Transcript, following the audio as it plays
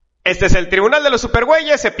Este es el Tribunal de los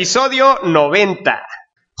Superweyes, episodio 90.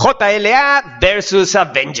 JLA versus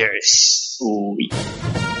Avengers. Uy.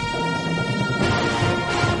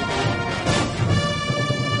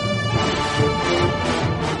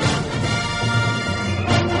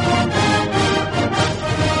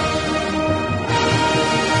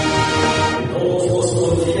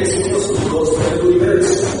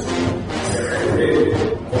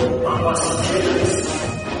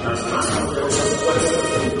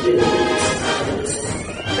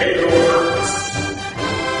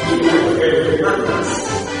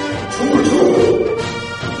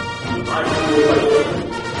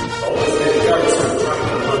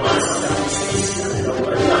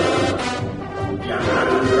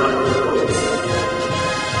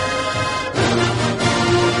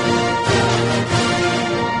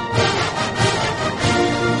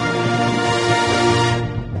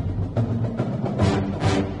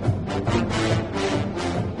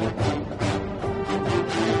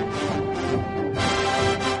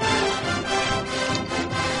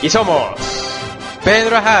 Y somos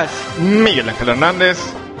Pedro Ajas, Miguel Ángel Hernández,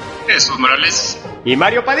 Jesús Morales y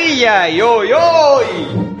Mario Padilla. Y hoy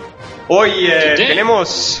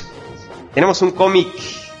tenemos un cómic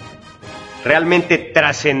realmente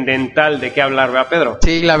trascendental de qué hablar, ¿verdad, Pedro?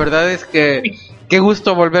 Sí, la verdad es que qué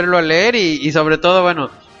gusto volverlo a leer y sobre todo, bueno,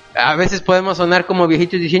 a veces podemos sonar como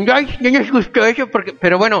viejitos diciendo, ay, no nos gustó eso,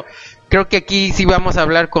 pero bueno, creo que aquí sí vamos a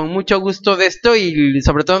hablar con mucho gusto de esto y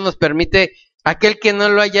sobre todo nos permite aquel que no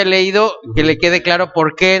lo haya leído, que le quede claro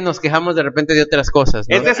por qué nos quejamos de repente de otras cosas,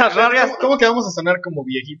 ¿no? Es de esas raras... ¿Cómo que vamos a sonar como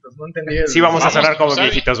viejitos? No entendí. Sí, vamos a sonar como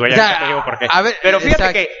viejitos, güey. Ya te digo por qué. A ver, pero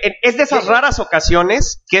fíjate que es de esas raras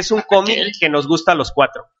ocasiones que es un cómic que nos gusta a los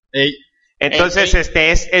cuatro. Ey. Entonces, es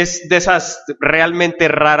de esas realmente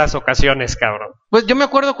raras ocasiones, cabrón. Pues yo me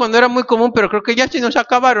acuerdo cuando era muy común, pero creo que ya sí nos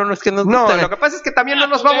acabaron los que nos gustan. No, lo que pasa es que también no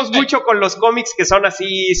nos vamos mucho con los cómics que son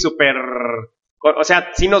así súper... O sea,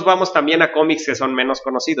 sí nos vamos también a cómics que son menos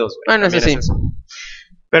conocidos. Bueno, eso sí.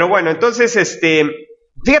 Pero bueno, entonces,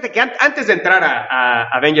 fíjate que antes de entrar a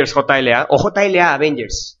Avengers JLA, o JLA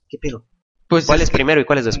Avengers, ¿qué pedo? Pues ¿Cuál es primero y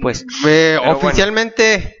cuál es después?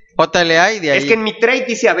 Oficialmente JLA y de ahí. Es que en mi trade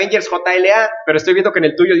dice Avengers JLA, pero estoy viendo que en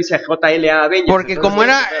el tuyo dice JLA Avengers. Porque entonces, como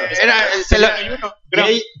era JLA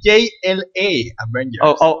Avengers.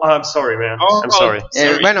 I'm sorry, man. I'm sorry.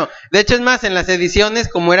 Bueno, de hecho es más, en las ediciones,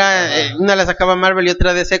 como era, una la sacaba Marvel y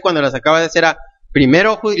otra DC, cuando la sacaba DC era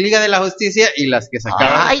primero Liga de la Justicia y las que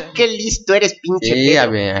sacaban. Ay, qué listo eres, pinche. Sí, a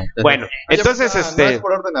ver, entonces, bueno, entonces ¿No es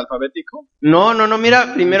por orden alfabético? No,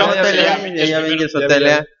 mira, primero No, JLA y ahí Avengers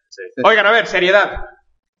JLA. Sí. Oigan, a ver, seriedad.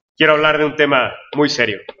 Quiero hablar de un tema muy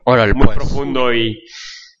serio, Órale, muy pues. profundo y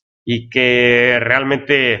que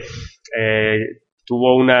realmente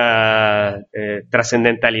tuvo una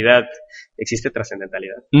trascendentalidad. ¿Existe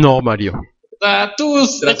trascendentalidad? No, Mario.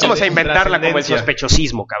 Vamos a inventarla como el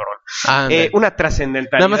sospechosismo, cabrón. Una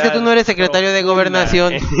trascendentalidad. Nada más que tú no eres secretario de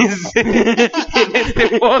Gobernación. En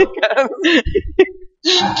este podcast.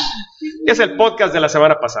 Es el podcast de la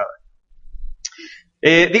semana pasada.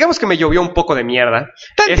 Digamos que me llovió un poco de mierda.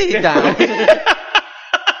 Tantita.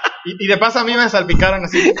 Y de paso a mí me salpicaron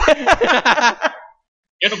así.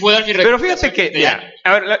 Yo no puedo dar mi Pero fíjate que, mira,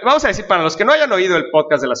 a ver, vamos a decir, para los que no hayan oído el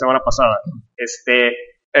podcast de la semana pasada,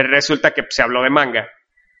 resulta que se habló de manga.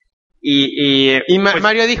 Y pues,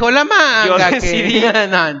 Mario dijo, la manga.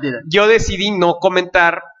 Yo decidí no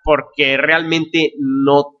comentar porque realmente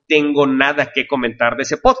no tengo nada que comentar de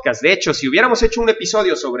ese podcast. De hecho, si hubiéramos hecho un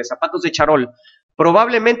episodio sobre zapatos de charol,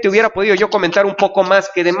 probablemente hubiera podido yo comentar un poco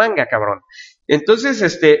más que de manga, cabrón.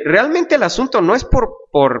 Entonces, realmente el asunto no es por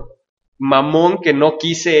mamón que no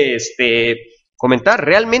quise, comentar.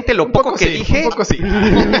 Realmente lo poco que dije... Un poco sí.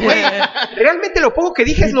 Güey, realmente lo poco que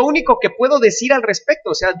dije es lo único que puedo decir al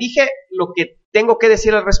respecto. O sea, dije lo que tengo que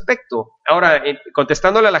decir al respecto. Ahora,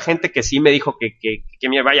 contestándole a la gente que sí me dijo que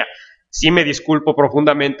vaya... Sí me disculpo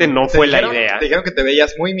profundamente, no fue la idea. Te dijeron que te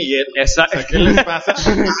veías muy Miguel. Exacto. O sea, ¿qué les pasa?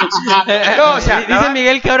 No, o sea, dice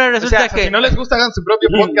Miguel que ahora resulta que... Si no les gusta, hagan su propio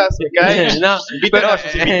podcast, me cae. No, Inviten a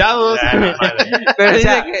sus invitados. pero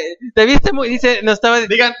dice que... Te viste muy... Dice, no estaba...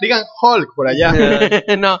 Digan Hulk por allá.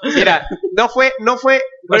 No. Mira, no fue...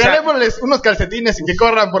 Regalémosles unos calcetines y que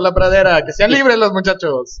corran por la pradera. Que sean libres los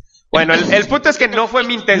muchachos. Bueno, el punto es que no fue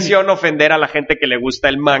mi intención ofender a la gente que le gusta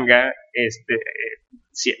el manga,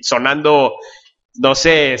 sonando, no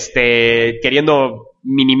sé, queriendo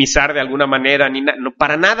minimizar de alguna manera, no,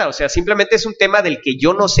 para nada, o sea, simplemente es un tema del que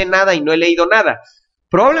yo no sé nada y no he leído nada.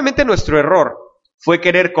 Probablemente nuestro error fue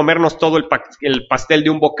querer comernos todo el pastel de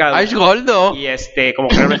un bocado. ¡Ay, Goldo! Y como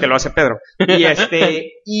realmente lo hace Pedro.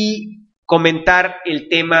 Y comentar el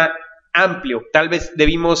tema amplio. Tal vez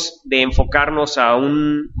debimos de enfocarnos a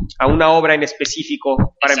una obra en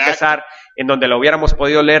específico para Exacto. empezar, en donde la hubiéramos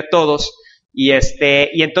podido leer todos, y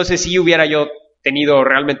entonces sí hubiera yo tenido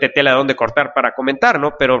realmente tela de donde cortar para comentar,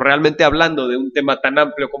 ¿no? Pero realmente hablando de un tema tan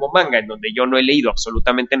amplio como manga, en donde yo no he leído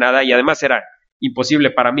absolutamente nada, y además era imposible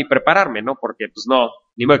para mí prepararme, ¿no? Porque pues no,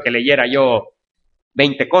 ni modo que leyera yo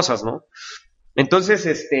 20 cosas, ¿no?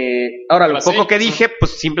 Entonces, ahora lo poco que dije,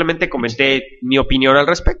 pues simplemente comenté mi opinión al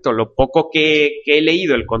respecto. Lo poco que he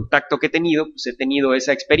leído, el contacto que he tenido, pues he tenido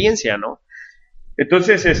esa experiencia, ¿no?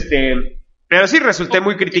 Entonces, pero sí resulté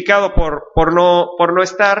muy criticado por no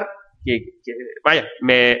estar, vaya,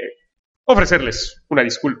 ofrecerles una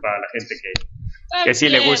disculpa a la gente que sí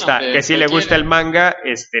le gusta, que sí le gusta el manga,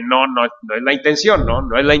 no es la intención, ¿no?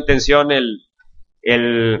 No es la intención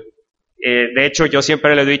de hecho, yo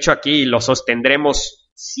siempre lo he dicho aquí y lo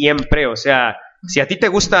sostendremos siempre, o sea, si a ti te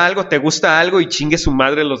gusta algo y chingue su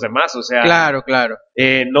madre los demás, o sea. Claro.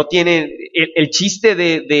 No tiene, el chiste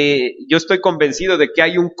yo estoy convencido de que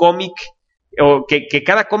hay un cómic, o que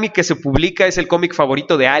cada cómic que se publica es el cómic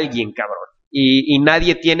favorito de alguien, cabrón, y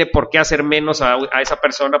nadie tiene por qué hacer menos a esa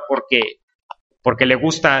persona porque le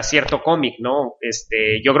gusta cierto cómic, ¿no?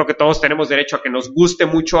 Yo creo que todos tenemos derecho a que nos guste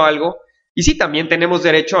mucho algo. Y sí, también tenemos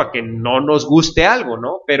derecho a que no nos guste algo,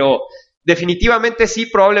 ¿no? Pero definitivamente sí,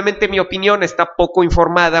 probablemente mi opinión está poco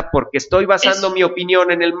informada porque estoy basando mi opinión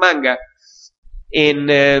en el manga en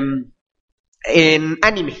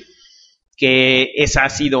anime, que ese ha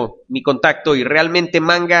sido mi contacto, y realmente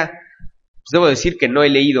manga, pues debo decir que no he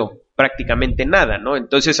leído prácticamente nada, ¿no?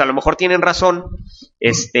 Entonces a lo mejor tienen razón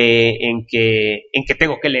en que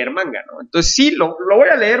tengo que leer manga, ¿no? Entonces sí, lo voy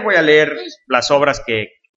a leer las obras que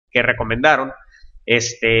recomendaron,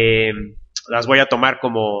 las voy a tomar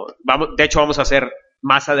de hecho vamos a hacer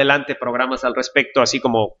más adelante programas al respecto, así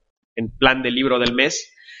como en plan de libro del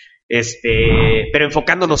mes, pero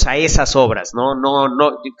enfocándonos a esas obras, no,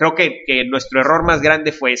 creo que nuestro error más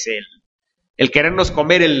grande fue ese, el querernos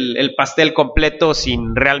comer el pastel completo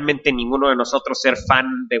sin realmente ninguno de nosotros ser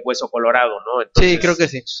fan de Hueso Colorado, ¿no? Entonces, sí, creo que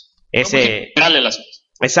sí. Dale las cosas.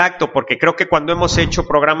 Exacto, porque creo que cuando hemos hecho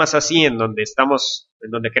programas así, en donde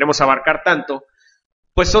queremos abarcar tanto,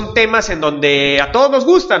 pues son temas en donde a todos nos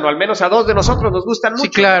gustan, o al menos a dos de nosotros nos gustan mucho. Sí,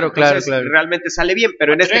 claro. Realmente sale bien,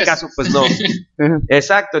 pero en este caso, pues no.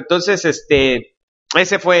 Exacto, entonces,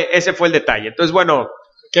 ese fue el detalle. Entonces, bueno.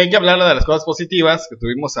 Que hay que hablar de las cosas positivas, que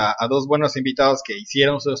tuvimos a dos buenos invitados que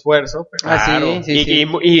hicieron su esfuerzo. Claro, sí.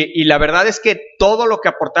 Y la verdad es que todo lo que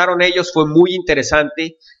aportaron ellos fue muy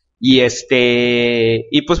interesante.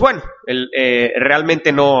 Y pues bueno,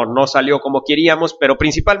 realmente no salió como queríamos, pero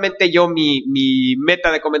principalmente mi meta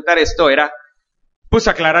de comentar esto era pues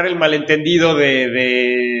aclarar el malentendido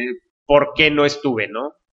de por qué no estuve,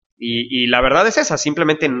 ¿no? Y la verdad es esa,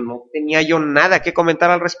 simplemente no tenía yo nada que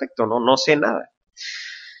comentar al respecto, no sé nada.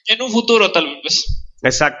 En un futuro tal vez.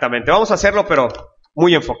 Exactamente, vamos a hacerlo, pero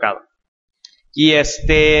muy enfocado. ¿Y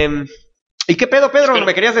qué pedo, Pedro?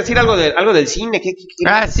 ¿Me querías decir algo del cine? ¿Qué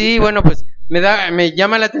Sí, bueno, pues me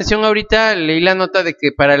llama la atención ahorita, leí la nota de que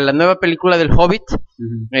para la nueva película del Hobbit,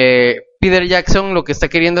 Peter Jackson lo que está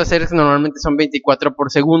queriendo hacer es normalmente son 24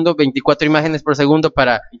 por segundo, 24 imágenes por segundo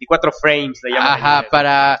para... 24 frames, le llaman. Ajá,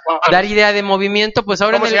 para dar idea de movimiento, pues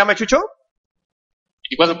ahora... ¿Cómo se llama, Chucho?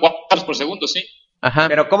 24 cuadros por segundo, sí. Ajá.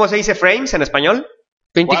 ¿Pero cómo se dice frames en español?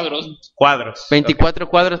 Cuadros. 24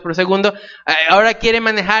 cuadros por segundo. Ahora quiere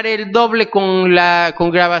manejar el doble con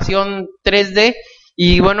grabación 3D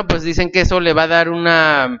y bueno, pues dicen que eso le va a dar un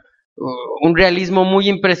realismo muy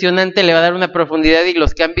impresionante, le va a dar una profundidad, y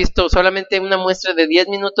los que han visto solamente una muestra de 10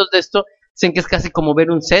 minutos de esto dicen que es casi como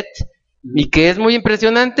ver un set y que es muy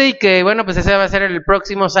impresionante, y que bueno, pues ese va a ser el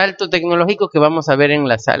próximo salto tecnológico que vamos a ver en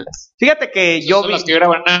las salas. Fíjate que son las que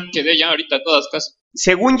graban HD ya ahorita todas casi.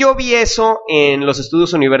 Según yo vi eso en los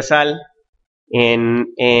estudios Universal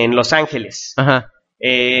en Los Ángeles. Ajá.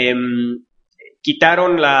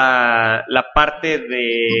 Quitaron la parte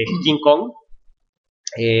de King Kong.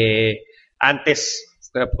 Antes,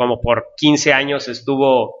 como por 15 años,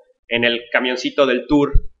 estuvo en el camioncito del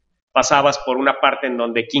tour. Pasabas por una parte en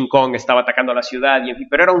donde King Kong estaba atacando a la ciudad,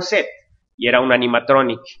 pero era un set y era un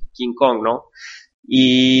animatronic King Kong, ¿no?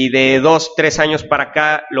 Y de 2-3 años para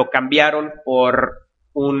acá lo cambiaron por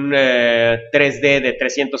un 3D de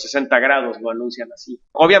 360 grados, lo anuncian así.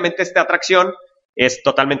 Obviamente esta atracción es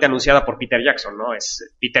totalmente anunciada por Peter Jackson, ¿no?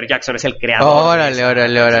 Peter Jackson es el creador. Órale. Por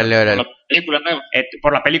la película nueva.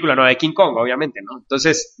 Por la película nueva de King Kong, obviamente, ¿no?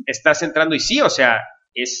 Entonces estás entrando y sí, o sea,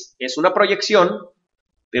 es una proyección,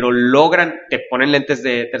 pero te ponen lentes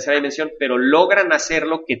de tercera dimensión, pero logran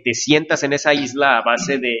hacerlo que te sientas en esa isla a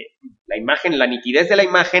base de la imagen, la nitidez de la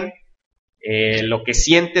imagen, lo que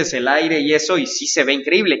sientes, el aire y eso, y sí se ve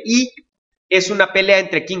increíble. Y es una pelea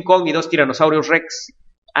entre King Kong y dos tiranosaurios Rex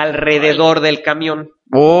alrededor del camión.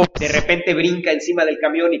 Ups. De repente brinca encima del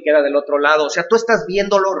camión y queda del otro lado. O sea, tú estás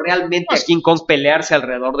viéndolo realmente a King Kong pelearse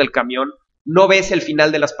alrededor del camión. No ves el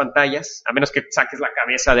final de las pantallas, a menos que saques la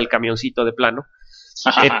cabeza del camioncito de plano.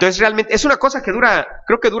 Entonces realmente es una cosa que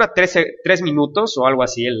creo que dura 3 minutos o algo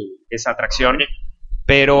así esa atracción.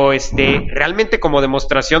 Pero realmente como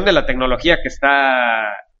demostración de la tecnología que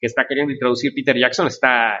está queriendo introducir Peter Jackson,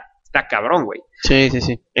 está cabrón, güey. Sí.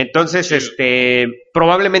 Entonces,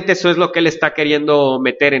 probablemente eso es lo que él está queriendo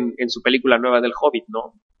meter en su película nueva del Hobbit,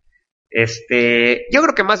 ¿no? Yo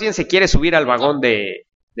creo que más bien se quiere subir al vagón de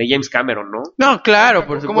James Cameron, ¿no? No, claro,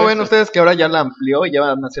 por supuesto. ¿Cómo ven ustedes que ahora ya la amplió y ya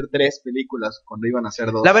van a hacer 3 películas cuando iban a hacer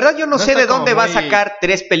 2? La verdad yo no sé de dónde va a muy sacar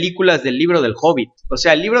 3 películas del libro del Hobbit. O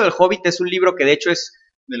sea, el libro del Hobbit es un libro que de hecho es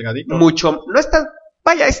delgadito. Mucho, no es tan...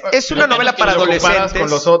 Vaya, es una novela para adolescentes. Con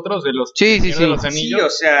los otros de los Sí. de los anillos. Sí, o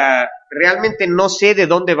sea, realmente no sé de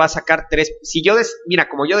dónde va a sacar 3. Si yo mira,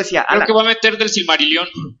 como yo decía, Creo que va a meter del Silmarillion.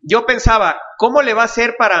 Yo pensaba, ¿cómo le va a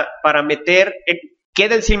hacer para meter qué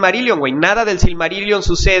del Silmarillion, güey? Nada del Silmarillion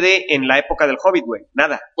sucede en la época del Hobbit, güey,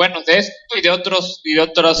 nada. Bueno, de esto y de otros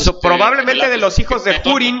probablemente de los hijos de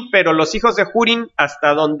Húrin, pero los hijos de Húrin,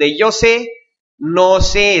 hasta donde yo sé, no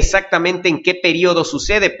sé exactamente en qué periodo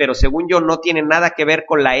sucede, pero según yo no tiene nada que ver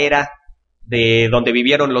con la era de donde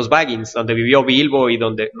vivieron los Baggins, donde vivió Bilbo y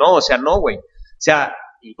donde... No, o sea, no, güey. O sea,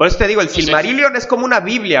 por eso te digo, el Silmarillion es como una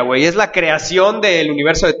Biblia, güey. Es la creación del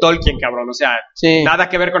universo de Tolkien, cabrón. O sea, nada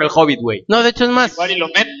que ver con el Hobbit, güey. No, de hecho es más... Igual y lo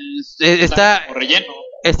meten. Está relleno.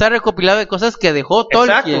 Está recopilado de cosas que dejó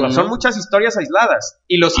Tolkien. Exacto, ¿no? Son muchas historias aisladas.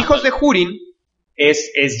 Y los hijos de Húrin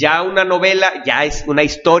es ya una novela, ya es una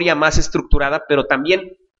historia más estructurada, pero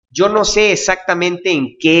también yo no sé exactamente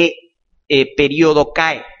en qué periodo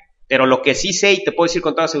cae, pero lo que sí sé y te puedo decir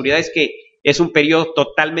con toda seguridad es que es un periodo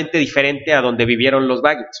totalmente diferente a donde vivieron los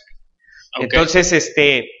Baggins. Okay. Entonces,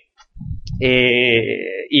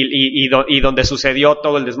 y donde sucedió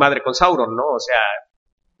todo el desmadre con Sauron, ¿no? O sea,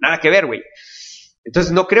 nada que ver, güey.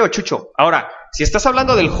 Entonces no creo, Chucho. Ahora, si estás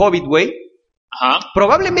hablando del Hobbit, güey,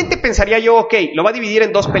 probablemente pensaría yo, ok, lo va a dividir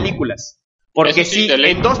en 2 películas. Porque sí,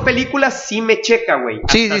 en 2 películas sí me checa, güey.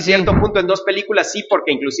 Hasta cierto punto en 2 películas sí,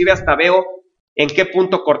 porque inclusive hasta veo en qué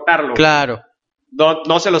punto cortarlo. Claro.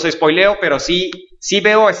 No se los spoileo, pero sí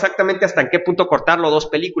veo exactamente hasta en qué punto cortarlo 2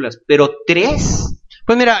 películas. Pero 3...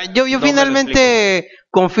 Pues mira, yo finalmente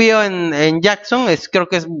confío en Jackson. Creo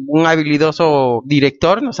que es un habilidoso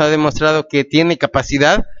director. Nos ha demostrado que tiene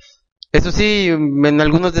capacidad. Eso sí, en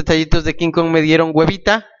algunos detallitos de King Kong me dieron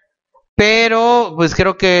huevita. Pero pues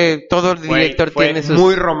creo que todo el director tiene sus...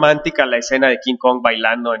 Muy romántica la escena de King Kong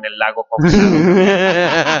bailando en el lago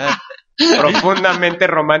congelado. Profundamente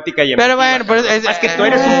romántica y emotiva. Pero bueno, pues es que tú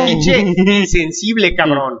eres un pinche insensible,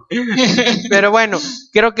 cabrón. Pero bueno,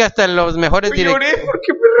 creo que hasta los mejores directores... Lloré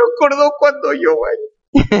porque me recordó cuando yo,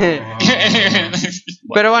 güey.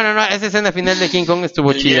 Pero bueno, no, esa escena final de King Kong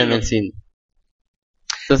estuvo chida en el cine.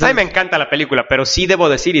 Entonces, a mí me encanta la película, pero sí debo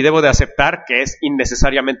decir y debo de aceptar que es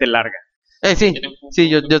innecesariamente larga. Sí,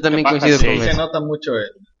 yo también coincido con eso. Se nota mucho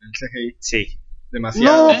el CGI. Sí.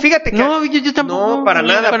 Demasiado. No, fíjate que... No, yo tampoco. No, para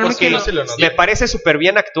nada, para porque me parece súper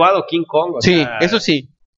bien actuado King Kong. O sea, eso sí.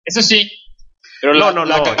 Eso sí. Pero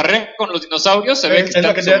la carrera con los dinosaurios se ve que es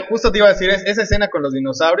lo que justo te iba a decir, esa escena con los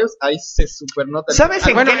dinosaurios, ahí se super nota. ¿Sabes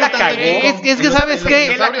en qué la cagó? Es que ¿sabes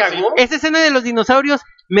qué? Esa escena de los dinosaurios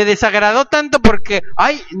me desagradó tanto porque,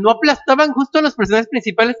 no aplastaban justo a los personajes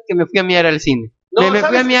principales que me fui a miar al cine. No, me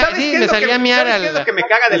fui a miar, me salí a miar ¿Sabes qué es lo que me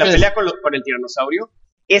caga de la pelea con el tiranosaurio?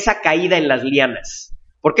 Esa caída en las lianas.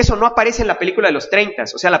 Porque eso no aparece en la película de los 30.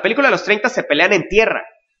 O sea, la película de los 30 se pelean en tierra.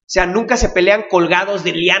 O sea, nunca se pelean colgados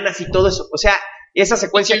de lianas y todo eso. O sea, esa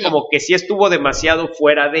secuencia como que sí estuvo demasiado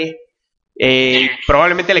fuera de...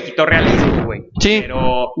 probablemente le quitó realismo, güey. Sí.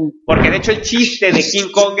 Pero... Porque de hecho el chiste de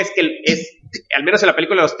King Kong es que al menos en la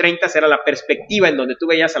película de los 30 era la perspectiva en donde tú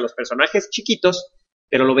veías a los personajes chiquitos,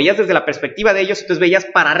 pero lo veías desde la perspectiva de ellos, entonces veías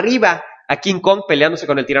para arriba a King Kong peleándose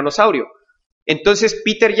con el tiranosaurio. Entonces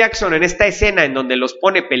Peter Jackson en esta escena en donde los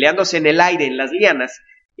pone peleándose en el aire, en las lianas,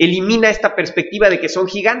 elimina esta perspectiva de que son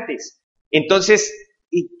gigantes. Entonces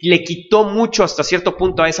le quitó mucho hasta cierto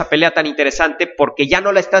punto a esa pelea tan interesante porque ya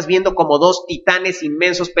no la estás viendo como 2 titanes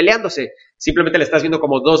inmensos peleándose, simplemente la estás viendo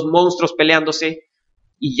como 2 monstruos peleándose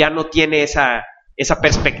y ya no tiene esa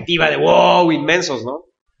perspectiva de wow, inmensos, ¿no?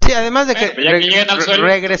 Sí, además de que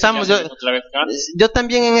regresamos, yo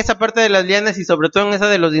también en esa parte de las lianas y sobre todo en esa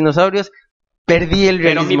de los dinosaurios perdí el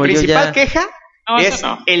realismo. Pero mi principal queja es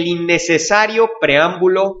el innecesario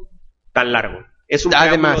preámbulo tan largo. Es un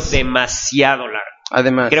preámbulo demasiado largo.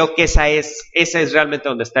 Además. Creo que esa es realmente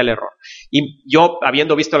donde está el error. Y yo,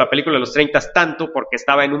 habiendo visto la película de los 30 tanto, porque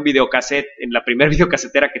estaba en un videocassette, en la primera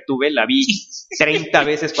videocasetera que tuve, la vi 30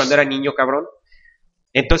 veces cuando era niño, cabrón.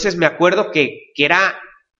 Entonces me acuerdo que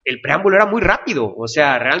el preámbulo era muy rápido. O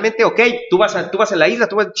sea, realmente, ok, tú vas en la isla,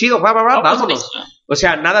 chido, vámonos. O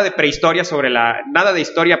sea, nada de prehistoria nada de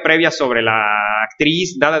historia previa sobre la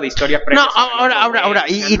actriz, nada de historia previa. No, ahora,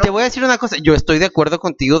 y te voy a decir una cosa, yo estoy de acuerdo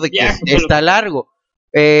contigo de que está largo.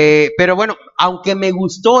 Pero bueno, aunque me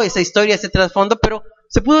gustó esa historia, ese trasfondo, pero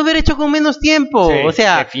se pudo haber hecho con menos tiempo. Sí, o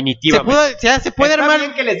sea, definitivamente. Se puede Está armar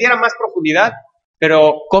bien que les diera más profundidad,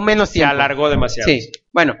 pero con menos tiempo. Se alargó demasiado. Sí,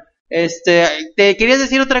 bueno, ¿te querías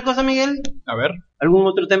decir otra cosa, Miguel? A ver. ¿Algún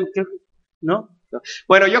otro tema? ¿No?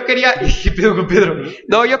 Bueno, yo quería... ¿Qué pedo con Pedro?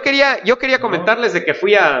 No, yo quería comentarles de que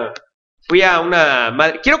fui a una...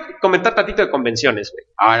 Quiero comentar tantito de convenciones, güey.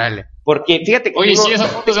 Órale. Porque, fíjate que... Oye, sí,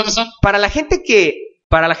 esas fotos, ¿dónde están? Para la gente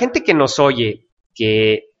que nos oye,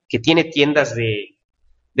 que tiene tiendas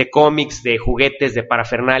de cómics, de juguetes, de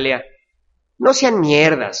parafernalia, no sean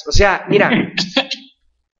mierdas. O sea, mira,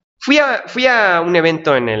 fui a un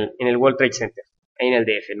evento en el World Trade Center, ahí en el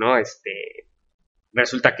DF, ¿no?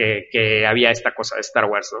 Resulta que había esta cosa de Star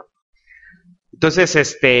Wars, ¿no?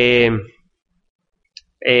 Entonces,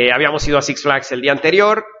 habíamos ido a Six Flags el día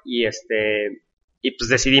anterior y pues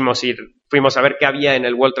decidimos fuimos a ver qué había en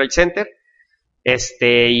el World Trade Center.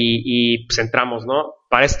 Y pues entramos, ¿no?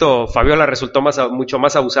 Para esto Fabiola resultó mucho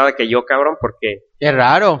más abusada que yo, cabrón, porque qué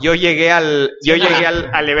raro. Yo llegué al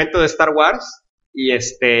evento de Star Wars y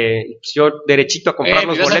pues yo derechito a comprar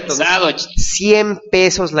los boletos, ¿no? 100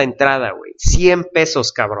 pesos la entrada, güey. 100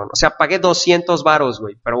 pesos, cabrón. O sea, pagué 200 varos,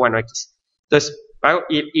 güey, pero bueno, X. Entonces,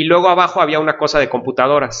 y luego abajo había una cosa de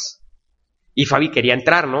computadoras. Y Fabi quería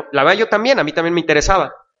entrar, ¿no? La verdad, a mí también me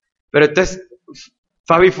interesaba. Pero entonces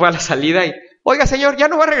Fabi fue a la salida y, oiga, señor, ¿ya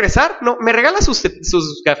no va a regresar? ¿No? ¿Me regala sus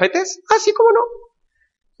gafetes? Ah, sí, ¿cómo no?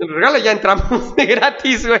 Me regala, ya entramos de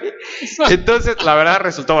gratis, güey. Entonces, la verdad,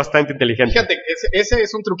 resultó bastante inteligente. Fíjate que ese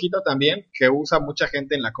es un truquito también que usa mucha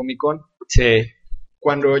gente en la Comic Con. Sí.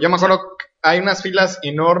 Cuando, yo me acuerdo, hay unas filas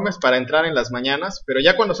enormes para entrar en las mañanas, pero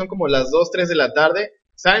ya cuando son como las 2, 3 de la tarde,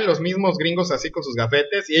 salen los mismos gringos así con sus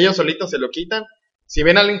gafetes y ellos solitos se lo quitan. Si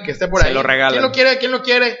ven a alguien que esté por ahí, se lo regalan. ¿Quién lo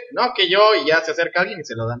quiere? No, que yo, y ya se acerca alguien y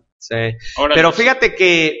se lo dan. Sí. Pero fíjate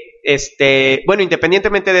que, bueno,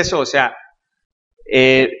 independientemente de eso, o sea,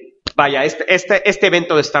 vaya, este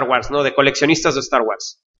evento de Star Wars, ¿no? De coleccionistas de Star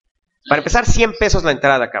Wars. Para empezar, 100 pesos la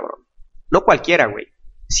entrada, cabrón. No cualquiera, güey.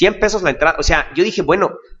 100 pesos la entrada. O sea, yo dije,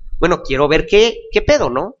 bueno, quiero ver qué pedo,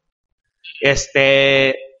 ¿no?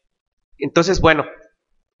 Entonces, bueno,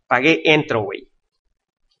 entro, güey.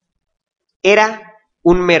 Era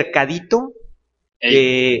un mercadito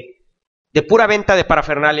de pura venta de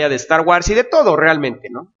parafernalia de Star Wars y de todo realmente,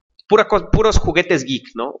 ¿no? Puros juguetes geek,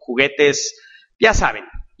 ¿no? Juguetes, ya saben,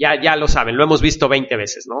 ya lo saben, lo hemos visto 20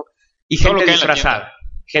 veces, ¿no? Y gente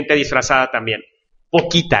disfrazada también.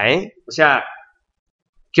 Poquita, ¿eh? O sea,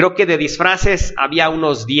 creo que de disfraces había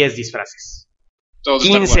unos 10 disfraces.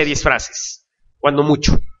 15 disfraces, cuando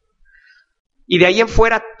mucho. Y de ahí en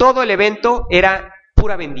fuera, todo el evento era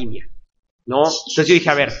pura vendimia, ¿no? Entonces yo dije,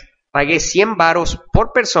 a ver, pagué 100 varos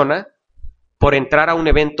por persona por entrar a un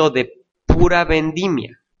evento de pura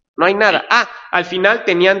vendimia. No hay nada. Al final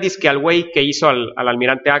tenían disque al güey que hizo al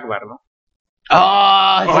almirante Akbar, ¿no?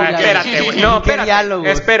 Espérate, güey. No,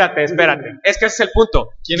 espérate. Es que ese es el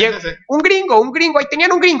punto. ¿Quién es ese? Un gringo. Ahí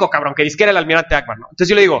tenían un gringo, cabrón, que disque era el almirante Akbar, ¿no?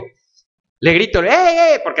 Entonces yo le grito,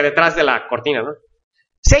 ¡eh! Porque detrás de la cortina, ¿no?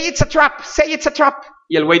 Say it's a trap.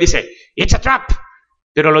 Y el güey dice, it's a trap.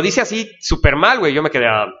 Pero lo dice así súper mal, güey. Yo me quedé,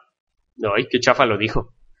 ay, qué chafa lo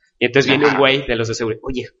dijo. Y entonces viene un güey de los de seguridad.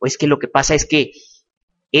 Oye, es que lo que pasa es que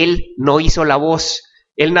él no hizo la voz.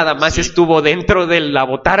 Él nada más estuvo dentro de la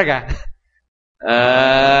botarga.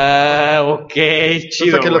 Ok,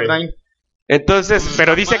 chido, que lo traen. Entonces,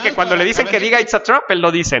 pero dice que cuando le dicen que diga it's a trap, él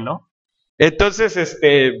lo dice, ¿no? Entonces,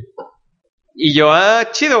 y yo,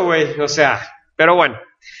 chido, güey. O sea, pero bueno.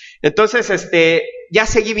 Entonces, ya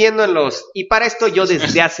seguí viendo y para esto yo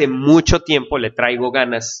desde hace mucho tiempo le traigo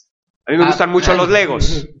ganas. A mí me gustan mucho los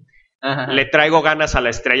Legos. Ajá. Le traigo ganas a la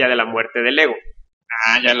Estrella de la Muerte de Lego.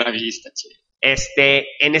 Ya la viste, chido.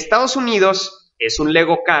 En Estados Unidos es un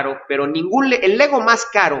Lego caro, pero el Lego más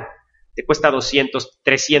caro te cuesta $200,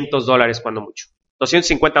 $300 cuando mucho.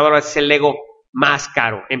 $250 es el Lego más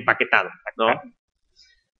caro, empaquetado, ¿no?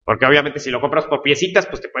 Porque obviamente si lo compras por piecitas,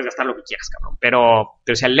 pues te puedes gastar lo que quieras, cabrón. Pero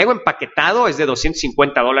o sea, el Lego empaquetado es de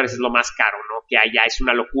 $250, es lo más caro, ¿no? Que allá es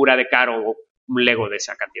una locura de caro un Lego de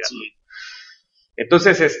esa cantidad. Sí.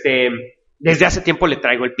 Entonces, desde hace tiempo le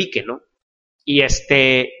traigo el pique, ¿no? Y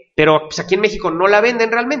pero pues aquí en México no la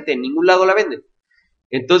venden realmente, en ningún lado la venden.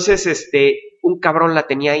 Entonces, un cabrón la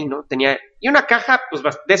tenía ahí, ¿no? Y una caja, pues,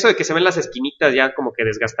 de eso de que se ven las esquinitas ya como que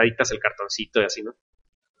desgastaditas el cartoncito y así, ¿no?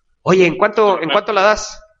 Oye, ¿en cuánto la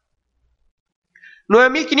das?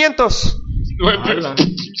 9,500.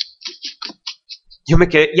 Yo me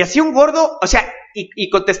quedé, y así un gordo, o sea, y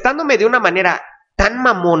contestándome de una manera tan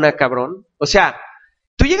mamona, cabrón. O sea,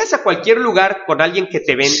 tú llegas a cualquier lugar con alguien que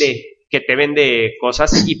te vende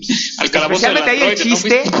cosas y especialmente ahí el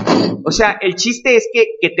chiste, o sea, el chiste es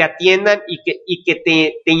que te atiendan y que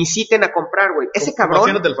te inciten a comprar, güey. Ese cabrón,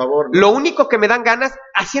 haciéndote el favor, ¿no? Lo único que me dan ganas,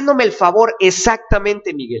 haciéndome el favor,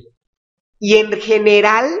 exactamente, Miguel. Y en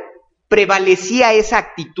general prevalecía esa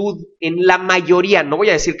actitud en la mayoría, no voy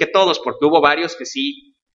a decir que todos, porque hubo varios que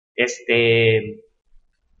sí, pues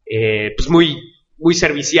muy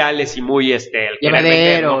serviciales y muy, el querer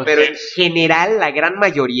vender, ¿no? Pero en general, la gran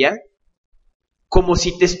mayoría, como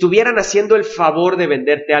si te estuvieran haciendo el favor de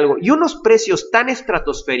venderte algo. Y unos precios tan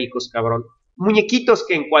estratosféricos, cabrón. Muñequitos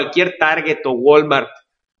que en cualquier Target o Walmart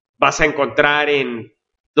vas a encontrar en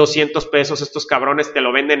 200 pesos. Estos cabrones te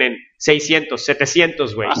lo venden en 600,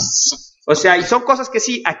 700, güey. O sea, y son cosas que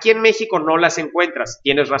sí, aquí en México no las encuentras.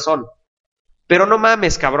 Tienes razón. Pero no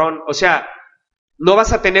mames, cabrón. O sea, no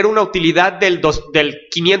vas a tener una utilidad del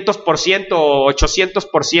 500% o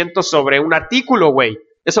 800% sobre un artículo, güey.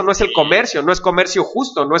 Eso no es el comercio, no es comercio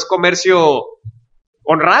justo, no es comercio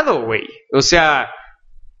honrado, güey. O sea,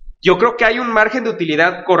 yo creo que hay un margen de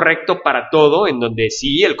utilidad correcto para todo, en donde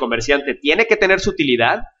sí, el comerciante tiene que tener su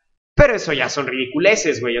utilidad, pero eso ya son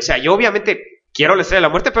ridiculeces, güey. O sea, yo obviamente quiero la Estrella de la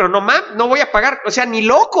Muerte, pero no voy a pagar, o sea, ni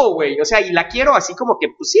loco, güey. O sea, y la quiero así como que,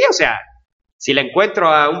 pues sí, o sea, si la encuentro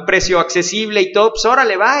a un precio accesible y todo, pues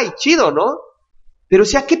órale, va, y chido, ¿no? Pero, o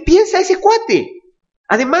sea, ¿qué piensa ese cuate?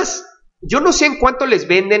 Además, yo no sé en cuánto les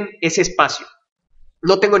venden ese espacio.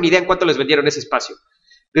 No tengo ni idea en cuánto les vendieron ese espacio.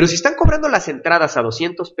 Pero si están cobrando las entradas a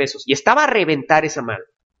 200 pesos, y estaba a reventar esa madre,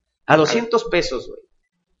 a 200 pesos, güey.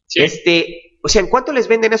 Sí. O sea, ¿en cuánto les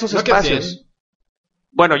venden esos espacios?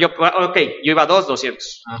 Bueno, yo iba a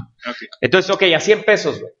 200. Okay. Entonces, a 100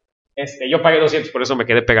 pesos, güey. Yo pagué 200, por eso me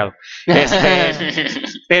quedé pegado.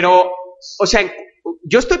 Pero, o sea,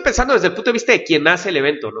 yo estoy pensando desde el punto de vista de quien hace el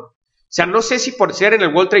evento, ¿no? O sea, no sé si por ser en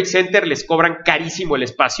el World Trade Center les cobran carísimo el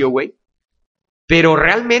espacio, güey. Pero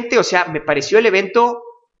realmente, o sea, me pareció el evento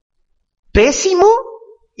pésimo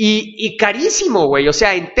y carísimo, güey. O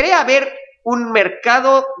sea, entré a ver un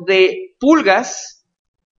mercado de pulgas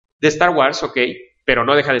de Star Wars, pero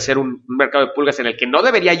no deja de ser un mercado de pulgas en el que no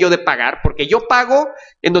debería yo de pagar, porque yo pago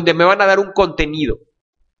en donde me van a dar un contenido,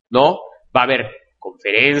 ¿no? Va a haber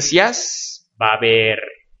conferencias, va a haber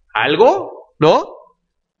algo, ¿no?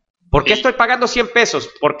 ¿Por qué estoy pagando 100 pesos?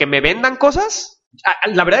 ¿Porque me vendan cosas?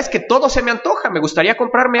 La verdad es que todo se me antoja, me gustaría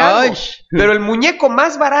comprarme algo. Pero el muñeco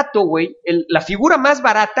más barato, güey, la figura más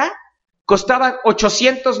barata, costaba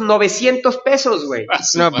 800, 900 pesos, güey.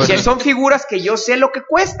 No, pues, que son figuras que yo sé lo que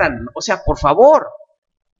cuestan. O sea, por favor.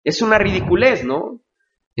 Es una ridiculez, ¿no?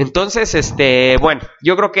 Entonces, bueno,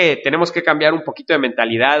 yo creo que tenemos que cambiar un poquito de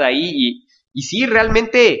mentalidad ahí. Y sí,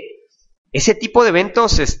 realmente, ese tipo de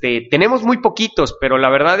eventos, tenemos muy poquitos, pero la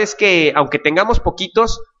verdad es que, aunque tengamos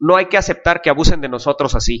poquitos, no hay que aceptar que abusen de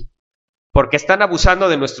nosotros así. Porque están abusando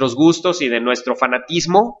de nuestros gustos y de nuestro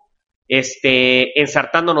fanatismo,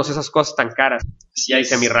 ensartándonos esas cosas tan caras. Ya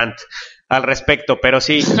hice mi rant al respecto, pero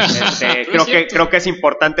sí, creo que es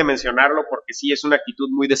importante mencionarlo porque sí es una actitud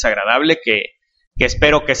muy desagradable que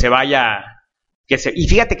espero que se vaya. Y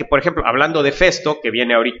fíjate que, por ejemplo, hablando de Festo, que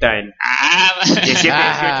viene ahorita en 17 y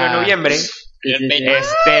 18 de noviembre,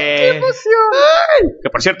 ¡qué emoción! Que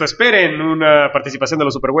por cierto, esperen una participación de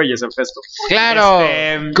los Superweyes en Festo. ¡Claro!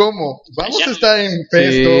 ¿Cómo? ¿Vamos a estar en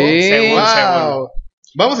Festo? Sí. Seguro.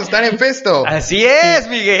 Vamos a estar en Festo. Así es,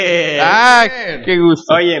 Miguel. ¡Qué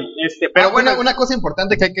gusto! Oye, pero bueno, una cosa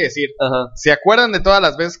importante que hay que decir. Ajá. ¿Se acuerdan de todas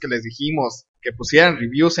las veces que les dijimos que pusieran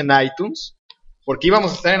reviews en iTunes? Porque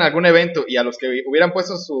íbamos a estar en algún evento y a los que hubieran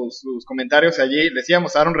puesto sus comentarios allí les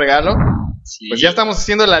íbamos a dar un regalo. Sí. Pues ya estamos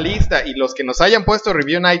haciendo la lista y los que nos hayan puesto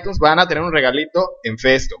review en iTunes van a tener un regalito en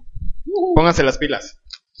Festo. Pónganse las pilas.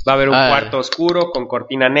 Va a haber un cuarto oscuro con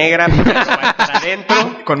cortina negra, va a estar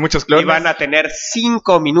adentro, con muchos clones. Y van a tener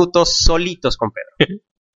 5 minutos solitos con Pedro.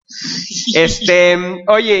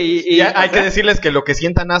 Oye, y ya hay que decirles que lo que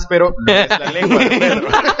sientan áspero no es la lengua de Pedro.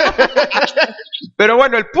 Pero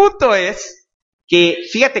bueno, el punto es que,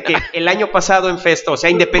 fíjate que el año pasado en Festo, o sea,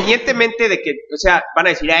 independientemente de que, o sea, van a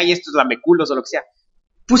decir, ay, esto es lameculos o lo que sea,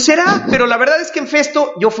 pues será, pero la verdad es que en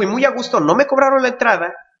Festo yo fui muy a gusto, no me cobraron la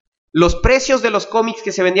entrada, los precios de los cómics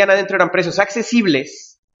que se vendían adentro eran precios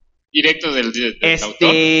accesibles. Directos del autor.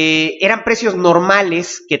 Eran precios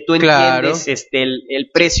normales que tú entiendes, el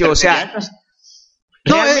precio, o sea...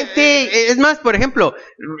 Realmente, es más, por ejemplo,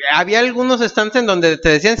 había algunos stands en donde te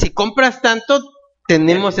decían, si compras tanto,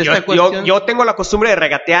 tenemos esta cuestión. Yo tengo la costumbre de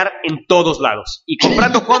regatear en todos lados, y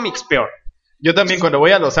comprando cómics peor. Yo también cuando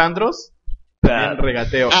voy a los andros, también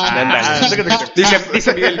regateo.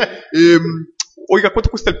 Dice Miguel, oiga, ¿cuánto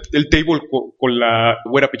cuesta el table con la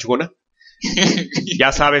güera pichugona?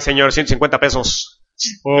 Ya sabe, señor, 150 pesos.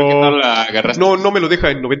 Creo que no la agarraste. No me lo deja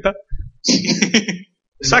en 90.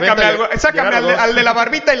 Sácame al de la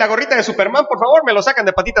barbita y la gorrita de Superman, por favor, me lo sacan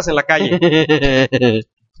de patitas en la calle. ¿De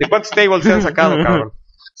cuántos tables se han sacado, cabrón?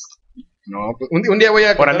 No, pues un día voy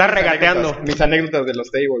a... Por andar regateando. Mis anécdotas de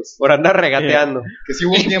los tables. Por andar regateando. Que sí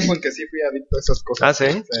hubo un tiempo en que sí fui adicto a esas cosas. ¿Ah,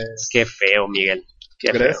 sí? Qué feo, Miguel.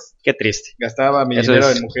 Qué feo. Qué triste. Gastaba mi dinero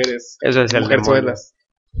en mujeres. Eso es el demonio.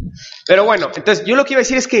 Pero bueno, entonces yo lo que iba a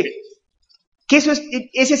decir es que ese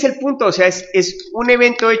es el punto. O sea, es un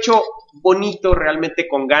evento hecho bonito, realmente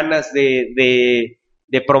con ganas de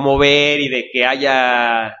promover y de que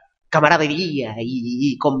haya camaradería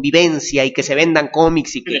y convivencia y que se vendan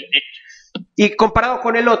cómics y comparado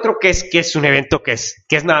con el otro que es un evento que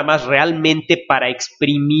es nada más realmente para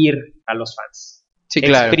exprimir a los fans. Sí,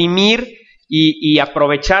 claro. Exprimir y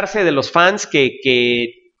aprovecharse de los fans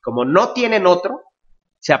que como no tienen otro,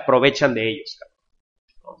 se aprovechan de ellos.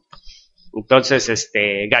 Entonces,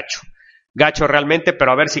 gacho realmente,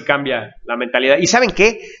 pero a ver si cambia la mentalidad. ¿Y saben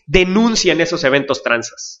qué? Denuncien esos eventos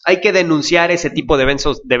transas. Hay que denunciar ese tipo de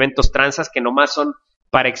eventos transas que nomás son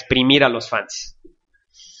para exprimir a los fans.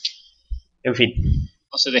 En fin.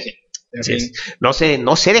 No se deje. No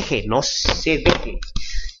se deje.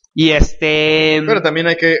 Y Pero también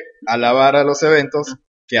hay que alabar a los eventos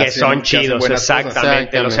que son chidos,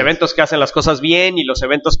 exactamente. Los eventos que hacen las cosas bien y los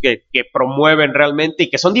eventos que promueven realmente y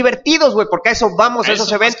que son divertidos, güey, porque a eso vamos a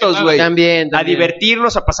esos eventos, güey. También. A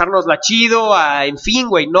divertirnos, a pasárnosla chido, en fin,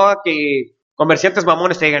 güey, no a que comerciantes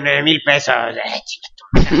mamones te digan 1,000 pesos.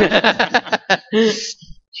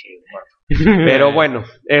 Pero bueno,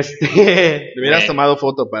 Le hubieras tomado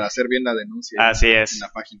foto para hacer bien la denuncia. Así es. En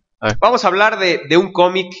la página. Vamos a hablar de un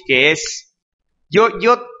cómic que es... Yo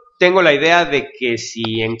tengo la idea de que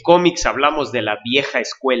si en cómics hablamos de la vieja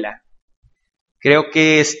escuela, creo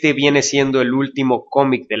que viene siendo el último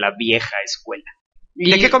cómic de la vieja escuela.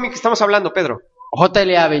 ¿De qué cómic estamos hablando, Pedro?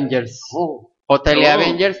 JLA Avengers. JLA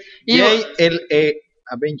Avengers. Y JLA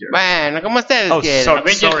Avengers. Bueno, como ustedes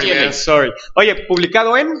quieran. Sorry. Oye,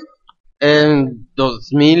 ¿publicado en? En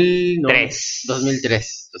 2003.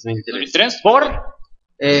 2003. ¿Por?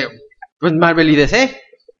 Pues Marvel y DC.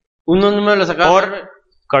 Uno número lo sacaba por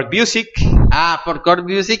Kurt Busiek. Por Kurt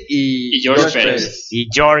Busiek y George Pérez. Y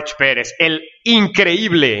George Pérez, el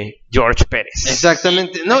increíble George Pérez.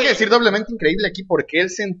 Exactamente. No, hay que decir doblemente increíble aquí porque él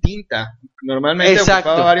se entinta. Normalmente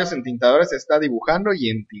ocupaba varios entintadores, está dibujando y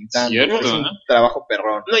entintando. Cierto, es un trabajo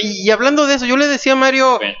perrón. No, y hablando de eso, yo le decía a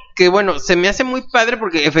Mario que bueno, se me hace muy padre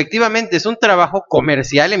porque efectivamente es un trabajo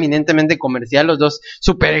comercial, eminentemente comercial, los dos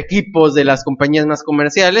super equipos de las compañías más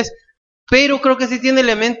comerciales. Pero creo que sí tiene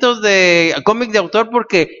elementos de cómic de autor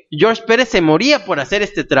porque George Pérez se moría por hacer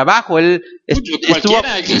este trabajo. Él estuvo...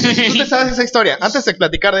 ¿Tú te sabes esa historia? Antes de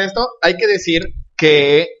platicar de esto, hay que decir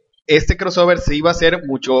que este crossover se iba a hacer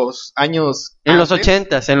muchos años en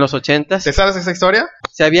antes. En los 80s. ¿Te sabes esa historia?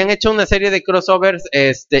 Se habían hecho una serie de crossovers,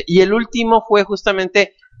 y el último fue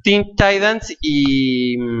justamente Teen Titans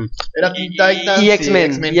y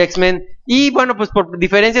X-Men. Y bueno, pues por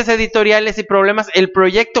diferencias editoriales y problemas, el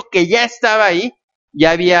proyecto que ya estaba ahí,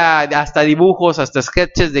 ya había hasta dibujos, hasta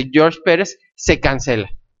sketches de George Pérez, se cancela.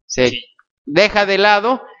 Se deja de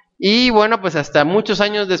lado y bueno, pues hasta muchos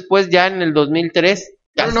años después, ya en el 2003...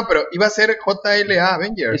 No, pero iba a ser JLA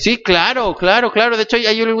Avengers. Sí, claro. De hecho,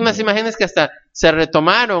 hay algunas imágenes que hasta se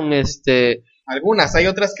retomaron, Algunas, hay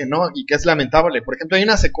otras que no, y que es lamentable. Por ejemplo, hay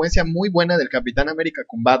una secuencia muy buena del Capitán América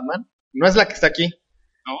con Batman. No es la que está aquí.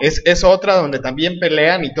 ¿No? Es otra donde también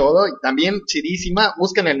pelean y todo, y también chidísima.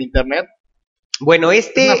 Busquen en internet. Bueno,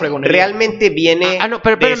 realmente viene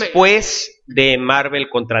después de Marvel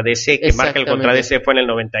contra DC, que Marvel contra DC fue en el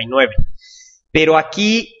 99. Pero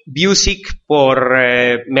aquí Busiek,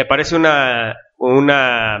 me parece un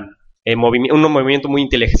movimiento muy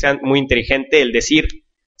inteligente, el decir,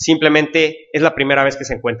 simplemente es la primera vez que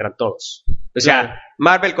se encuentran todos. O sea,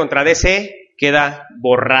 Marvel contra DC queda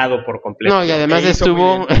borrado por completo. No, y además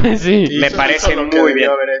estuvo... sí. Me parece muy bien.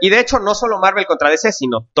 Y de hecho, no solo Marvel contra DC,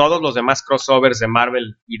 sino todos los demás crossovers de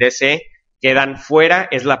Marvel y DC quedan fuera.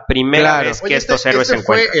 Es la primera vez que estos héroes se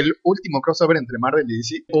encuentran. ¿Fue el último crossover entre Marvel y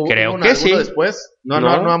DC? Creo que sí. Después? No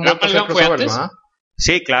han vuelto a hacer crossover, ¿no?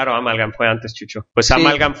 Sí, claro, Amalgam fue antes, Chucho. Pues sí.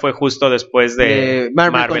 Amalgam fue justo después de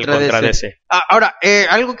Marvel contra DC. Ahora,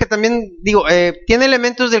 algo que también digo, tiene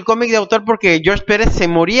elementos del cómic de autor porque George Pérez se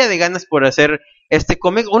moría de ganas por hacer este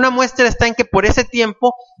cómic. Una muestra está en que por ese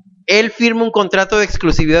tiempo él firma un contrato de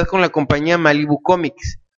exclusividad con la compañía Malibu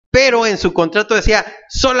Comics. Pero en su contrato decía,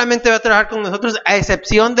 solamente va a trabajar con nosotros a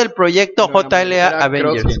excepción del proyecto JLA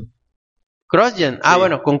Avengers. CrossGen. Sí.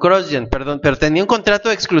 Bueno, con CrossGen, perdón. Pero tenía un contrato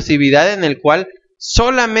de exclusividad en el cual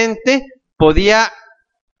solamente podía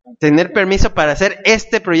tener permiso para hacer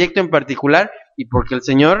este proyecto en particular y porque el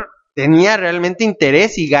señor tenía realmente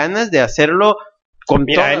interés y ganas de hacerlo con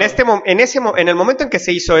todo. En el momento en que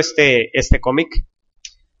se hizo este cómic,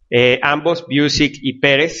 ambos, Busiek y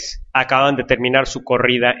Pérez, acaban de terminar su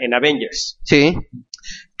corrida en Avengers. Sí.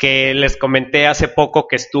 Que les comenté hace poco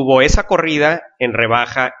que estuvo esa corrida en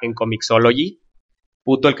rebaja en Comixology.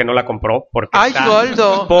 Puto el que no la compró, porque está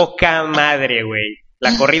Goldo. Poca madre, güey.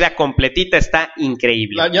 La corrida completita está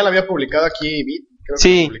increíble. Ya la había publicado aquí Vid, creo que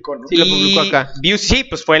sí, la publicó, ¿no? Sí, la publicó acá. Sí,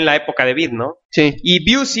 pues fue en la época de Vid, ¿no? Sí. Y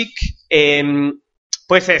Busiek,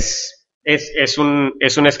 pues es un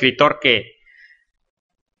escritor que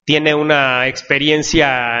tiene una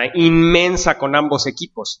experiencia inmensa con ambos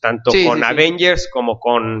equipos, tanto con Avengers como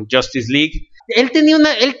con Justice League. Él tiene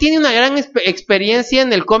una gran experiencia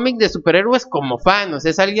en el cómic de superhéroes como fan, o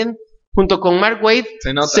sea, es alguien, junto con Mark Waid,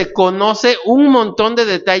 se conoce un montón de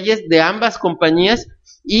detalles de ambas compañías,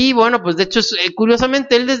 y bueno, pues de hecho,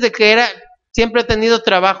 curiosamente, él desde que siempre ha tenido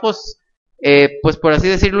trabajos, pues por así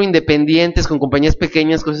decirlo, independientes, con compañías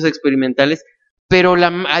pequeñas, cosas experimentales, pero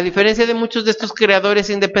a diferencia de muchos de estos creadores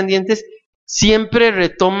independientes, siempre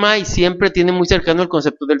retoma y siempre tiene muy cercano el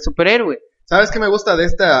concepto del superhéroe. ¿Sabes qué me gusta de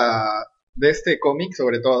este cómic,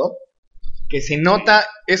 sobre todo? Que se nota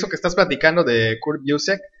eso que estás platicando de Kurt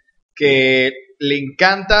Busiek, que le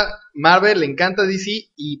encanta Marvel, le encanta DC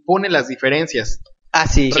y pone las diferencias.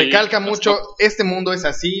 Sí. Recalca mucho, este mundo es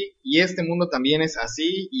así y este mundo también es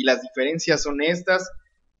así y las diferencias son estas.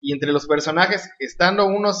 Y entre los personajes, estando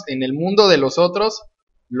unos en el mundo de los otros,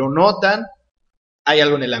 lo notan. Hay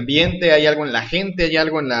algo en el ambiente, hay algo en la gente, hay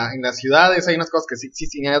algo en las ciudades, hay unas cosas que sí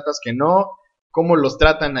existen y hay otras que no. Cómo los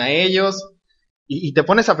tratan a ellos. Y te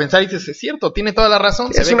pones a pensar y dices, es cierto, tiene toda la razón.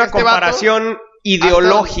 Es una comparación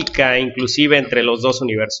ideológica, inclusive, entre los dos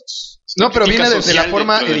universos. No, pero viene desde la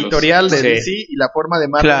forma editorial de DC y la forma de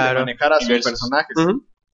Marvel de manejar a sus personajes. Uh-huh.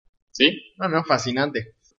 ¿Sí? No,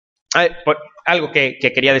 fascinante. Algo que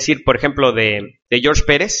quería decir, por ejemplo, de George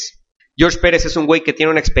Pérez. George Pérez es un güey que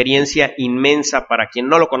tiene una experiencia inmensa, para quien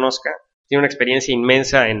no lo conozca, tiene una experiencia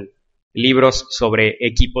inmensa en libros sobre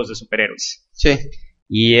equipos de superhéroes. Sí.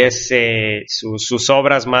 Y sus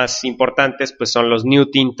obras más importantes pues son los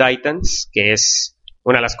New Teen Titans, que es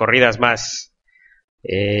una de las corridas más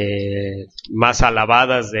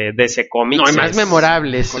alabadas de ese cómic. No, y más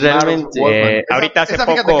memorables, realmente. Ahorita hace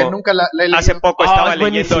poco estaba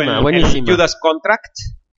leyendo el Judas Contract.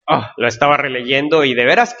 Lo estaba releyendo y de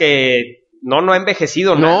veras que no ha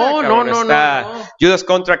envejecido nada. No. Judas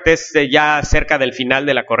Contract es ya cerca del final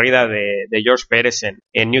de la corrida de George Pérez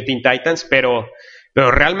en New Teen Titans, pero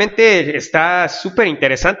realmente está súper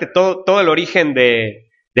interesante todo el origen de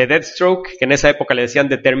Deathstroke, que en esa época le decían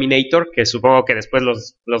The Terminator, que supongo que después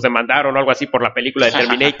los demandaron o algo así por la película de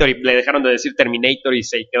Terminator y le dejaron de decir Terminator y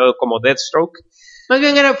se quedó como Deathstroke. Más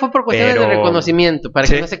bien fue por cuestiones de reconocimiento, para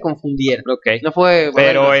que no se confundieran. Okay. No fue.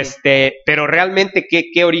 Pero realmente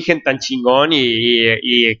qué origen tan chingón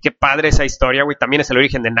y qué padre esa historia, güey. También es el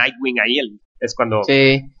origen de Nightwing ahí, es cuando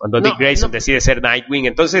Dick Grayson decide ser Nightwing.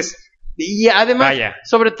 Entonces, y además,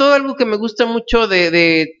 sobre todo algo que me gusta mucho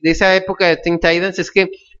de esa época de Teen Titans es que,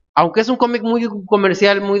 aunque es un cómic muy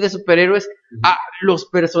comercial, muy de superhéroes, los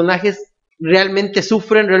personajes realmente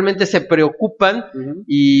sufren, realmente se preocupan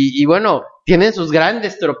y bueno, tienen sus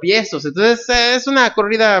grandes tropiezos. Entonces es una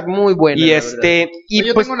corrida muy buena.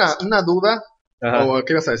 Yo tengo una duda. ¿O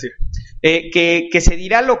qué vas a decir? Que se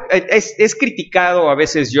dirá es criticado a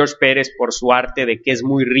veces George Pérez por su arte de que es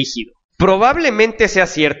muy rígido. Probablemente sea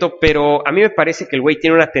cierto, pero a mí me parece que el güey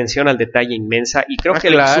tiene una atención al detalle inmensa y creo que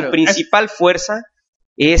su principal fuerza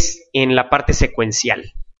es en la parte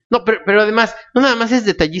secuencial. No, pero además, no nada más es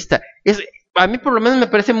detallista. A mí por lo menos me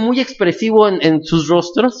parece muy expresivo en sus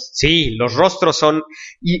rostros. Sí, los rostros son...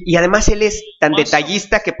 Y además él es tan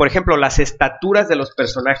detallista que, por ejemplo, las estaturas de los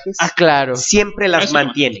personajes siempre las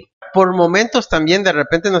mantiene. Por momentos también, de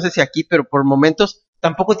repente, no sé si aquí, pero por momentos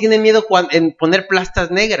tampoco tiene miedo en poner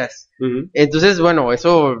plastas negras. Entonces, bueno,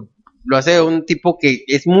 eso lo hace un tipo que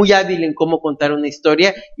es muy hábil en cómo contar una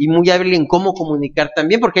historia y muy hábil en cómo comunicar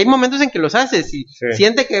también, porque hay momentos en que los hace, si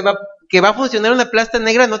siente que va a funcionar una plasta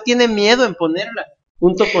negra, no tiene miedo en ponerla,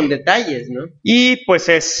 junto con detalles, ¿no? Y pues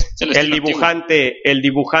es el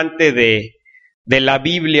dibujante de la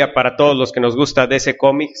Biblia para todos los que nos gusta de ese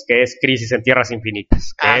cómics, que es Crisis en Tierras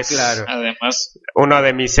Infinitas, que es claro. Además, una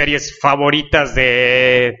de mis series favoritas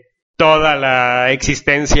de toda la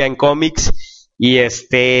existencia en cómics, y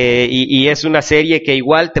es una serie que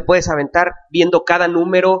igual te puedes aventar viendo cada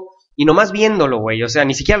número y nomás viéndolo, güey, o sea,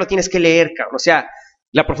 ni siquiera lo tienes que leer, cabrón. O sea,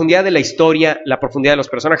 la profundidad de la historia, la profundidad de los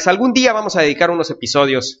personajes. Algún día vamos a dedicar unos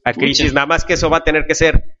episodios a Crisis, nada más que eso va a tener que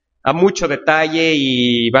ser a mucho detalle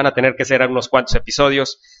y van a tener que ser unos cuantos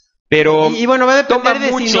episodios. Pero y bueno, va a depender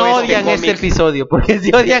de si no odian este episodio, porque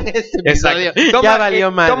si odian este episodio, ya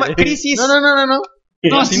valió mal. Crisis.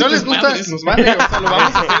 No, si no les gusta, nos vale, o sea, lo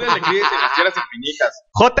vamos a hacer en Crisis en las Tierras Infinitas.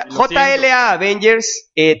 JLA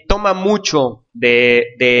Avengers toma mucho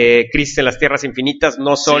de Crisis en las Tierras Infinitas,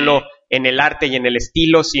 no solo en el arte y en el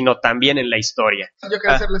estilo, sino también en la historia. Yo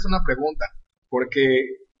quiero hacerles una pregunta, porque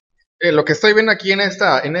lo que estoy viendo aquí en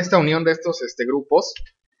esta unión de estos grupos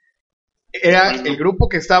era el grupo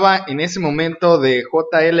que estaba en ese momento de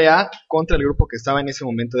JLA contra el grupo que estaba en ese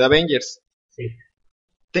momento de Avengers. Sí.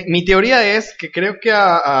 Mi teoría es que creo que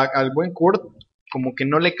al buen Kurt como que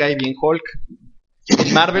no le cae bien Hulk.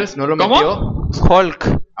 En Marvels no lo metió.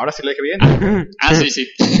 Hulk. Ahora sí lo dije bien. Sí.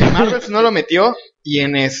 En Marvels no lo metió y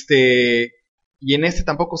en este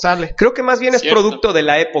tampoco sale. Creo que más bien es producto de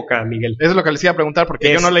la época, Miguel. Eso es lo que les iba a preguntar,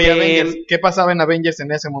 porque yo no leí Avengers. ¿Qué pasaba en Avengers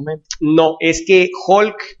en ese momento? No, es que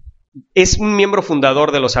Hulk es un miembro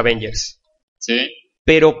fundador de los Avengers. Sí.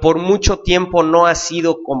 Pero por mucho tiempo no ha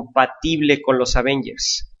sido compatible con los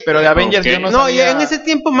Avengers. Pero de Avengers yo no sabía. No, en ese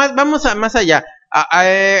tiempo vamos más allá.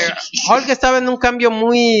 Hulk estaba en un cambio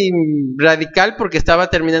muy radical porque estaba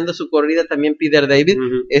terminando su corrida también Peter David.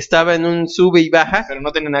 Estaba en un sube y baja. Pero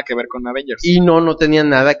no tenía nada que ver con Avengers. Y no tenía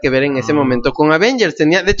nada que ver en ese momento con Avengers.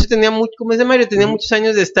 De hecho tenía como dice Mario, tenía muchos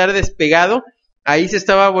años de estar despegado. Ahí se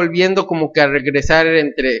estaba volviendo como que a regresar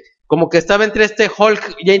como que estaba entre este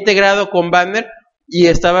Hulk ya integrado con Banner y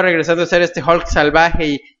estaba regresando a ser este Hulk salvaje,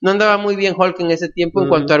 y no andaba muy bien Hulk en ese tiempo en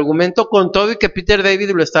cuanto a argumento, con todo y que Peter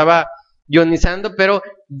David lo estaba guionizando, pero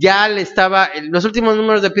ya los últimos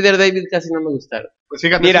números de Peter David casi no me gustaron. Pues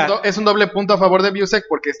fíjate, mira, es un doble punto a favor de Busek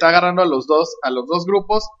porque está agarrando a los dos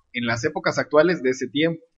grupos en las épocas actuales de ese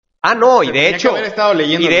tiempo. No, y de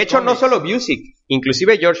hecho no solo Busek,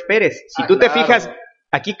 inclusive George Pérez. Si tú te fijas,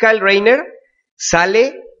 aquí Kyle Rayner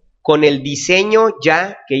sale con el diseño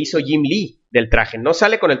ya que hizo Jim Lee del traje, no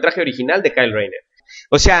sale con el traje original de Kyle Rayner.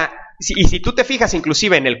 O sea, si tú te fijas,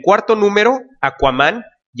 inclusive en el cuarto número, Aquaman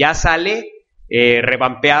ya sale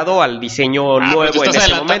revampeado al diseño nuevo en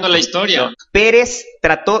ese momento. La historia. No, Pérez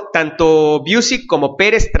tanto Busek como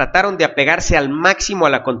Pérez trataron de apegarse al máximo a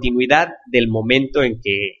la continuidad del momento en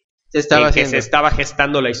que se estaba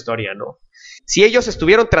gestando la historia, ¿no? Si ellos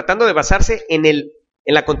estuvieron tratando de basarse en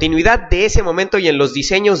la continuidad de ese momento y en los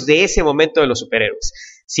diseños de ese momento de los superhéroes.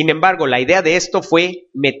 Sin embargo, la idea de esto fue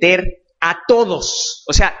meter a todos.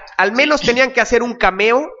 O sea, al menos tenían que hacer un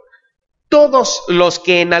cameo todos los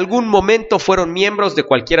que en algún momento fueron miembros de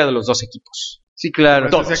cualquiera de los dos equipos. Sí, claro.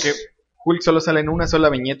 Todos. O sea que Hulk solo sale en una sola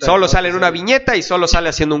viñeta. Solo sale en una viñeta y solo sale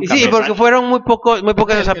haciendo un cameo. Sí, porque fueron muy pocas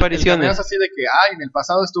las apariciones. Es así de que, en el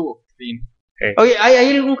pasado estuvo. Fin. Oye,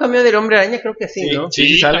 ¿hay algún cameo del Hombre Araña? Creo que sí, ¿no?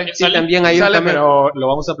 Sí, sale. Sí, también hay un cameo. Pero lo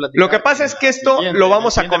vamos a platicar. Lo que pasa es que esto lo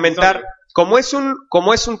vamos a comentar. Como es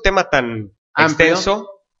un tema tan extenso,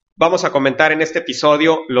 vamos a comentar en este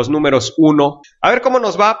episodio los números 1. A ver cómo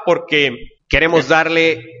nos va, porque queremos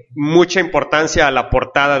darle mucha importancia a la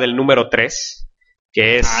portada del número 3,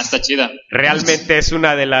 que es... está chida. Realmente es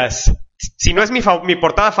una de las... Si no es mi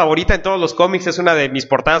portada favorita en todos los cómics, es una de mis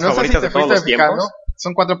portadas favoritas de todos los tiempos.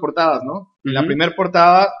 Son 4 portadas, ¿no? En la primera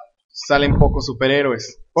portada salen pocos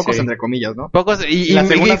superhéroes. Pocos entre comillas, ¿no? Pocos y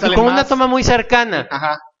con una toma muy cercana.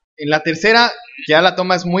 Ajá. En la tercera, ya la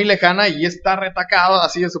toma es muy lejana y está retacado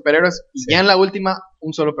así de superhéroes. Y ya en la última,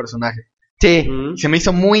 un solo personaje. Sí. Se me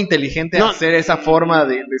hizo muy inteligente hacer esa forma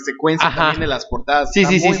de secuencia también de las portadas. Sí.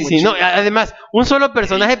 No, además, un solo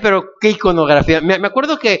personaje, pero qué iconografía. Me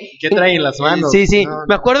acuerdo que... ¿Qué trae en las manos? Sí.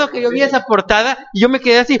 Me acuerdo que yo vi esa portada y yo me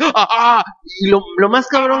quedé así. Y lo más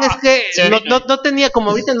cabrón es que no tenía, como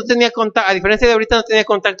ahorita no tenía contacto, a diferencia de ahorita no tenía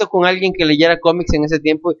contacto con alguien que leyera cómics en ese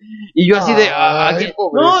tiempo. Y yo así de...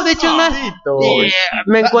 no, de hecho es más...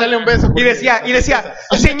 me encuentro un beso. Y decía,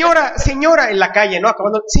 señora, en la calle, ¿no?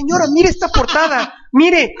 Acabando, señora, mire esta portada.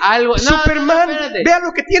 mire, algo, Superman, vea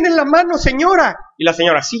lo que tiene en la mano, señora. Y la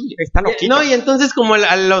señora, sí, está loquita. No, y entonces como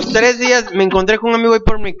a los 3 días me encontré con un amigo ahí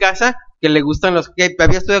por mi casa que le gustan que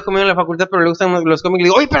había estudiado conmigo en la facultad, pero le gustan los cómics. Le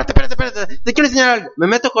digo, oye, espérate, te quiero enseñar algo. Me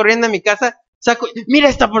meto corriendo a mi casa, saco, mira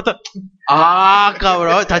esta portada. Ah,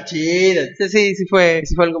 cabrón, está chido. Sí fue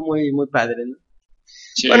algo muy, muy padre, ¿no?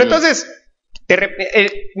 Sí. Bueno, entonces,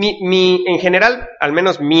 en general, al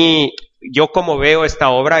menos yo como veo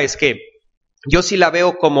esta obra es que yo sí la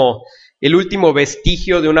veo como el último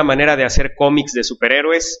vestigio de una manera de hacer cómics de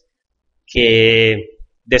superhéroes que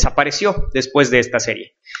desapareció después de esta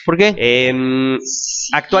serie. ¿Por qué?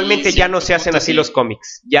 Actualmente ya no se hacen así los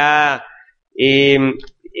cómics. Ya,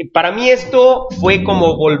 para mí esto fue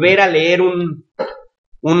como volver a leer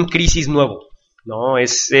un Crisis nuevo, ¿no?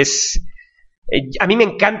 A mí me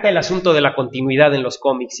encanta el asunto de la continuidad en los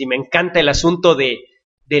cómics y me encanta el asunto de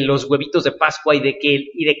los huevitos de Pascua y de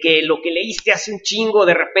que lo que leíste hace un chingo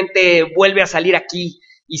de repente vuelve a salir aquí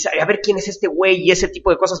y a ver quién es este güey y ese tipo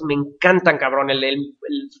de cosas me encantan, cabrón, el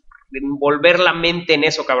envolver la mente en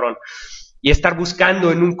eso, cabrón, y estar buscando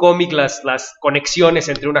en un cómic las conexiones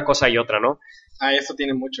entre una cosa y otra, ¿no? Eso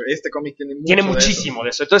tiene mucho, este cómic tiene muchísimo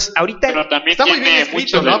de eso. Entonces, ahorita pero también está muy bien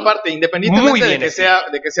escrito, ¿no? Aparte, independientemente de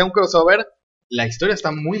que sea un crossover, la historia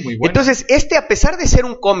está muy, muy buena. Entonces, a pesar de ser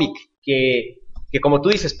un cómic que como tú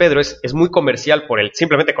dices, Pedro, es muy comercial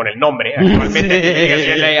simplemente con el nombre,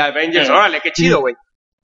 actualmente, JLA Avengers, órale, qué chido, güey.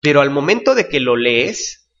 Pero al momento de que lo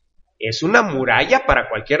lees, es una muralla para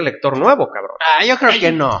cualquier lector nuevo, cabrón. Yo creo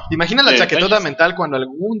que no. ¿Te imaginas la chaquetota mental cuando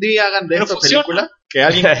algún día hagan de esta película?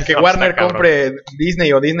 Que Warner compre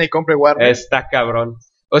Disney o Disney compre Warner. Está cabrón.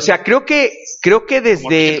 O sea, creo que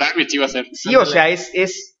desde... Sí, o sea,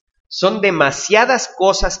 son demasiadas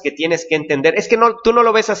cosas que tienes que entender. Es que tú no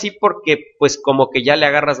lo ves así porque, pues, como que ya le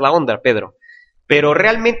agarras la onda, Pedro. Pero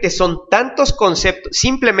realmente son tantos conceptos.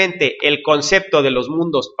 Simplemente el concepto de los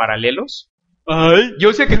mundos paralelos. Ay,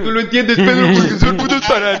 yo sé que tú lo entiendes, Pedro, porque son mundos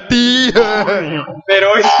para ti. Pero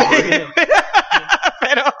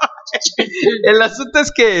pero el asunto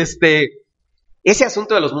es que ese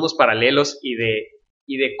asunto de los mundos paralelos y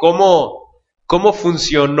de cómo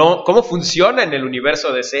funciona en el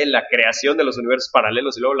universo DC la creación de los universos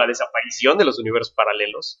paralelos y luego la desaparición de los universos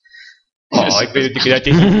paralelos. Ay,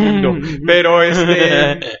 pero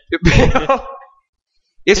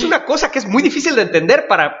es una cosa que es muy difícil de entender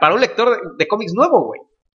para un lector de cómics nuevo, güey.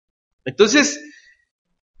 Entonces,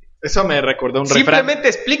 eso me recordó un simplemente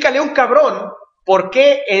explícale a un cabrón por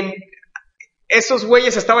qué esos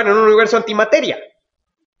güeyes estaban en un universo antimateria.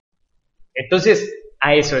 Entonces,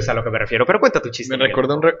 a eso es a lo que me refiero. Pero cuenta tu chiste. Me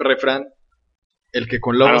recordó un refrán. El que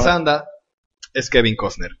con lobos anda es Kevin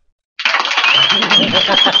Costner.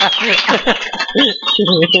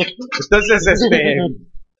 Entonces,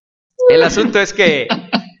 el asunto es que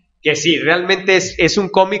sí, realmente es un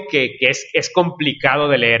cómic que es complicado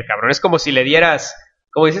de leer, cabrón. Es como si le dieras,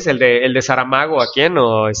 ¿cómo dices? El de Saramago, ¿a quién?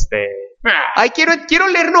 O ay, quiero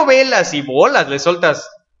leer novelas y bolas, le soltas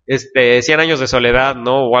 100 años de soledad,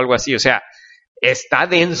 ¿no? O algo así, o sea, está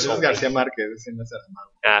denso. Es García Márquez, ese no es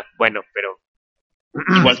Saramago. Bueno, pero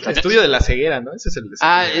igual el estudio de la ceguera, ¿no? Ese es el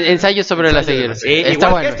ensayo sobre la ceguera. Sí,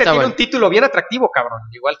 igual que tiene un título bien atractivo, cabrón.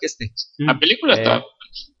 Igual que La película está...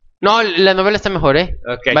 No, la novela está mejor,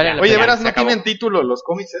 Okay, vale, oye, verás, no tienen título los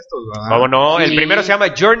cómics estos, ¿verdad? ¿Cómo no? Sí. El primero se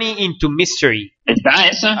llama Journey into Mystery. Está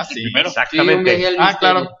esa. Sí, primero. Exactamente. Sí,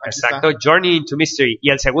 claro. Exacto, Journey into Mystery.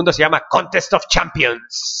 Y el segundo se llama Contest of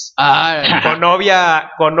Champions. Con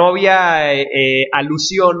obvia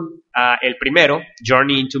alusión a el primero,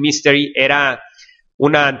 Journey into Mystery, era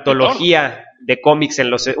una antología de cómics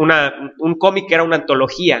un cómic que era una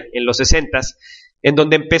antología en los 60s, en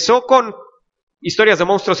donde empezó con historias de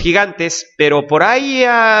monstruos gigantes, pero por ahí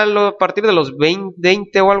a partir de los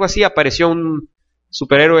 20 o algo así apareció un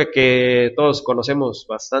superhéroe que todos conocemos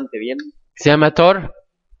bastante bien. ¿Se llama Thor?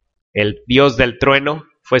 El dios del trueno.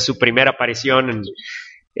 Fue su primera aparición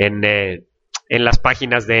en las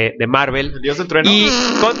páginas de Marvel. ¿El dios del trueno? Y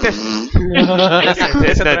Contest...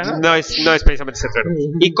 no es precisamente ese trueno.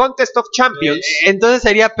 Y Contest of Champions... Entonces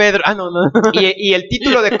sería Pedro... no. Y el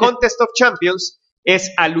título de Contest of Champions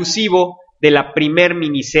es alusivo de la primer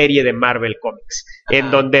miniserie de Marvel Comics, en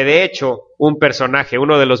donde de hecho un personaje,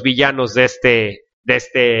 uno de los villanos de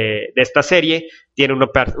esta serie, tiene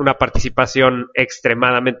una participación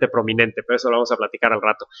extremadamente prominente, pero eso lo vamos a platicar al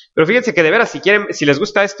rato. Pero fíjense que de veras, si les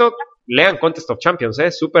gusta esto, lean Contest of Champions,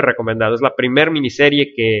 súper recomendado. Es la primer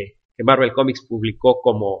miniserie que Marvel Comics publicó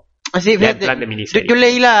como plan de miniserie. Yo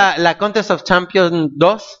leí la Contest of Champions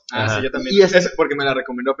 2. Sí, yo también. Y es porque me la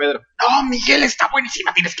recomendó Pedro. No, Miguel, está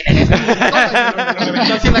buenísima, tienes que leer esto. Me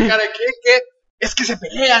reventó así en la cara. ¿Qué? es que se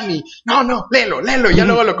pelean y no, léelo, y ya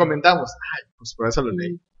luego lo comentamos. Ay, pues por eso lo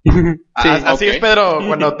leí. Sí, así es, Pedro,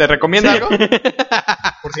 cuando te recomienda algo,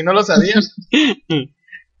 por si no lo sabías.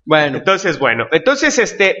 Bueno, entonces,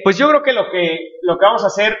 pues yo creo que lo que vamos a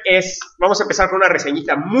hacer es, vamos a empezar con una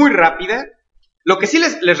reseñita muy rápida. Lo que sí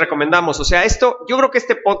les recomendamos, o sea, yo creo que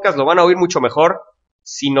este podcast lo van a oír mucho mejor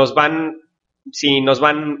si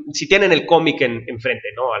tienen el cómic enfrente,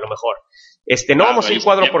 ¿no? A lo mejor. No vamos a ir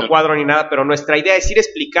cuadro por cuadro ni nada, pero nuestra idea es ir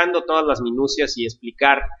explicando todas las minucias y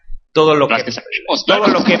explicar todo lo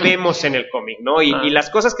que vemos en el cómic, ¿no? Y las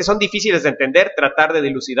cosas que son difíciles de entender, tratar de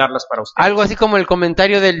dilucidarlas para ustedes. Algo así como el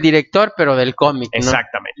comentario del director, pero del cómic, ¿no?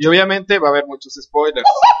 Exactamente. Y obviamente va a haber muchos spoilers.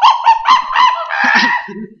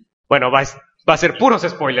 Bueno, va a ser puros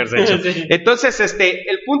spoilers, de hecho. Sí. Entonces,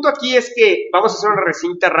 el punto aquí es que vamos a hacer una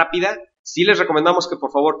reseñita rápida. Sí les recomendamos que,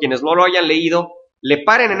 por favor, quienes no lo hayan leído, le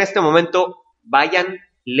paren en este momento, vayan,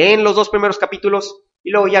 leen los 2 primeros capítulos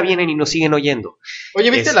y luego ya vienen y nos siguen oyendo.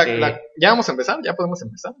 Oye, ¿viste ya vamos a empezar? ¿Ya podemos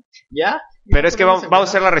empezar? ¿Ya? Pero es que vamos a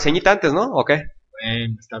hacer la reseñita antes, ¿no? ¿O qué?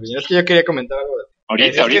 Bueno, está bien. Es que yo quería comentar algo de...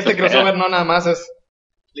 Ahorita, que este crossover no nada más es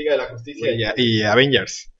Liga de la Justicia y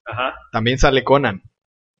Avengers. Ajá. También sale Conan.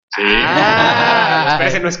 Sí. Pero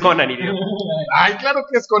ese no es Conan, idiota. Ay, claro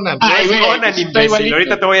que es Conan. Es Conan, imbécil.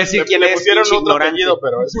 Ahorita te voy a decir quién es. Pusieron otro apellido,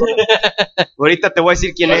 pero es Conan. Ahorita te voy a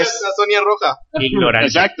decir quién es. La Sonia Roja. Ignorante.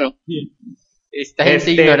 Exacto. Está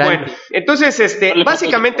ignorante. Bueno, entonces,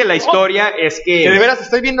 básicamente la historia es que... Que de veras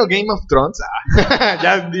estoy viendo Game of Thrones.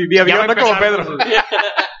 Ya no como Pedro.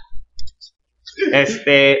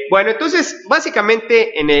 Bueno, entonces,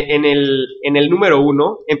 básicamente en el número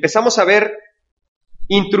 1 empezamos a ver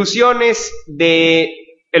intrusiones de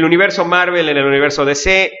el universo Marvel en el universo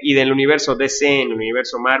DC y del universo DC en el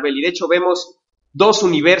universo Marvel, y de hecho vemos 2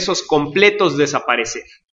 universos completos desaparecer,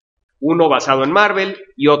 uno basado en Marvel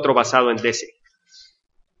y otro basado en DC.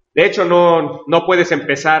 De hecho no puedes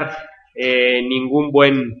empezar ningún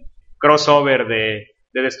buen crossover de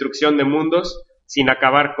destrucción de mundos sin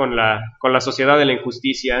acabar con la sociedad de la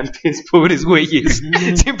injusticia antes. Pobres güeyes,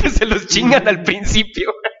 siempre se los chingan al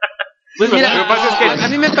principio. Pues mira, lo que pasa es que a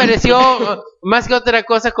mí me pareció más que otra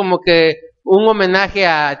cosa como que un homenaje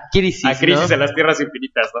a Crisis. A Crisis, ¿no? En las Tierras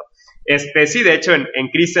Infinitas, ¿no? Sí, de hecho, en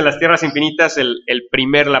Crisis en las Tierras Infinitas,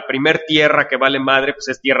 la primer tierra que vale madre, pues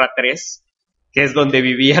es Tierra 3, que es donde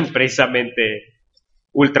vivían precisamente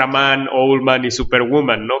Ultraman, Owlman y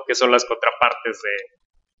Superwoman, ¿no? Que son las contrapartes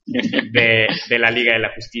de la Liga de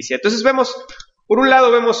la Justicia. Entonces por un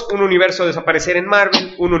lado vemos un universo desaparecer en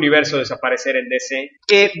Marvel, un universo desaparecer en DC.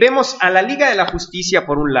 Vemos a la Liga de la Justicia,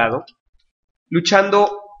 por un lado,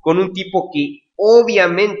 luchando con un tipo que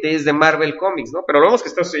obviamente es de Marvel Comics, ¿no? Pero lo vemos que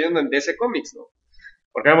está sucediendo en DC Comics, ¿no?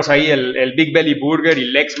 Porque vemos ahí el Big Belly Burger y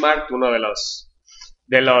Lexmark, uno de las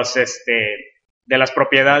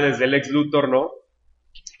propiedades del Lex Luthor, ¿no?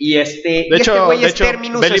 Y de hecho,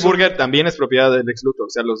 Belly Burger también es propiedad del Lex Luthor, o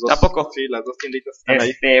sea, los dos. ¿Tampoco? Sí, las dos tienditas están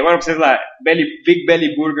ahí. Bueno, pues es Big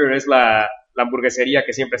Belly Burger es la hamburguesería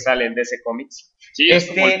que siempre sale en DC Comics. Sí,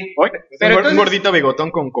 pero un gordito bigotón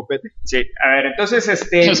con copete. Sí, a ver, entonces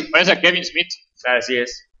Se parece a Kevin Smith. Así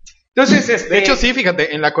es. Entonces, de hecho, sí,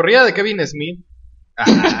 fíjate, en la corrida de Kevin Smith.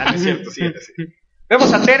 No es cierto, sí.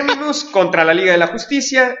 Vemos a Terminus contra la Liga de la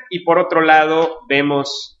Justicia y por otro lado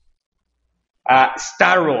vemos a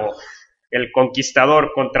Starro, el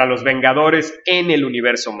Conquistador, contra los Vengadores en el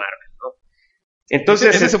universo Marvel, ¿no?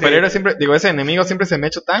 Entonces ese superhéroe siempre, ese enemigo siempre se me ha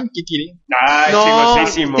hecho tan kikiri. Ay, no,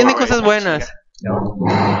 chingosísimo. Tiene cosas buenas.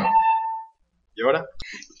 ¿Y ahora?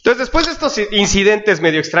 Entonces, después de estos incidentes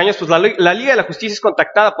medio extraños, pues la Liga de la Justicia es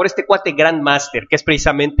contactada por este cuate Grandmaster, que es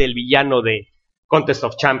precisamente el villano de Contest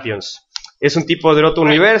of Champions. Es un tipo del otro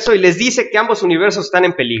universo y les dice que ambos universos están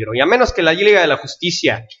en peligro. Y a menos que la Liga de la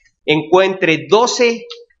Justicia encuentre 12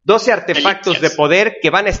 artefactos de poder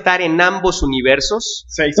que van a estar en ambos universos,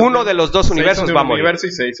 uno de los 2 universos va a morir. Y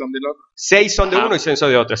 6 son del otro. 6 son de uno y 6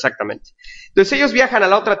 son de otro, exactamente. Entonces ellos viajan a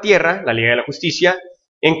la otra tierra, la Liga de la Justicia,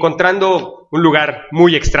 encontrando un lugar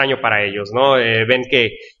muy extraño para ellos, ¿no? Ven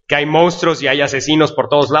que hay monstruos y hay asesinos por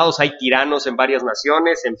todos lados, hay tiranos en varias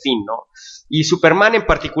naciones, en fin, ¿no? Y Superman en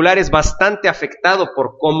particular es bastante afectado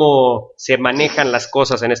por cómo se manejan las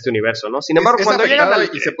cosas en este universo, ¿no? Sin embargo, cuando llegan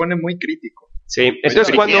y se pone muy crítico. Sí,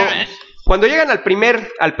 entonces cuando llegan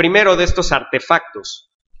al primero de estos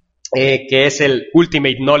artefactos, que es el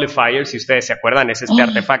Ultimate Nullifier, si ustedes se acuerdan, es este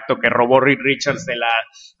artefacto que robó Reed Richards de la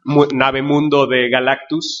nave Mundo de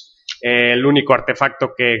Galactus, el único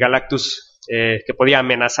artefacto que Galactus, que podía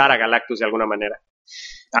amenazar a Galactus de alguna manera.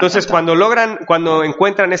 Entonces cuando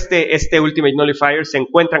encuentran este Ultimate Nullifier, se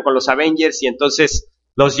encuentran con los Avengers y entonces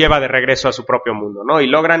los lleva de regreso a su propio mundo, ¿no? Y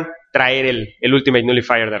logran traer el Ultimate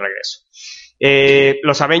Nullifier de regreso.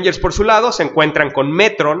 Los Avengers, por su lado, se encuentran con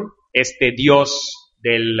Metron, este dios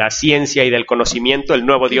de la ciencia y del conocimiento, el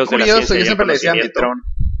nuevo dios curioso, de la ciencia yo y del siempre le decía conocimiento. Metron.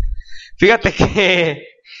 Fíjate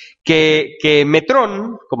que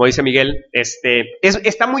Metron, como dice Miguel,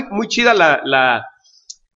 está muy, muy chida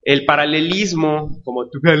el paralelismo,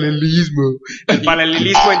 el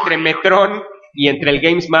paralelismo entre Metron y entre el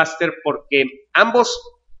Games Master, porque ambos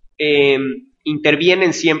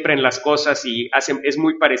intervienen siempre en las cosas y es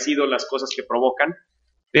muy parecido las cosas que provocan,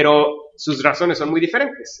 pero sus razones son muy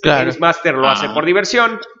diferentes. Claro. El Games Master lo hace por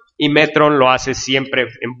diversión y Metron lo hace siempre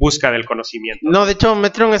en busca del conocimiento. No, de hecho,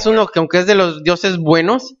 Metron es uno que, aunque es de los dioses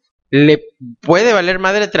buenos, le puede valer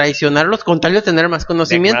madre traicionarlos con tal de tener más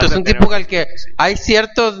conocimiento. Es un tipo al que hay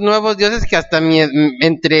ciertos nuevos dioses que hasta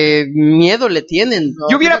entre miedo le tienen. No,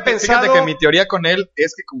 Yo hubiera pensado... Fíjate que mi teoría con él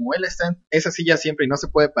es que como él está en esa silla siempre y no se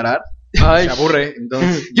puede parar, Ay. se aburre.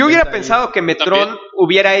 Entonces, Yo hubiera pensado que Metron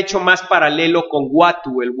hubiera hecho más paralelo con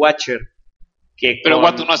Uatu, el Watcher. Pero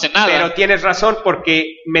Uatu no hace nada. Pero tienes razón,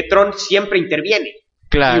 porque Metron siempre interviene.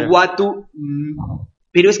 Claro. Y Uatu...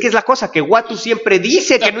 Pero es que es la cosa, que Uatu siempre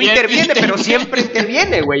dice que no interviene, pero siempre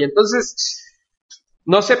interviene, güey. Entonces,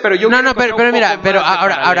 no sé, pero yo... pero mira, pero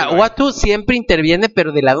ahora, Uatu siempre interviene,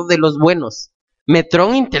 pero del lado de los buenos.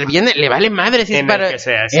 Metron interviene, le vale madre si es para...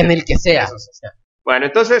 En el que sea. Bueno,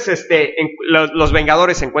 entonces, los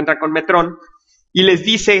Vengadores se encuentran con Metron y les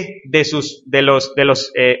dice de los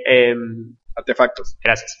artefactos.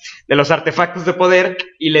 Gracias. De los artefactos de poder,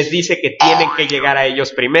 y les dice que tienen que llegar a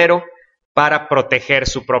ellos primero para proteger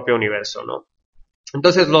su propio universo, ¿no?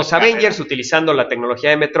 Entonces los Avengers, utilizando la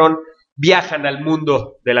tecnología de Metron, viajan al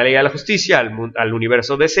mundo de la Liga de la Justicia, al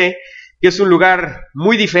universo DC, que es un lugar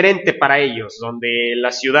muy diferente para ellos, donde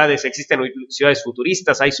existen ciudades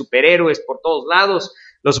futuristas, hay superhéroes por todos lados,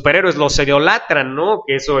 los superhéroes los idolatran, ¿no?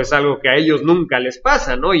 Que eso es algo que a ellos nunca les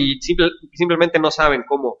pasa, ¿no? Y simplemente no saben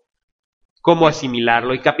cómo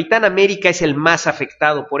asimilarlo. Y Capitán América es el más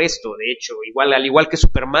afectado por esto, de hecho, al igual que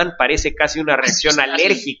Superman, parece casi una reacción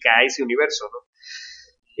alérgica a ese universo, ¿no?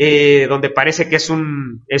 Donde parece que es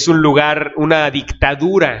un lugar, una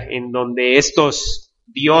dictadura, en donde estos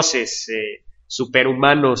dioses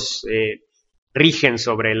superhumanos rigen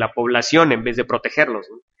sobre la población en vez de protegerlos,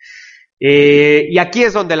 ¿no? Y aquí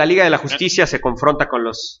es donde la Liga de la Justicia se confronta con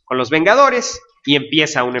los Vengadores y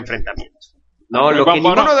empieza un enfrentamiento. No, lo que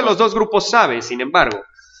ninguno de los dos grupos sabe, sin embargo,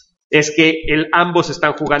 es que ambos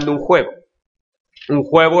están jugando un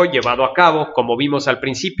juego llevado a cabo, como vimos al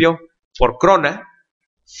principio, por Krona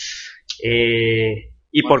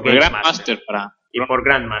y por Grandmaster y por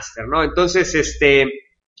Grandmaster, ¿no? Entonces,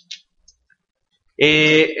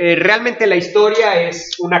 realmente la historia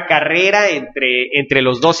es una carrera entre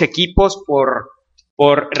los dos equipos por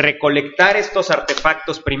recolectar estos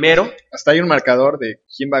artefactos primero. Hasta hay un marcador de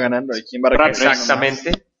quién va ganando y quién va recuperando.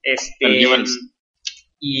 Exactamente.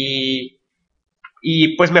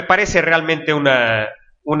 Y pues me parece realmente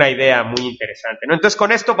una idea muy interesante, ¿no? Entonces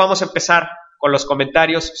con esto vamos a empezar con los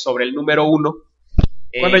comentarios sobre el número 1.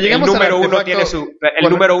 Cuando lleguemos el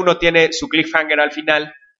número uno tiene su cliffhanger al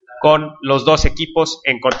final, con los dos equipos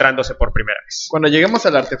encontrándose por primera vez. Cuando lleguemos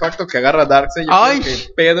al artefacto que agarra Darkseid, yo quiero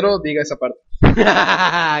que Pedro diga esa parte.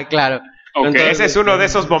 Claro. Okay. Entonces, ese es uno de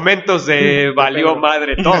esos momentos de valió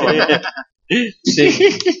madre todo.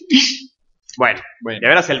 Sí. Bueno, de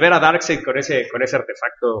veras, el ver a Darkseid con ese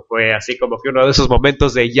artefacto fue así como que uno de esos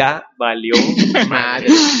momentos de ya valió madre.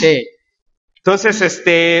 Sí. Entonces,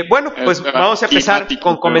 bueno, pues vamos a empezar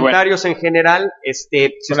con comentarios en general. Si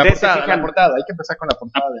ustedes se fijan... la portada, hay que empezar con la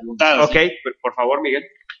portada del mundo. Ok, por favor, Miguel.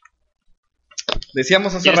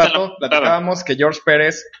 Decíamos hace rato, platicábamos que George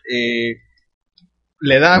Pérez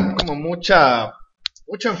le da como mucho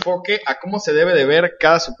enfoque a cómo se debe de ver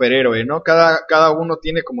cada superhéroe, ¿no? Cada uno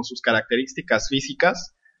tiene como sus características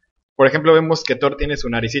físicas. Por ejemplo, vemos que Thor tiene su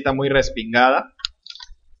naricita muy respingada,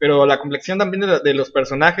 pero la complexión también de los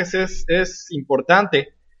personajes es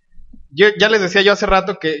importante. Ya les decía yo hace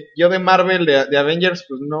rato que yo de Marvel, de Avengers,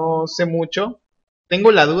 pues no sé mucho.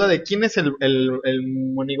 Tengo la duda de quién es el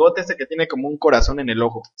monigote ese que tiene como un corazón en el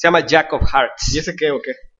ojo. Se llama Jack of Hearts. ¿Y ese qué o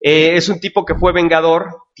qué? Es un tipo que fue vengador,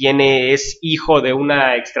 es hijo de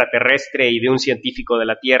una extraterrestre y de un científico de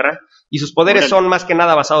la Tierra, y sus poderes son más que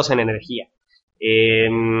nada basados en energía.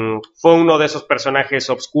 Fue uno de esos personajes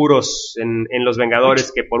oscuros en los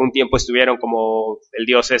Vengadores que por un tiempo estuvieron como el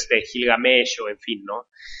dios Gilgamesh o en fin, ¿no?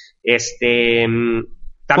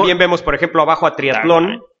 También vemos, por ejemplo, abajo a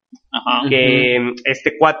Triatlón. Ajá. Que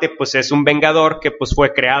este cuate pues es un vengador que pues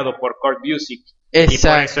fue creado por Kurt Busiek. Exacto. Y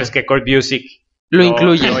por eso es que Kurt Busiek Lo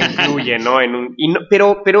incluye. Lo incluye, ¿no?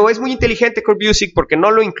 Pero es muy inteligente Kurt Busiek porque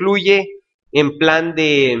no lo incluye en plan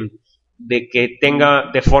de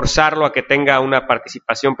forzarlo a que tenga una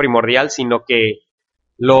participación primordial, sino que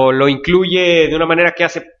lo incluye de una manera que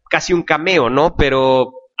hace casi un cameo, ¿no?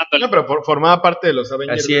 Pero formaba parte de los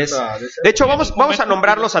Avengers. Así es. De hecho, vamos a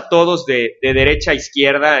nombrarlos a todos de derecha a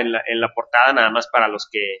izquierda en la portada, nada más para los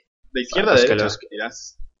que... De izquierda a derecha.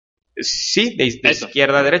 Sí, de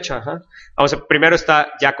izquierda a derecha, ajá. Primero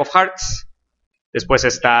está Jack of Hearts, después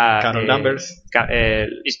está Carol Danvers.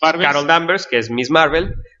 Carol Danvers, que es Miss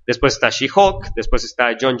Marvel, después está She-Hulk, después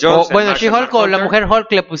está John Jones. Bueno, She-Hulk o la mujer Hulk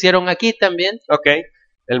le pusieron aquí también. Ok.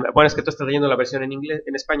 Bueno, es que tú estás leyendo la versión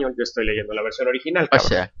en español, yo estoy leyendo la versión original,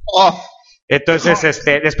 cabrón. O sea. Entonces,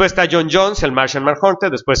 después está John Jones, el Martian Manhunter,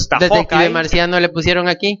 después está Detective Hawkeye. Marciano le pusieron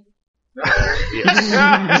aquí. O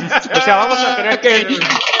sea, vamos a tener que...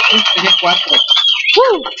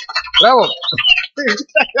 ¡Bravo!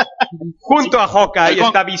 Junto a Hawkeye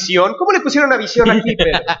está Visión. ¿Cómo le pusieron a Visión aquí,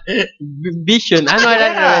 Pedro? Vision. No, era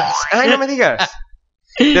al revés. Ay, no me digas.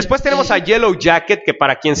 Después tenemos a Yellow Jacket, que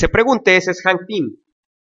para quien se pregunte, ese es Hank Pym.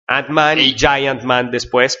 Ant-Man y Giant Man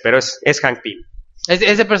después, pero es Hank Pym.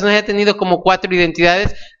 Ese personaje ha tenido como 4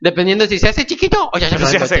 identidades, dependiendo si se hace chiquito o ya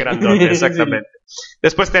se hace grandote. Exactamente.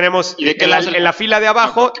 Después tenemos, en la fila de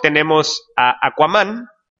abajo, tenemos a Aquaman.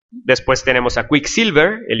 Después tenemos a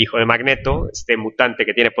Quicksilver, el hijo de Magneto, este mutante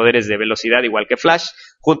que tiene poderes de velocidad igual que Flash.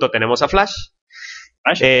 Junto tenemos a Flash.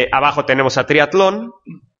 Abajo tenemos a Triatlón.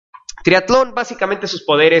 Triatlón, básicamente sus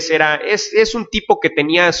poderes es un tipo que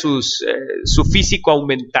tenía su físico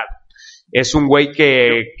aumentado. Es un güey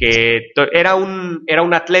que era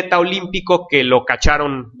un atleta olímpico que lo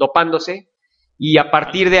cacharon dopándose y a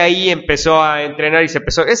partir de ahí empezó a entrenar y se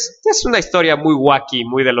empezó... Es una historia muy wacky,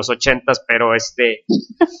 muy de los 80s, pero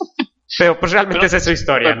pues realmente esa es su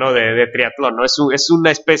historia, ¿no? De triatlón, ¿no? Es una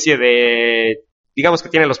especie de... Digamos que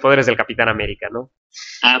tiene los poderes del Capitán América, ¿no?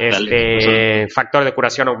 Factor de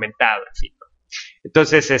curación aumentado, en fin.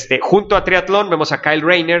 Entonces, junto a Triatlón vemos a Kyle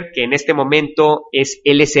Rayner, que en este momento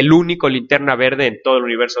él es el único linterna verde en todo el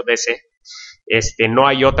universo DC. No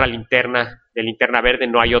hay otra linterna de linterna verde,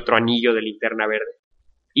 no hay otro anillo de linterna verde.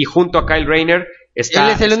 Y junto a Kyle Rayner está...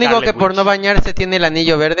 Él es el único que por Witch. no bañarse tiene el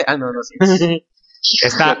anillo verde. Ah, no, sí.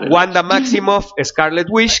 Está Wanda Maximoff, Scarlet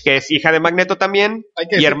Witch, que es hija de Magneto también,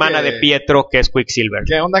 y hermana de Pietro, que es Quicksilver.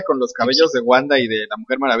 ¿Qué onda con los cabellos de Wanda y de la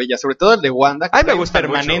Mujer Maravilla? Sobre todo el de Wanda. Ay, me gusta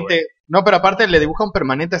permanente. Mucho, no, pero aparte le dibuja un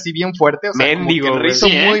permanente así bien fuerte. O sea, Mendigo, como que el rizo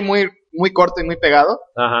muy corto y muy pegado.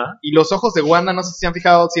 Ajá. Y los ojos de Wanda, no sé si se han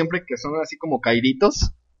fijado siempre que son así como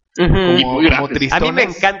caíditos. Como tristones. A mí me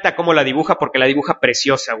encanta cómo la dibuja porque la dibuja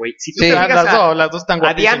preciosa, güey. Si tú te fijas las dos están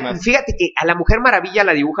guapísimas. Fíjate que a la Mujer Maravilla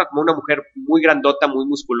la dibuja como una mujer muy grandota, muy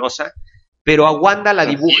musculosa, pero a Wanda la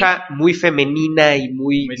dibuja muy femenina y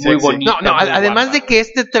muy bonita. No, además guapa, de que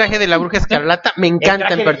este traje de la Bruja Escarlata me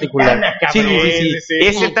encanta en particular. Gitana, sí.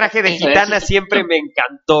 Ese traje de gitana siempre me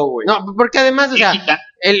encantó, güey. No, porque además, o sea,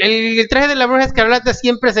 el traje de la Bruja Escarlata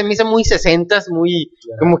siempre se me hizo muy 60s, muy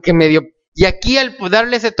como que medio... Y aquí al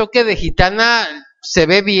darle ese toque de gitana se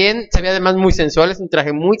ve bien, se ve además muy sensual, es un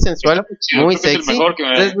traje muy sensual, muy sexy.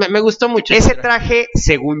 Entonces me gustó mucho. Ese traje,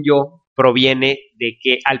 según yo, proviene de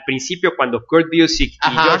que al principio cuando Kurt Busiek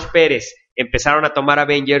y George Pérez empezaron a tomar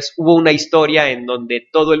Avengers, hubo una historia en donde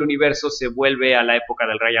todo el universo se vuelve a la época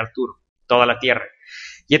del Rey Arturo, toda la Tierra.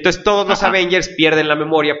 Y entonces todos los Avengers pierden la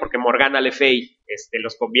memoria porque Morgana Le Fay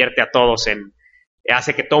los convierte a todos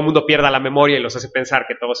hace que todo el mundo pierda la memoria y los hace pensar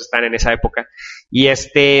que todos están en esa época. Y ahí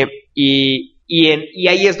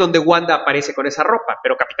es donde Wanda aparece con esa ropa,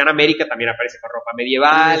 pero Capitán América también aparece con ropa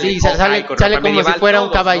medieval. Sí, sale como medieval, si fuera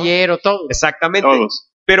todos, un caballero, ¿no? Todo. Exactamente.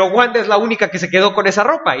 Todos. Pero Wanda es la única que se quedó con esa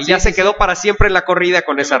ropa y ya se quedó para siempre en la corrida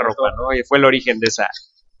con esa ropa, ¿no? Y fue el origen de esa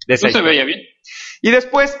 ¿No se veía bien? Y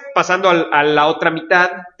después, pasando a la otra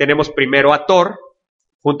mitad, tenemos primero a Thor,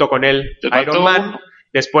 junto con él Iron Man,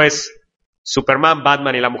 después Superman,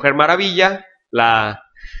 Batman y la Mujer Maravilla, la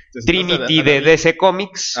Trinity de DC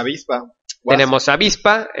Comics. Avispa. Tenemos a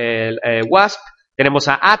Avispa, Wasp, tenemos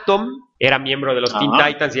a Atom, era miembro de los Teen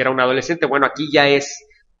Titans y era un adolescente. Bueno, aquí ya es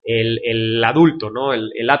el adulto, ¿no?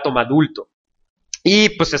 El Atom adulto. Y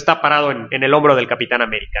pues está parado en el hombro del Capitán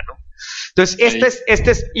América, ¿no?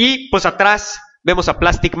 Entonces, y pues atrás vemos a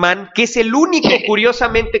Plastic Man, que es el único,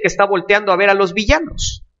 curiosamente, que está volteando a ver a los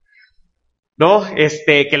villanos. ¿No?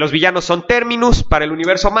 Que los villanos son Terminus para el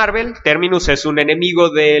universo Marvel. Terminus es un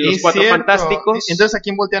enemigo de los Cuatro Fantásticos. Entonces, ¿a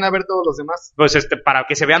quién voltean a ver todos los demás? Pues para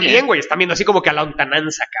que se vean bien, güey. Están viendo así como que a la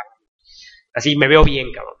lontananza, cabrón. Así me veo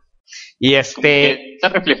bien, cabrón. Y está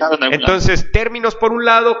reflejado en entonces, Terminus por un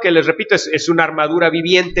lado, que les repito, es una armadura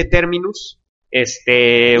viviente, Terminus.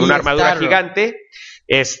 una armadura Starro. gigante,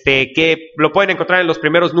 que lo pueden encontrar en los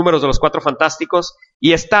primeros números de los Cuatro Fantásticos,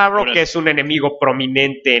 y Starro, que es un enemigo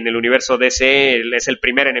prominente en el universo DC, él es el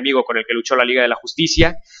primer enemigo con el que luchó la Liga de la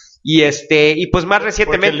Justicia, y pues más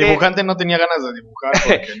recientemente... Porque el dibujante no tenía ganas de dibujar.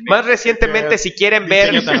 Más recientemente, si quieren ver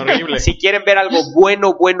algo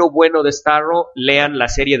bueno de Starro, lean la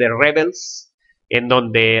serie de Rebels, en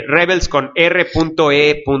donde Rebels con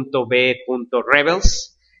R.E.B.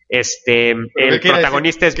 Rebels, el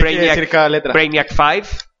protagonista es Brainiac 5.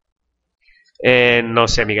 No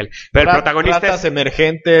sé, Miguel. Pero el protagonista es...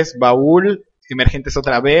 emergentes, baúl, emergentes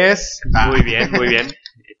otra vez. Muy bien.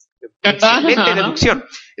 Excelente deducción.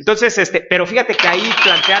 Entonces, pero fíjate que ahí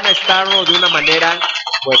plantean a Starro de una manera...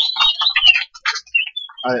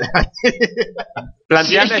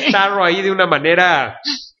 plantean a Starro ahí de una manera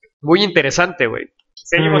muy interesante, güey.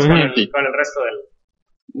 Seguimos con el resto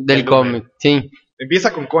del cómic, sí.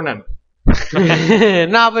 Empieza con Conan.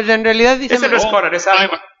 No, pues en realidad dice... Ese no es Conan, es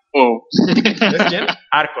Arcon. ¿Es quién?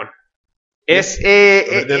 Arcon.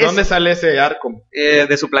 ¿De dónde sale ese Arcon?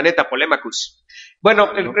 De su planeta, Polemacus.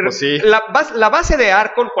 Bueno, pues sí. la base de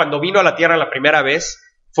Arcon, cuando vino a la Tierra la primera vez,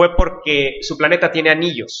 fue porque su planeta tiene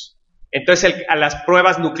anillos. Entonces, a las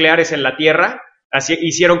pruebas nucleares en la Tierra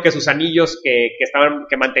hicieron que sus anillos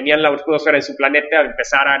que mantenían la atmósfera en su planeta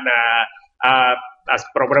empezaran a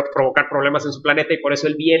provocar problemas en su planeta, y por eso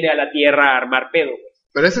él viene a la Tierra a armar pedo.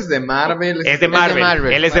 Pero ese es de Marvel. Es de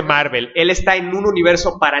Marvel. Él es de Marvel. Él está en un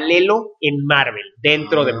universo paralelo en Marvel,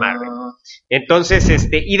 dentro de Marvel. Entonces,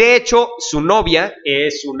 y de hecho, su novia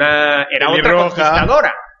era otra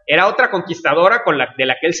conquistadora. Era otra conquistadora de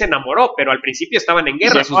la que él se enamoró, pero al principio estaban en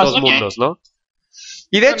guerra sus dos mundos, ¿no?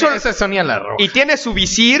 Y de hecho, esa es Sonia la Roja. Y tiene su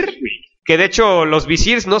visir, que de hecho los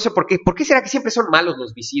visirs, no sé por qué. ¿Por qué será que siempre son malos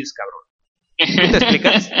los visirs, cabrón? ¿Tú te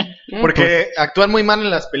explicas? Porque actúan muy mal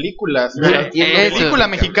en las películas. Película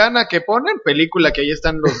mexicana que ponen, película que ahí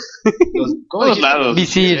están los todos lados.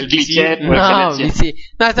 Visir. El visir. No, visir.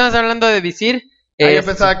 No, estamos hablando de visir. Yo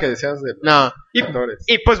pensaba que decías de los actores.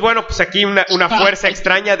 Y pues bueno, pues aquí una fuerza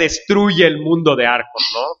extraña destruye el mundo de Arcon,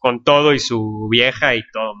 ¿no? Con todo y su vieja y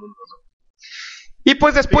todo el mundo, ¿no? Y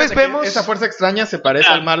pues después vemos... Esa fuerza extraña se parece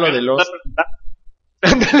al malo de los...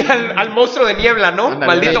 al monstruo de niebla, ¿no?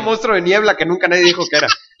 Maldito monstruo de niebla que nunca nadie dijo que era.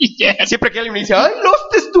 Siempre que alguien me dice, ¡ay,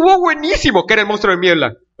 Lost estuvo buenísimo! ¿Qué era el monstruo de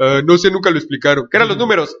niebla? No sé, nunca lo explicaron. ¿Qué eran los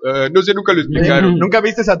números? No sé, nunca lo explicaron. ¿Nunca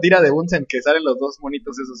viste esa tira de Bunsen que salen los dos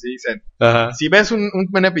monitos esos y dicen? Ajá. Si ves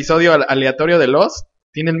un episodio aleatorio de Lost,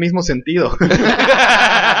 tiene el mismo sentido.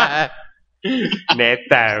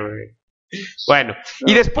 Neta, güey. Bueno,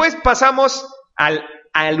 y después pasamos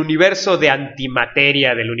al universo de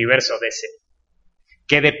antimateria del universo DC.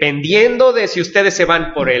 Que dependiendo de si ustedes se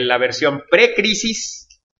van por la versión pre-crisis,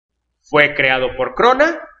 fue creado por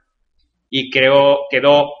Krona y quedó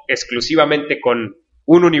exclusivamente con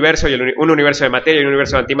un universo un universo de materia y un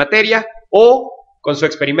universo de antimateria, o con su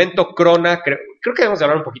experimento Krona. Creo que debemos de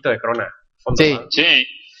hablar un poquito de Krona. Sí.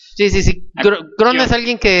 Krona es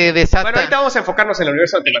alguien que desata... Bueno, ahorita vamos a enfocarnos en el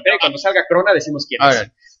universo de antimateria, y cuando salga Krona decimos quién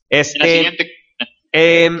es. La siguiente...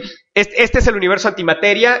 Este es el universo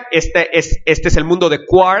antimateria. Este es el mundo de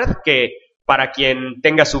Quard, que para quien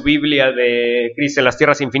tenga su Biblia de Crisis en las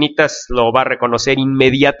Tierras Infinitas lo va a reconocer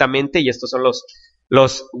inmediatamente, y estos son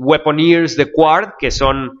los Weaponeers de Quard, que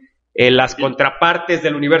son las contrapartes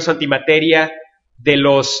del universo antimateria de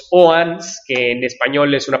los Oans, que en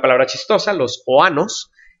español es una palabra chistosa, los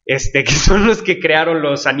Oanos, que son los que crearon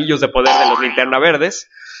los anillos de poder de los Linterna Verdes.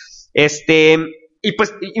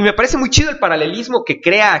 Y me parece muy chido el paralelismo que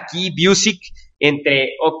crea aquí Busiek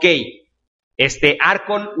entre,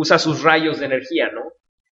 Arcon usa sus rayos de energía, ¿no?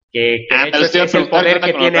 Que de hecho es el poder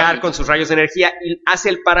que tiene Arcon, sus rayos de energía, y hace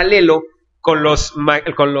el paralelo con los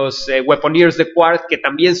Weaponeers de Quard, que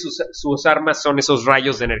también sus armas son esos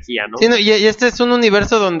rayos de energía, ¿no? Sí, y este es un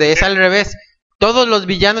universo donde es al revés. Todos los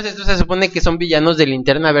villanos, estos se supone que son villanos de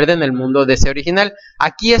Linterna Verde en el mundo DC original.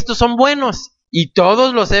 Aquí estos son buenos. Y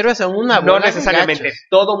todos los héroes son una bola. No necesariamente. Gachos.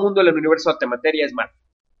 Todo mundo en el universo de antimateria es malo.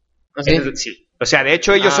 ¿Sí? Sí. O sea, de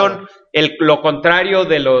hecho, ellos son lo contrario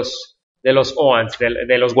de los Oans,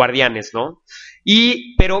 de los guardianes, ¿no?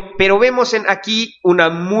 Pero vemos aquí una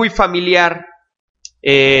muy familiar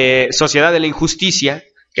sociedad de la injusticia,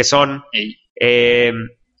 que son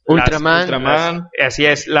Ultraman. Así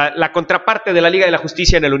es, la contraparte de la Liga de la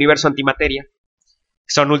Justicia en el universo antimateria.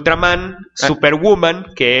 Son Ultraman, Superwoman,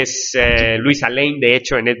 que es Luisa Lane, de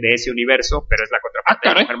hecho, de ese universo, pero es la contraparte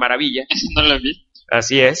de la Mujer Maravilla. No la vi.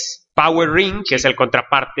 Así es. Power Ring, que es el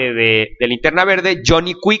contraparte de Linterna Verde.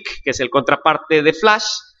 Johnny Quick, que es el contraparte de Flash.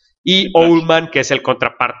 y Owlman, que es el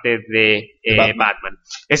contraparte de Batman.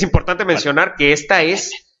 Es importante mencionar que esta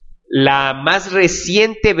es la más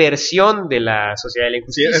reciente versión de la Sociedad de la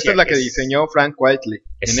Injusticia. Sí, esta es la que diseñó Frank Whiteley.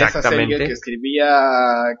 Exactamente. En esa serie que escribía...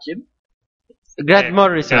 ¿quién? Grant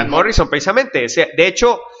Morrison. Grant Morrison, precisamente. De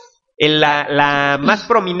hecho, la más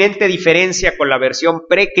prominente diferencia con la versión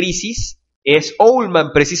pre-crisis es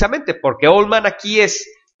Owlman, precisamente, porque Owlman aquí es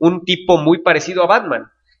un tipo muy parecido a Batman.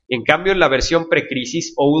 En cambio, en la versión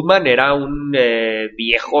pre-crisis, Owlman era un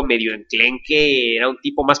viejo medio enclenque, era un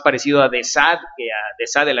tipo más parecido a Desaad, que a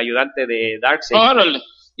Desaad, el ayudante de Darkseid. ¡Órale!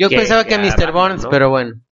 Yo pensaba que Mr. Burns, ¿no? Pero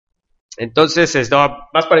bueno. Entonces, estaba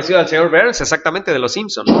más parecido al señor Burns, exactamente, de los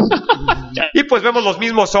Simpsons. Y pues vemos los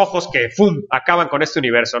mismos ojos que, ¡fum!, acaban con este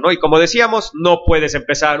universo, ¿no? Y como decíamos, no puedes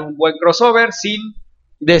empezar un buen crossover sin...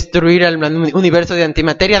 destruir al universo de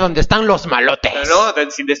antimateria donde están los malotes. No,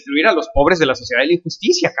 sin destruir a los pobres de la Sociedad de la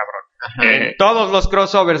Injusticia, cabrón. Todos los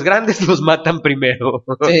crossovers grandes los matan primero.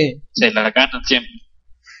 Sí. Se la ganan siempre.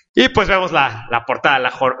 Y pues vemos la portada,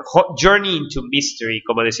 la Journey into Mystery,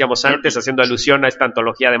 como decíamos antes, haciendo alusión a esta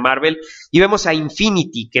antología de Marvel. Y vemos a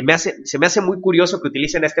Infinity, que se me hace muy curioso que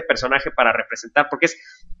utilicen a este personaje para representar, porque es...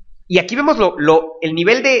 Y aquí vemos el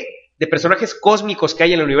nivel de personajes cósmicos que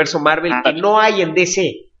hay en el universo Marvel que no hay en DC.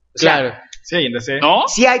 O sea, Claro. Sí, hay en DC. ¿No?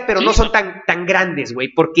 sí hay, pero no son tan grandes, güey.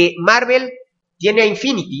 Porque Marvel tiene a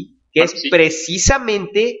Infinity, que es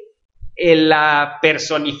precisamente la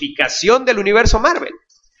personificación del universo Marvel.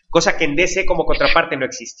 Cosa que en DC como contraparte no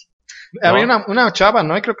existe. ¿No? Había una chava,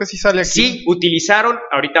 ¿no? Y creo que sí sale aquí. Sí, utilizaron,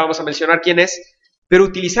 ahorita vamos a mencionar quién es, pero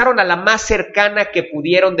utilizaron a la más cercana que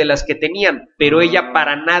pudieron de las que tenían, pero ella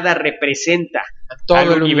para nada representa todo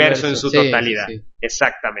al el universo en su totalidad. Sí.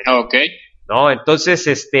 Exactamente. Ok. ¿No?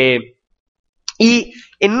 Entonces, y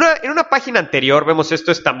en una página anterior, vemos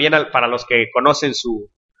esto es también para los que conocen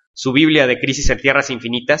su Biblia de Crisis en Tierras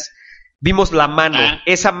Infinitas, vimos la mano,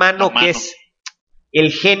 esa mano que es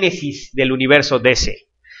el génesis del universo DC.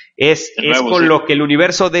 Es con lo que el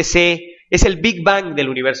universo DC es el Big Bang del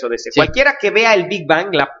universo DC. Sí. Cualquiera que vea el Big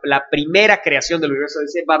Bang, la primera creación del universo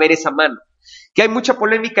DC, va a ver esa mano. Que hay mucha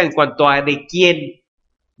polémica en cuanto a a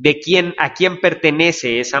quién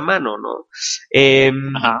pertenece esa mano, ¿no?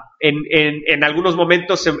 En algunos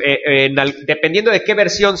momentos, dependiendo de qué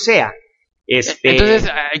versión sea. Entonces,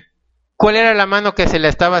 ¿cuál era la mano que se le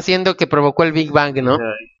estaba haciendo que provocó el Big Bang, no?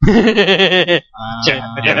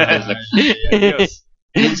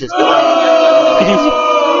 Dios.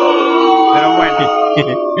 Pero bueno,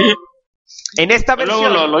 en esta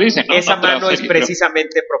versión lo dicen, ¿no? esa mano es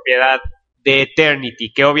precisamente propiedad de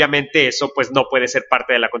Eternity, que obviamente eso pues no puede ser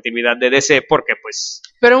parte de la continuidad de DC porque pues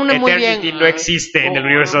pero una Eternity muy bien, no existe en el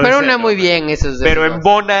universo de pero DC. Pero una muy bien eso. Pero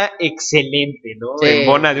embona excelente, ¿no? Sí,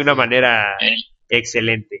 embona de una manera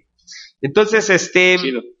excelente. Entonces,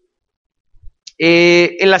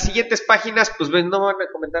 en las siguientes páginas, pues no van a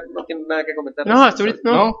comentar, no tienen nada que comentar. No, hasta ahorita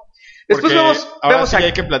no. Después vemos sí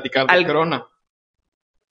hay que platicar de Corona.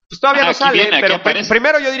 Pues todavía no sale, pero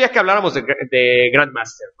primero yo diría que habláramos de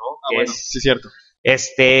Grandmaster, ¿no? Bueno, sí es cierto.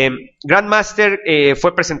 Grandmaster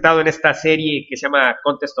fue presentado en esta serie que se llama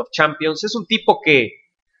Contest of Champions. Es un tipo que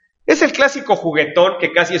es el clásico juguetón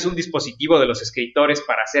que casi es un dispositivo de los escritores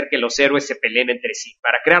para hacer que los héroes se peleen entre sí,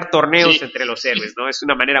 para crear torneos entre los héroes, ¿no? Es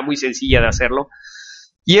una manera muy sencilla de hacerlo.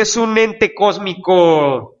 Y es un ente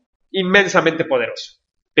cósmico inmensamente poderoso.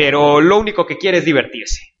 Pero lo único que quiere es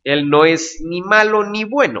divertirse. Él no es ni malo ni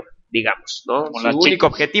bueno, digamos, ¿no? Su único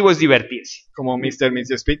objetivo es divertirse. Como Mr.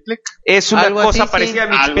 Pitlick. Es una cosa parecida a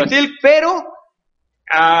Mr. Pitlick, pero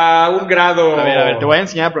a un grado... A ver, te voy a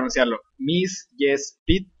enseñar a pronunciarlo.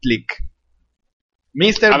 Pitlick.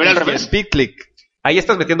 Mr. Pitlick. Ahí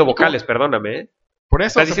estás metiendo vocales, perdóname, ¿eh? Por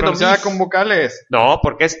eso se pronunciaba con vocales. No,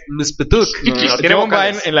 porque es Mispetuk. No tiene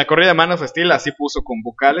vocales. En la corrida de Man of Steel así puso con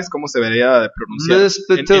vocales. ¿Cómo se debería de pronunciar?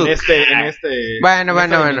 En este Bueno.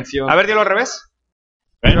 A ver, dilo al revés.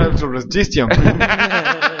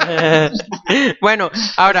 Bueno,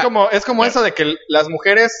 ahora... Es como eso de que las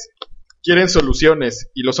mujeres quieren soluciones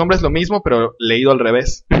y los hombres lo mismo, pero leído al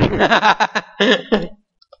revés.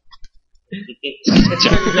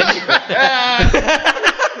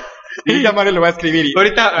 Y ahorita Mario lo va a escribir.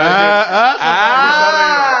 Ahorita.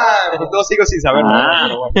 No sigo sin saber nada.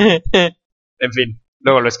 Bueno. En fin,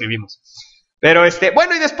 luego lo escribimos. Pero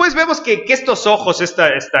bueno, y después vemos que estos ojos,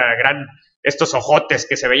 estos ojotes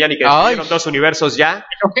que se veían y que destruyeron dos universos ya,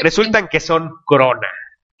 resultan que son Corona.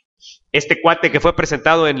 Este cuate que fue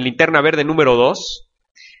presentado en Linterna Verde número 2,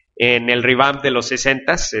 en el revamp de los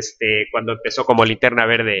 60s, cuando empezó como Linterna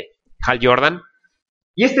Verde Hal Jordan.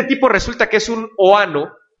 Y este tipo resulta que es un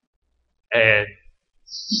Oano.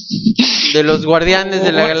 De los Guardianes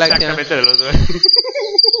de la Galaxia. Exactamente, de los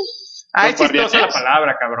es chistosa la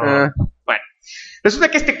palabra, cabrón. Bueno,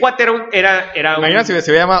 resulta que este cuate era un... Imagina si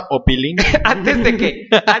se llama Opilín. antes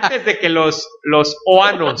de que los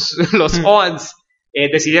Oans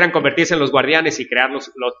decidieran convertirse en los Guardianes y crear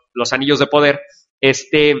los anillos de poder,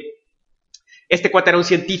 este cuate era un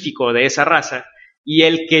científico de esa raza y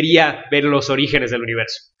él quería ver los orígenes del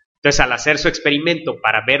universo. Entonces, al hacer su experimento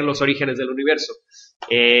para ver los orígenes del universo,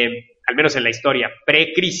 al menos en la historia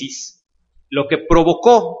pre-crisis, lo que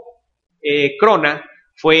provocó Krona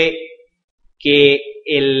fue que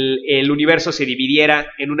el universo se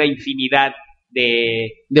dividiera en una infinidad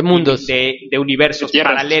de mundos, de universos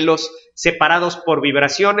paralelos, separados por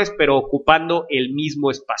vibraciones, pero ocupando el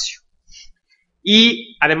mismo espacio.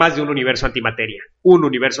 Y además de un universo antimateria. Un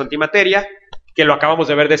universo antimateria que lo acabamos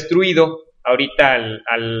de ver destruido ahorita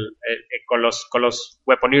con los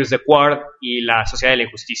Weaponeers de Quard y la Sociedad de la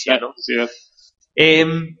Injusticia, ¿no? Sí.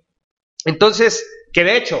 Entonces, que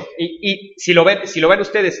de hecho, y si lo ven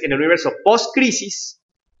ustedes en el universo post-crisis,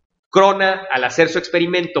 Krona, al hacer su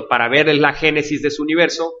experimento para ver la génesis de su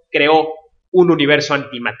universo, creó un universo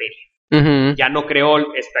antimateria. Uh-huh. Ya no creó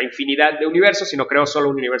esta infinidad de universos, sino creó solo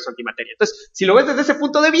un universo antimateria. Entonces, si lo ves desde ese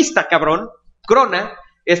punto de vista, cabrón, Krona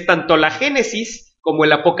es tanto la génesis como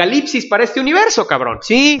el apocalipsis para este universo, cabrón.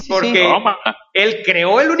 Sí. Porque él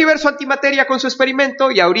creó el universo antimateria con su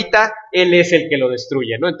experimento y ahorita él es el que lo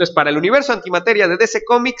destruye, ¿no? Entonces, para el universo antimateria de DC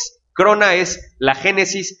Comics, Krona es la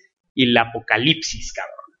génesis y el apocalipsis,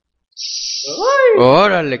 cabrón. ¡Ay!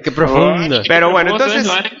 Órale, qué profundo. Pero bueno, entonces...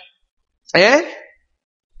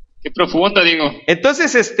 Qué profundo, digo.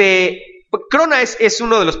 Entonces, Krona es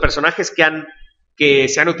uno de los personajes que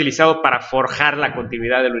se han utilizado para forjar la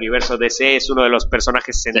continuidad del universo DC. Es uno de los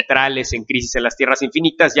personajes centrales en Crisis en las Tierras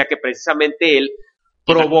Infinitas, ya que precisamente él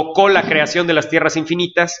provocó la creación de las Tierras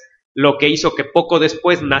Infinitas, lo que hizo que poco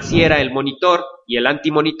después naciera el Monitor y el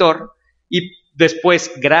Antimonitor, y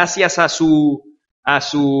después, gracias a su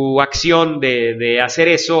acción de hacer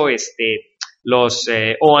eso, los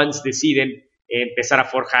Oans deciden empezar a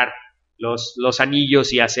forjar los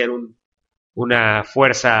anillos y hacer una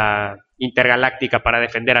fuerza intergaláctica para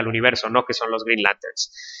defender al universo, ¿no? Que son los Green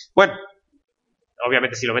Lanterns. Bueno,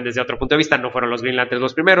 obviamente si lo ven desde otro punto de vista, no fueron los Green Lanterns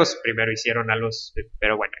los primeros, primero hicieron a los...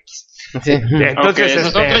 Pero bueno, aquí. Sí. Entonces, es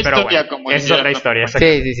otra historia, bueno, como es otra historia.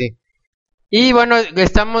 Sí. Y bueno,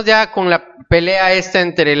 estamos ya con la pelea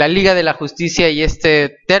entre la Liga de la Justicia y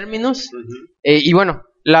Terminus. Uh-huh. Y bueno,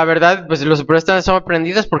 la verdad, pues los superhéroes están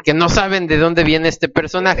sorprendidos porque no saben de dónde viene este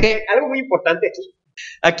personaje. Algo muy importante aquí.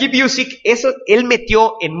 Aquí Busiek, él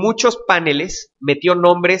metió en muchos paneles, metió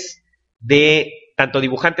nombres de tanto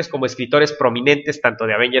dibujantes como escritores prominentes, tanto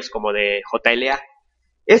de Avengers como de JLA.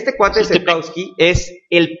 Este cuate Sekowsky es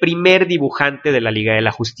el primer dibujante de la Liga de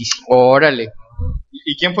la Justicia. Órale.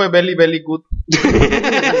 ¿Y quién fue Belly Good?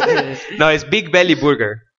 No, es Big Belly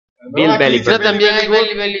Burger. Bill Belly Burger. Yo también hay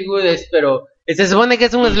Belly Good, pero se supone que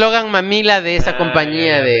es un eslogan mamila de esa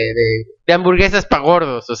compañía de hamburguesas para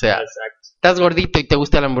gordos, o sea. Exacto. Estás gordito y te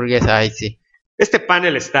gusta la hamburguesa, ay sí. Este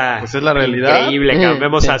panel está pues es la realidad. Increíble, cabrón.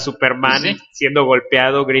 Vemos a Superman siendo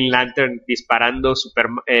golpeado, Green Lantern disparando,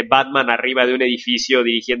 Batman arriba de un edificio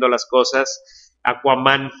dirigiendo las cosas,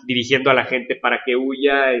 Aquaman dirigiendo a la gente para que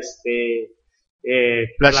huya, el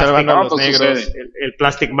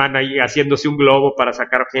Plastic Man ahí haciéndose un globo para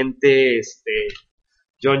sacar gente,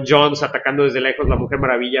 John Jones atacando desde lejos, la Mujer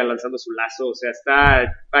Maravilla lanzando su lazo, o sea,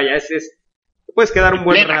 puedes quedar un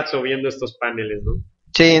buen rato viendo estos paneles, ¿no?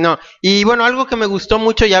 Sí, no. Y bueno, algo que me gustó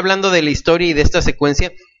mucho, ya hablando de la historia y de esta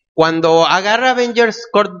secuencia, cuando agarra Avengers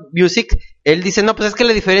Kurt Busiek, él dice, no, pues es que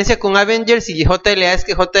la diferencia con Avengers y JLA es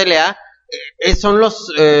que JLA son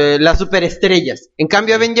las superestrellas. En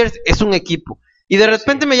cambio, Avengers es un equipo. Y de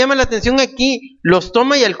repente me llama la atención aquí, los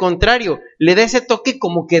toma y al contrario, le da ese toque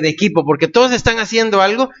como que de equipo, porque todos están haciendo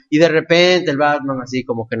algo y de repente el Batman así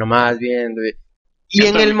como que nomás viendo. Y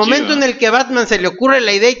en el momento en el que a Batman se le ocurre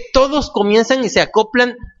la idea y todos comienzan y se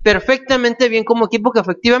acoplan perfectamente bien como equipo, que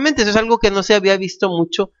efectivamente eso es algo que no se había visto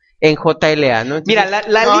mucho en JLA, ¿no? Entonces, mira,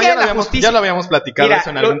 la Liga de la Justicia... Ya lo habíamos platicado eso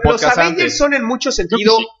en algún podcast los Avengers antes. Son en muchos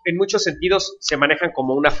sentidos se manejan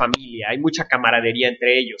como una familia, hay mucha camaradería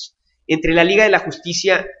entre ellos. Entre la Liga de la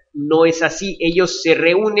Justicia no es así, ellos se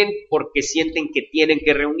reúnen porque sienten que tienen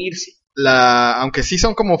que reunirse. Aunque sí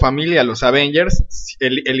son como familia los Avengers,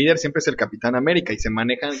 el líder siempre es el Capitán América y se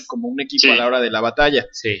manejan como un equipo a la hora de la batalla.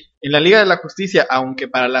 Sí. En la Liga de la Justicia, aunque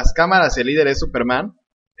para las cámaras el líder es Superman,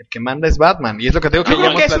 el que manda es Batman, y es lo que tengo que ya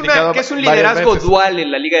hemos platicado. Que es un liderazgo dual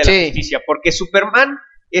en la Liga de la Justicia, porque Superman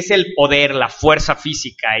es el poder, la fuerza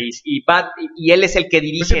física, y él es el que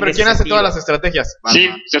dirige. Sí, pero ¿quién hace todas las estrategias? Sí,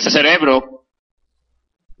 se hace cerebro.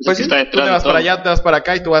 Pues sí, tú te vas para allá, te vas para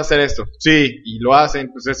acá y tú vas a hacer esto. Sí, y lo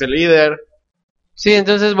hacen, pues es el líder. Sí,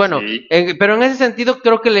 entonces, bueno, Sí. Pero en ese sentido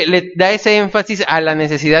creo que le da ese énfasis a la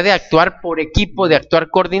necesidad de actuar por equipo, de actuar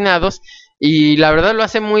coordinados, y la verdad lo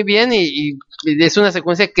hace muy bien y es una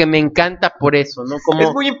secuencia que me encanta por eso, ¿no? Como, es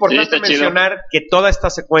muy importante Sí, mencionar que toda esta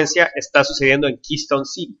secuencia está sucediendo en Keystone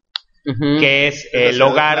City, que es el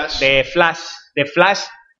hogar de Flash,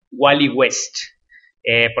 Wally West,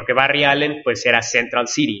 porque Barry Allen pues era Central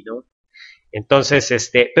City, ¿no?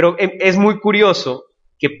 Entonces, pero es muy curioso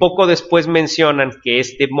que poco después mencionan que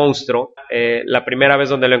este monstruo, la primera vez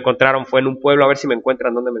donde lo encontraron fue en un pueblo, a ver si me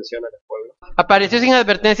encuentran dónde mencionan el pueblo. apareció sin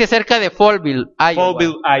advertencia cerca de Fallville, Iowa.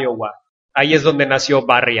 Fallville, Iowa. Ahí es donde nació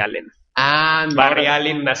Barry Allen. Ah, Barry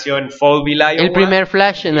Allen nació en Fallville, Iowa. el primer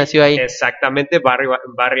Flash nació ahí. Exactamente,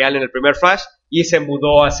 Barry Allen, el primer Flash, y se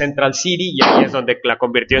mudó a Central City y ahí es donde la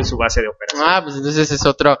convirtió en su base de operación. Ah, pues entonces es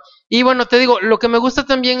otro. Y bueno, te digo, lo que me gusta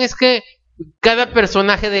también es que cada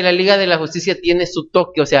personaje de la Liga de la Justicia tiene su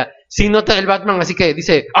toque, o sea, si nota el Batman así que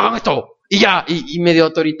dice, hagan esto, y ya, y medio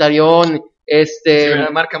autoritarión, Sí,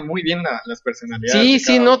 marca muy bien las personalidades.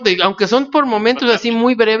 sí, no, aunque son por momentos así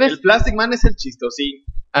muy breves. El Plastic Man es el chistosín.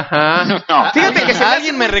 Ajá. No. Fíjate que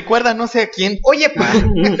Alguien me recuerda, no sé a quién.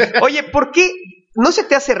 Oye, ¿por qué no se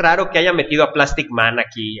te hace raro que haya metido a Plastic Man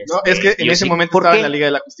aquí? No, es que en ese momento ¿por estaba qué? en la Liga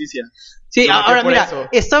de la Justicia. Sí, No, ahora por mira, eso.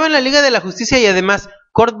 estaba en la Liga de la Justicia y además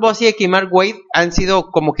Kurt Busiek y Mark Waid han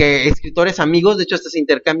sido como que escritores amigos, de hecho hasta se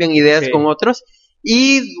intercambian ideas con otros,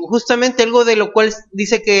 y justamente algo de lo cual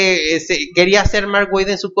dice que quería hacer Mark Waid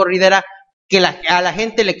en su corrida era que a la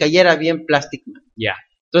gente le cayera bien Plastic Man. Ya.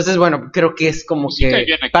 Entonces, bueno, creo que es como Sí, que cae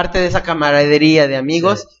bien aquí. parte de esa camaradería de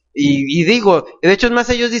amigos. Y digo, de hecho es más,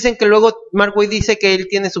 ellos dicen que luego Mark Waid dice que él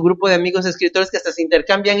tiene su grupo de amigos escritores que hasta se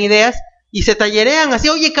intercambian ideas y se tallerean así,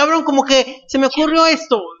 oye cabrón, como que se me ocurrió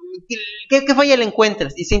esto, ¿qué falla le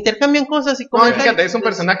encuentras? Y se intercambian cosas y No, comentarios. fíjate, es un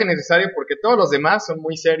personaje necesario porque todos los demás son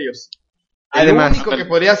muy serios. Además. El único que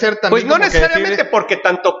podría ser también Pues no como que necesariamente decir- porque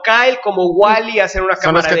tanto Kyle como Wally hacen una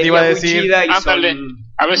Son los que te iba a camaradería muy decir. chida y Ándale. son...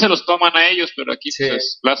 A veces los toman a ellos, pero aquí Sí. pues,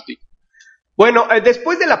 es plástico. Bueno,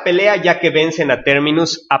 después de la pelea, ya que vencen a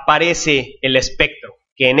Terminus, aparece el Espectro,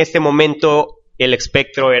 que en este momento el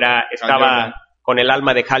Espectro estaba Jordan. con el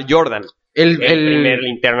alma de Hal Jordan, el primer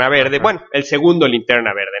Linterna Verde, bueno, el segundo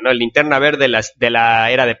Linterna Verde, ¿no? El Linterna Verde de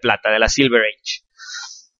la Era de Plata, de la Silver Age.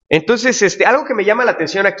 Entonces, algo que me llama la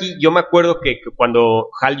atención aquí, yo me acuerdo que cuando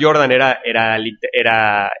Hal Jordan era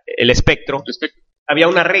el Espectro, había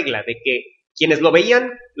una regla de que quienes lo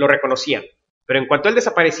veían, lo reconocían. Pero en cuanto él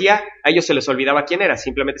desaparecía, a ellos se les olvidaba quién era,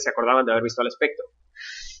 simplemente se acordaban de haber visto al Espectro.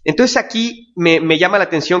 Entonces aquí me llama la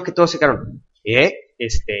atención que todos se quedaron,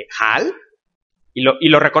 ¿Hal? Y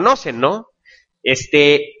lo reconocen, ¿no?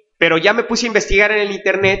 Pero ya me puse a investigar en el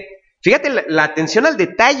internet. Fíjate la atención al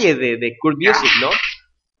detalle de Kurt Busiek, ¿no?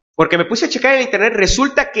 Porque me puse a checar en el internet,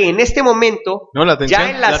 resulta que en este momento, No, la atención, ya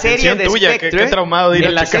en la serie de tuya, Spectre, qué traumado de ir en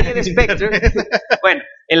a la checar serie de en internet. Spectre, bueno,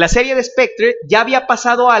 en la serie de Spectre ya había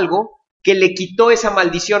pasado algo que le quitó esa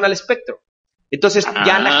maldición al Espectro. Entonces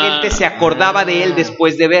ya la gente se acordaba de él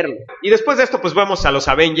después de verlo. Y después de esto, pues vamos a los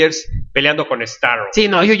Avengers peleando con Starro. Sí,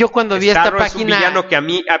 no, yo cuando vi esta Starro es un página... villano que a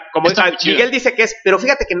mí, como Está muy chido. Miguel dice que es, pero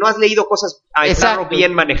fíjate que no has leído cosas a Starro Exacto.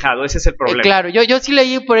 bien manejado, ese es el problema. claro, yo sí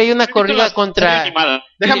leí por ahí una corrida contra... Animada.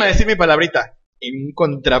 Déjame decir mi palabrita. En un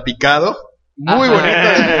contrapicado. Muy Ajá.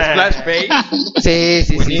 bonito el Splash Page.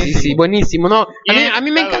 Sí, buenísimo. No, a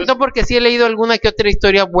mí me encantó porque sí he leído alguna que otra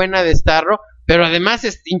historia buena de Starro, pero además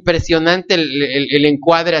es impresionante el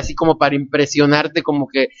encuadre, así como para impresionarte, como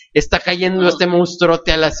que está cayendo este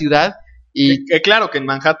monstruote a la ciudad. Y Claro que en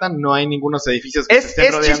Manhattan no hay ningunos edificios que se Es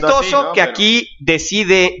estén rodeando chistoso así, ¿no? que Pero- aquí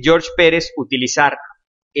decide George Pérez utilizar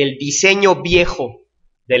el diseño viejo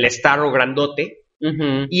del Starro grandote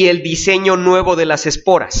ujú. y el diseño nuevo de las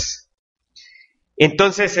esporas.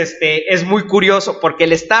 Entonces, es muy curioso porque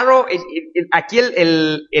el Starro, aquí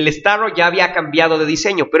el Starro ya había cambiado de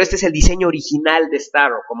diseño, pero este es el diseño original de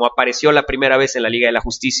Starro, como apareció la primera vez en la Liga de la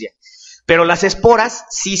Justicia. Pero las esporas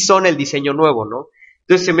sí son el diseño nuevo, ¿no?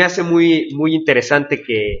 Entonces se me hace muy, muy interesante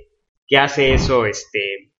que hace eso,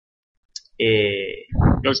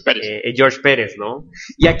 George Pérez. George Pérez, ¿no?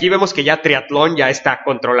 Y aquí vemos que ya Triatlón ya está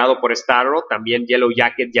controlado por Starro, también Yellow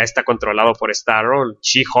Jacket ya está controlado por Starro,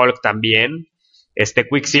 She-Hulk también,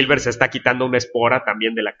 Quicksilver se está quitando una espora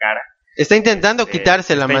también de la cara. Está intentando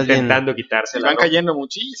quitársela Está más bien. intentando Se quitársela, van ¿no? cayendo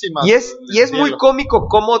muchísimas. Y es muy cómico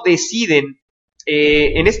cómo deciden,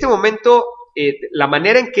 en este momento, la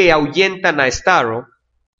manera en que ahuyentan a Starro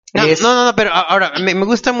No, pero ahora, me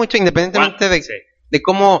gusta mucho, independientemente de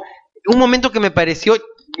cómo, un momento que me pareció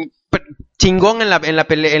chingón en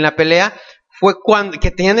la pelea, fue cuando,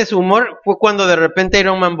 que tenían ese humor, fue cuando de repente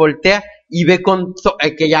Iron Man voltea y ve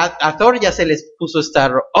que ya a Thor ya se les puso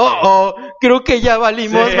Starro. Creo que ya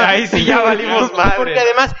valimos madre. Ahí sí ya valimos madre. Porque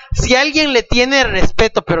además, si alguien le tiene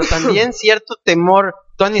respeto, pero también cierto temor,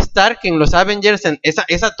 Tony Stark en los Avengers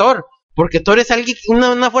es a Thor, porque Thor es alguien,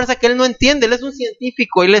 una fuerza que él no entiende, él es un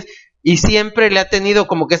científico, y siempre le ha tenido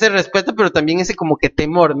como que ese respeto, pero también ese como que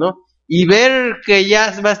temor, ¿no? Y ver que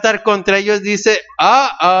ya va a estar contra ellos, dice,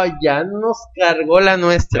 ya nos cargó la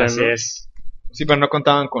nuestra, Así ¿no? es. Sí, pero no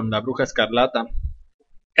contaban con la Bruja Escarlata.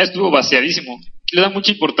 Estuvo vaciadísimo. Le da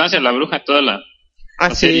mucha importancia a la bruja en toda la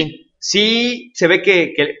serie. Sí, se ve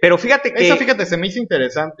que pero fíjate que... Eso, se me hizo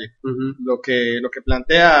interesante. Lo que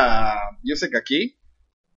plantea Yusek aquí,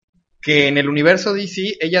 que en el universo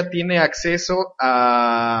DC ella tiene acceso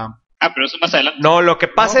a... pero eso más adelante. No, lo que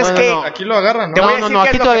pasa es que... Aquí lo agarran, ¿no? No,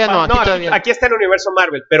 aquí todavía no. Aquí está el universo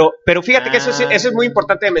Marvel, pero fíjate que eso es muy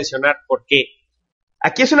importante de mencionar, porque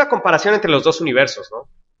aquí es una comparación entre los dos universos, ¿no?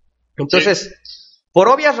 Entonces, por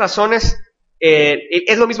obvias razones,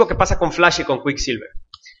 es lo mismo que pasa con Flash y con Quicksilver.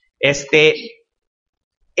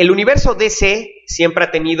 El universo DC siempre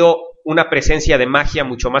ha tenido una presencia de magia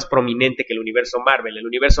mucho más prominente que el universo Marvel. El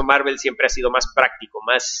universo Marvel siempre ha sido más práctico,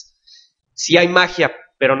 sí hay magia,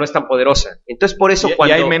 pero no es tan poderosa. Entonces, por eso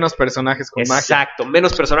y hay menos personajes con magia. Exacto,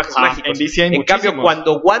 menos personajes mágicos. En cambio,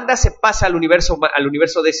 cuando Wanda se pasa al universo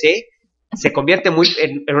DC, se convierte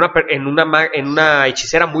en una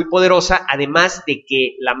hechicera muy poderosa, además de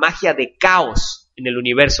que la magia de caos en el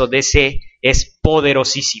universo DC es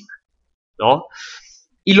poderosísima, ¿no?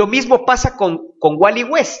 Y lo mismo pasa con Wally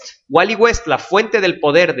West. Wally West, la fuente del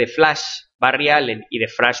poder de Flash Barry Allen y de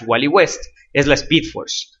Flash Wally West, es la Speed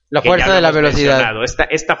Force. La fuerza de la velocidad.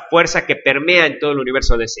 Esta fuerza que permea en todo el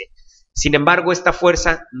universo DC. Sin embargo, esta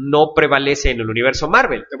fuerza no prevalece en el universo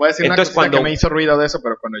Marvel. Te voy a decir una cosa que me hizo ruido de eso,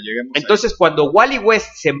 pero cuando lleguemos... Entonces, cuando Wally West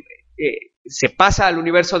se pasa al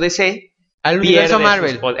universo DC... Al universo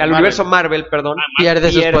Marvel.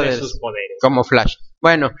 Pierde sus poderes. Como Flash.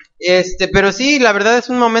 Bueno, pero sí, la verdad es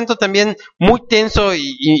un momento también muy tenso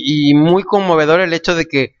y muy conmovedor el hecho de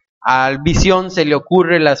que a Visión se le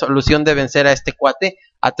ocurre la solución de vencer a este cuate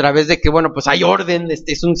a través de que, bueno, pues hay orden,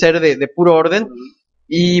 es un ser de puro orden.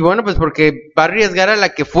 Y bueno, pues porque va a arriesgar a la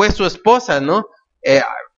que fue su esposa, ¿no?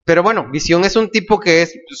 Pero bueno, Visión es un tipo que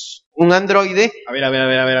es pues, un androide. A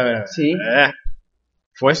ver. Sí.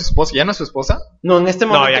 ¿Fue su esposa? ¿Ya no es su esposa? No, en este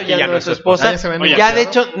momento ya no es su esposa. De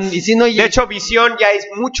hecho, Visión ya es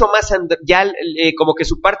mucho más... como que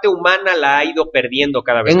su parte humana la ha ido perdiendo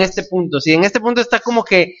cada vez en más. Este punto, sí. En este punto está como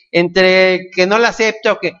que entre que no la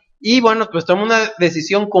acepta o que... Y bueno, pues toma una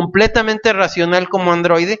decisión completamente racional como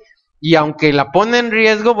androide. Y aunque la pone en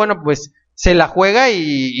riesgo, bueno, pues se la juega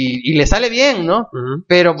y le sale bien, ¿no?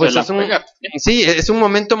 Pero pues es un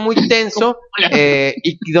momento muy tenso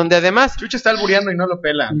y donde además... Chucho está albureando y no lo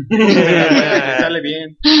pela. Le sale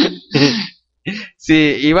bien.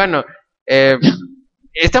 Sí, y bueno,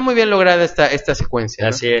 está muy bien lograda esta secuencia, ¿no?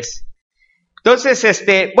 Así es. Entonces,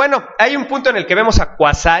 bueno, hay un punto en el que vemos a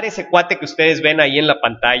Quasar, ese cuate que ustedes ven ahí en la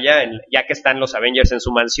pantalla, ya que están los Avengers en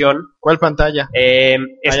su mansión. ¿Cuál pantalla?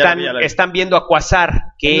 Están viendo a Quasar,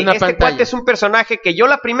 que cuate es un personaje que yo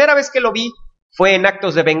la primera vez que lo vi fue en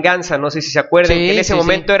Actos de Venganza, no sé si se acuerdan, que en ese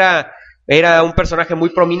momento era un personaje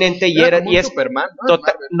muy prominente y es Superman,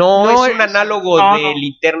 ¿no? Es un análogo de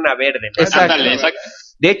Linterna Verde, ¿no? Exacto.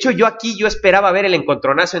 De hecho, yo esperaba ver el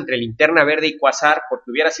encontronazo entre Linterna Verde y Quasar,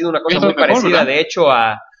 porque hubiera sido una cosa muy parecida, ¿verdad? De hecho,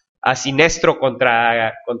 a Sinestro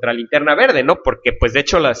contra Linterna Verde, ¿no? Porque, pues, de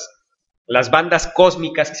hecho, las bandas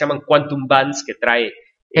cósmicas que se llaman Quantum Bands, que trae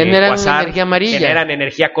Quasar, energía amarilla. Generan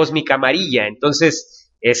energía cósmica amarilla. Entonces,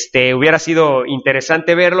 hubiera sido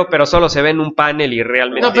interesante verlo, pero solo se ve en un panel y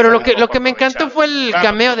realmente... No, pero lo que me encantó fue el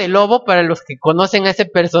cameo de Lobo, para los que conocen a ese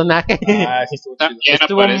personaje. Sí,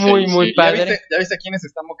 estuvo muy padre. ¿Ya viste a quiénes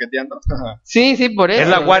están moqueteando? Sí, por eso. Es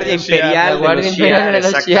la Guardia Imperial de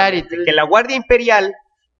los Shi'ar. Que la Guardia Imperial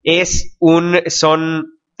son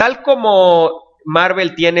tal como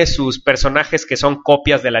Marvel tiene sus personajes que son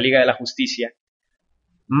copias de la Liga de la Justicia.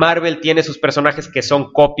 Marvel tiene sus personajes que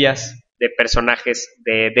son copias de personajes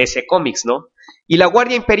de DC Comics, ¿no? Y la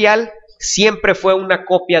Guardia Imperial siempre fue una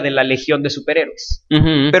copia de la Legión de Superhéroes.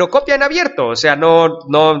 Pero copia en abierto, o sea, no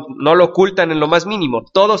lo ocultan en lo más mínimo.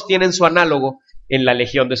 Todos tienen su análogo en la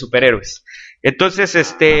Legión de Superhéroes.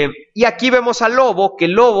 Entonces, y aquí vemos a Lobo, que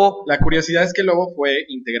Lobo... La curiosidad es que Lobo fue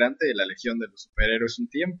integrante de la Legión de los Superhéroes un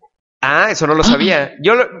tiempo. Ah, eso no lo sabía.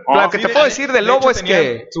 Yo lo que te puedo decir de Lobo es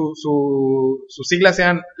que sus siglas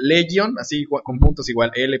eran Legion, así con puntos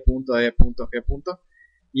igual, L.E.G.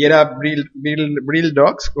 Y era Brill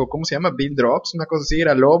Dogs, o ¿cómo se llama? Brill Dogs, una cosa así,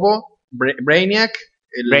 era Lobo, Brainiac.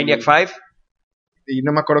 Brainiac 5. Y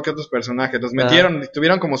no me acuerdo qué otros personajes. Los metieron,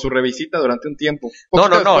 tuvieron como su revisita durante un tiempo. No.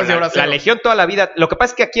 La Legión toda la vida. Lo que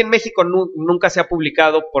pasa es que aquí en México nunca se ha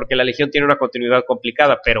publicado porque la Legión tiene una continuidad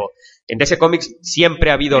complicada, pero en DC Comics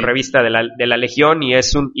siempre ha habido revista de la Legión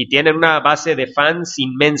y tienen una base de fans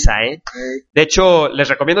inmensa, ¿eh? De hecho, les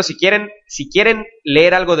recomiendo si quieren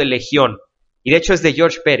leer algo de Legión, y de hecho es de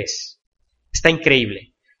George Pérez. Está increíble.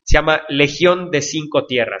 Se llama Legión de 5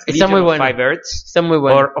 Tierras. Está muy bueno. Está muy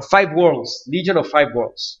bueno. O 5 Worlds. Legion of 5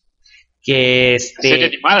 Worlds. Que La serie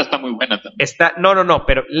animada está muy buena también. No,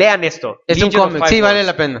 pero lean esto. Es Legion un cómic, sí, vale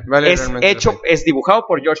la pena. Es dibujado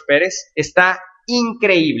por George Pérez. Está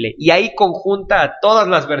increíble. Y ahí conjunta a todas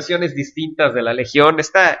las versiones distintas de la Legión.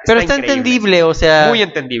 Pero está entendible, o sea. Muy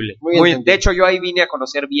entendible. De hecho, yo ahí vine a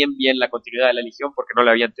conocer bien la continuidad de la Legión porque no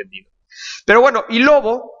la había entendido. Pero bueno, y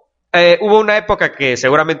Lobo. Hubo una época que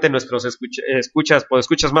seguramente nuestros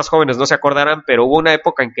escuchas más jóvenes no se acordarán, pero hubo una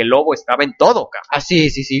época en que Lobo estaba en todo, cabrón. Ah,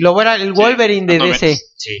 sí. Lobo era el Wolverine de DC.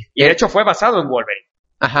 Sí. Y de hecho fue basado en Wolverine.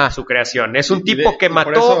 Ajá. Su creación. Es un tipo que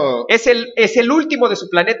mató. Eso... Es el último de su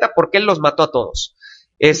planeta porque él los mató a todos.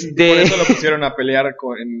 Por eso lo pusieron a pelear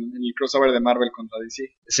en el crossover de Marvel contra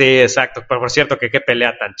DC. Sí, exacto. Pero por cierto, que qué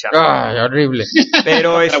pelea tan chata. Ay, horrible.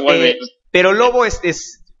 Pero Lobo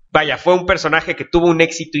Vaya, fue un personaje que tuvo un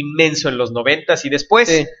éxito inmenso en los 90s y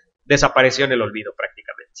después desapareció en el olvido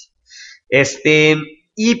prácticamente.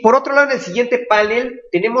 Y por otro lado, en el siguiente panel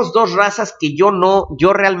tenemos dos razas que yo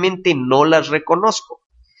realmente no las reconozco.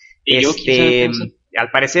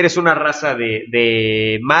 Al parecer es una raza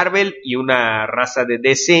de Marvel y una raza de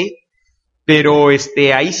DC, pero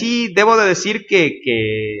ahí sí debo de decir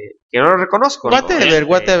que no lo reconozco. Whatever.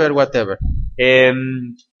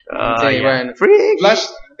 Bueno. Flash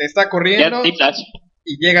está corriendo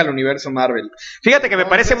y llega al universo Marvel. Fíjate que me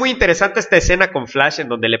parece muy interesante esta escena con Flash en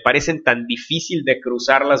donde le parecen tan difícil de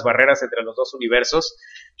cruzar las barreras entre los dos universos,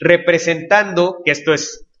 representando que esto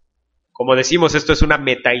es, como decimos, esto es una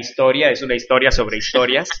metahistoria, es una historia sobre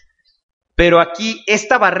historias, pero aquí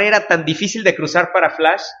esta barrera tan difícil de cruzar para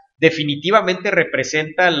Flash definitivamente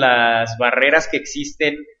representa las barreras que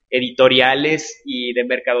existen editoriales y de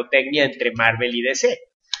mercadotecnia entre Marvel y DC.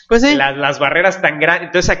 Pues sí. Las barreras tan grandes.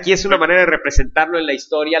 Entonces aquí es una manera de representarlo en la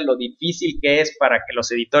historia, lo difícil que es para que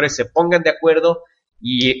los editores se pongan de acuerdo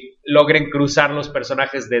y logren cruzar los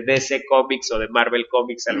personajes de DC Comics o de Marvel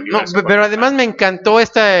Comics al universo. No, pero además me encantó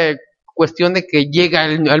esta cuestión de que llega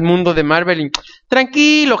al mundo de Marvel y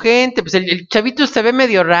tranquilo, gente, pues el chavito se ve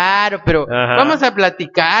medio raro, pero vamos a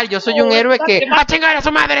platicar, yo soy un héroe que ¡a chingar a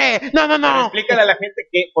su madre! No. Pero explícale a la gente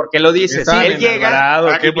por qué lo dices. Si él llega,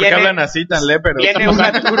 ¿por qué hablan así tan léperos?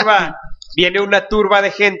 Viene una turba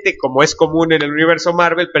de gente, como es común en el universo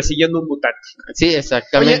Marvel, persiguiendo un mutante. Sí,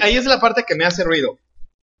 exactamente. Oye, ahí es la parte que me hace ruido,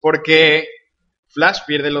 porque Flash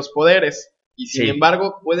pierde los poderes. Y sin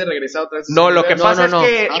embargo, puede regresar otra vez. No, lo que pasa es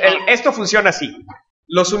que esto funciona así.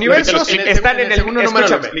 Los universos están en el segundo número.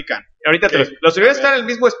 Lo explican. Los universos están en el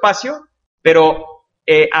mismo espacio, pero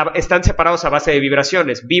están separados a base de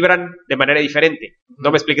vibraciones. Vibran de manera diferente. No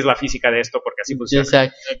me expliques la física de esto porque así funciona.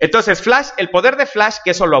 Exacto. Entonces, Flash, el poder de Flash,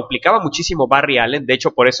 que eso lo aplicaba muchísimo Barry Allen. De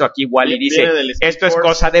hecho, por eso aquí Wally dice: esto es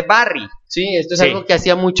cosa de Barry. Sí, esto es algo que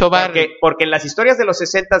hacía mucho Barry. Porque en las historias de los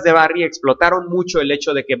 60s de Barry explotaron mucho el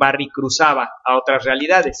hecho de que Barry cruzaba a otras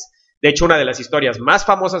realidades. De hecho, una de las historias más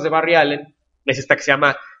famosas de Barry Allen es esta que se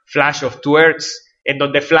llama Flash of Two Earths, en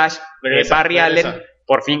donde Barry Allen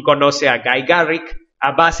por fin conoce a Guy Garrick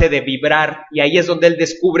a base de vibrar, y ahí es donde él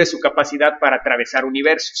descubre su capacidad para atravesar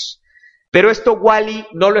universos. Pero esto Wally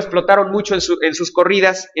no lo explotaron mucho en sus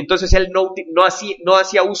corridas, entonces él no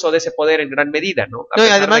hacía uso de ese poder en gran medida, ¿no? No, y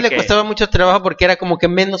además le costaba mucho trabajo porque era como que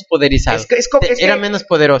menos poderizado. Era menos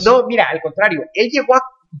poderoso. No, mira, al contrario,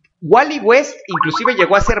 Wally West inclusive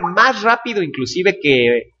llegó a ser más rápido inclusive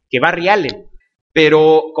que Barry Allen.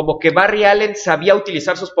 Pero como que Barry Allen sabía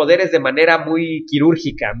utilizar sus poderes de manera muy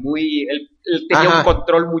quirúrgica, él tenía un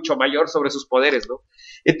control mucho mayor sobre sus poderes, ¿no?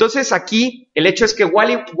 Entonces aquí el hecho es que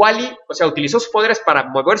Wally, o sea, utilizó sus poderes para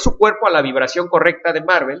mover su cuerpo a la vibración correcta de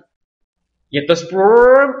Marvel, y entonces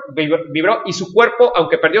vibró, y su cuerpo,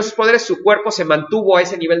 aunque perdió sus poderes, su cuerpo se mantuvo a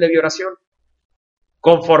ese nivel de vibración.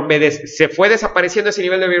 Conforme se fue desapareciendo ese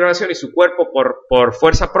nivel de vibración y su cuerpo por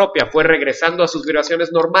fuerza propia fue regresando a sus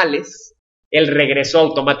vibraciones normales, él regresó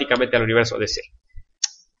automáticamente al universo DC.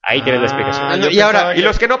 Ahí tienes la explicación. Y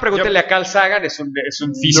los que no, pregúntenle a Carl Sagan, es un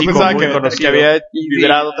físico muy conocido. Que había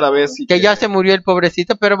vibrado otra vez. Que ya se murió el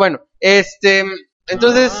pobrecito, pero bueno,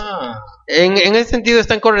 entonces, en ese sentido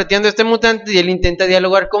están correteando a este mutante y él intenta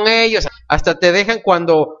dialogar con ellos. Hasta te dejan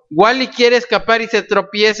cuando Wally quiere escapar y se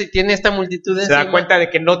tropieza y tiene esta multitud se da cuenta de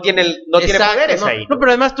que no tiene poderes ahí. No,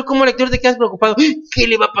 pero además tú como lector te quedas preocupado. ¿Qué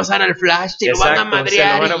le va a pasar al Flash? Se lo van a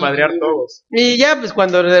madrear todos. Y ya, pues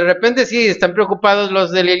cuando de repente sí están preocupados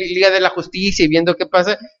los de la Liga de la Justicia y viendo qué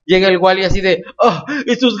pasa, llega el Wally así de,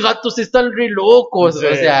 esos gatos están re locos. Sí.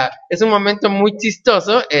 O sea, es un momento muy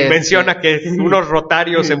chistoso. Menciona que unos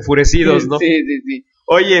rotarios enfurecidos, ¿no? Sí.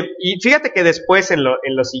 Oye, y fíjate que después en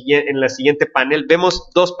la siguiente panel vemos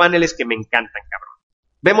dos paneles que me encantan, cabrón.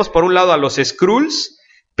 Vemos por un lado a los Skrulls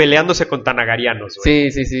peleándose con Tanagarianos,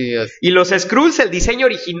 güey. Sí. Y los Skrulls, el diseño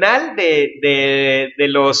original de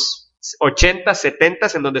los 80s,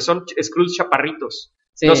 70s, en donde son Skrulls chaparritos.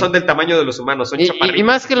 Sí. No son del tamaño de los humanos, son chaparritos. Y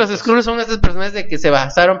más que los Skrulls son estos personajes de que se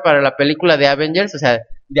basaron para la película de Avengers, o sea,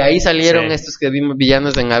 de ahí salieron estos que vimos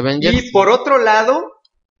villanos en Avengers. Y por otro lado,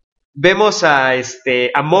 vemos a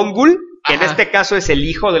Mongul, que en este caso es el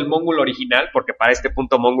hijo del Mongul original, porque para este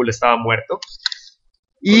punto Mongul estaba muerto.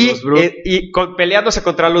 Y peleándose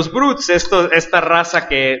contra los Brutes, esta raza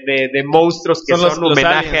de monstruos que son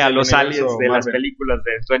homenaje a los aliens de las películas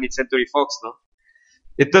de 20th Century Fox, ¿no?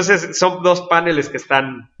 Entonces son dos paneles que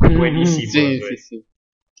están buenísimos. Sí.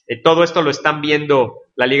 Todo esto lo están viendo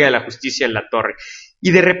la Liga de la Justicia en la torre.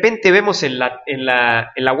 Y de repente vemos en la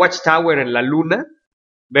Watchtower, en la luna,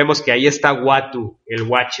 vemos que ahí está Uatu, el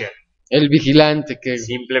Watcher. El vigilante que...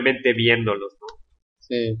 Simplemente viéndolos, ¿no?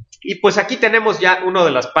 Sí. Y pues aquí tenemos ya una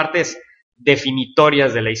de las partes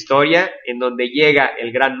definitorias de la historia, en donde llega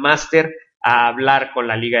el Gran Master a hablar con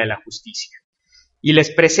la Liga de la Justicia. Y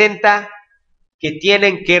les presenta que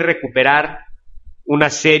tienen que recuperar una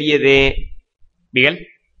serie de... ¿Miguel?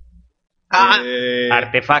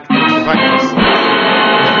 Artefactos. Ahora,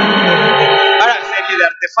 serie de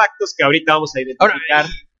artefactos que ahorita vamos a identificar.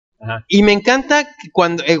 Y me encanta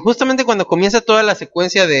que justamente cuando comienza toda la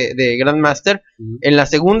secuencia de Grandmaster, en la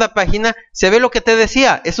segunda página se ve lo que te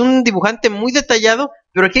decía, es un dibujante muy detallado,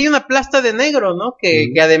 pero aquí hay una plasta de negro, ¿no?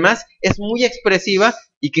 Que además es muy expresiva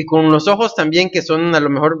y que con los ojos también, que son a lo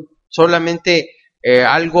mejor solamente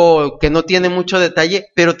algo que no tiene mucho detalle,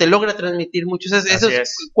 pero te logra transmitir mucho. Esos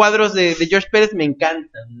cuadros de George Pérez me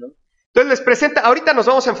encantan, ¿no? Entonces les presenta, ahorita nos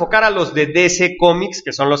vamos a enfocar a los de DC Comics,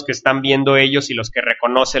 que son los que están viendo ellos y los que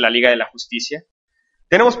reconoce la Liga de la Justicia.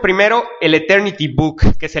 Tenemos primero el Eternity Book,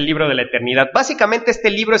 que es el libro de la eternidad. Básicamente este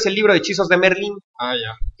libro es el libro de hechizos de Merlín.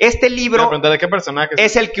 Ya. Este libro ¿de qué personaje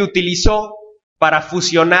es el que utilizó para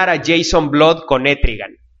fusionar a Jason Blood con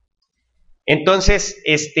Etrigan. Entonces,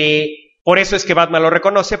 por eso es que Batman lo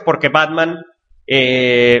reconoce, porque Batman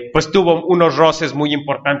pues tuvo unos roces muy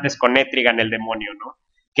importantes con Etrigan, el demonio, ¿no?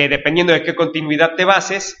 Que dependiendo de qué continuidad te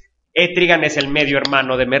bases, Etrigan es el medio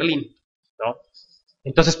hermano de Merlín, ¿no?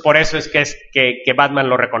 Entonces por eso es que Batman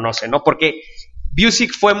lo reconoce, ¿no? Porque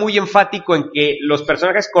Busiek fue muy enfático en que los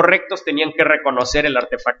personajes correctos tenían que reconocer el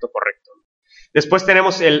artefacto correcto. Después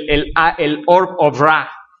tenemos el Orb of Ra,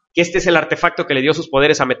 que este es el artefacto que le dio sus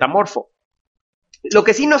poderes a Metamorfo. Lo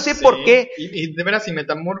que sí no sé por qué... ¿Y de veras, y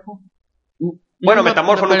Metamorfo? Bueno,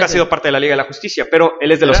 Metamorfo nunca ha sido parte de la Liga de la Justicia, pero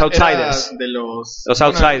él es de los Outsiders. De los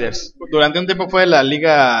Outsiders. Durante un tiempo fue de la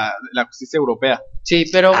Liga de la Justicia Europea. Sí,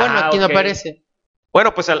 pero bueno, aquí no aparece.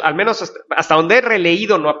 Bueno, pues al menos hasta donde he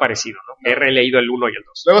releído no ha aparecido, ¿no? He releído el 1 y el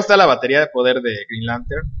 2. Luego está la batería de poder de Green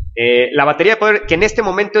Lantern. La batería de poder, que en este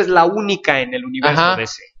momento es la única en el universo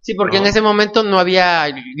DC. Sí, porque en ese momento no había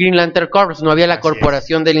Green Lantern Corps, no había la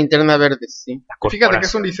corporación de Linterna Verde. Sí. Fíjate que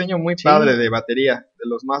es un diseño muy padre de batería, de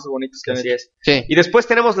los más bonitos que han hecho. Sí. Y después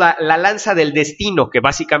tenemos la lanza del destino, que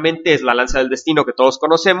básicamente es la lanza del destino que todos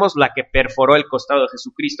conocemos, la que perforó el costado de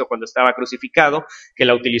Jesucristo cuando estaba crucificado, que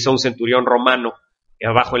la utilizó un centurión romano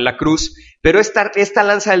abajo en la cruz, pero esta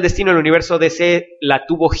lanza del destino en el universo DC la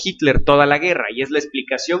tuvo Hitler toda la guerra, y es la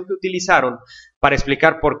explicación que utilizaron para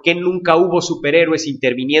explicar por qué nunca hubo superhéroes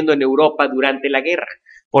interviniendo en Europa durante la guerra,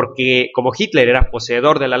 porque como Hitler era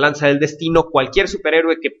poseedor de la lanza del destino, cualquier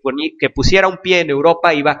superhéroe que pusiera un pie en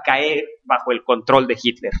Europa iba a caer bajo el control de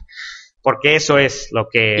Hitler, porque eso es lo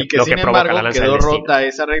que provoca la lanza del destino. Quedó rota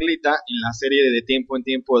esa reglita en la serie de tiempo en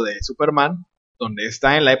tiempo de Superman, donde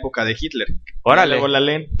está en la época de Hitler. Órale, luego la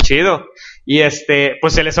leen. Chido. Y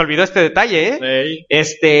pues se les olvidó este detalle, ¿eh?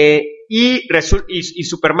 Sí. Y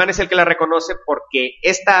Superman es el que la reconoce porque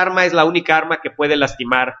esta arma es la única arma que puede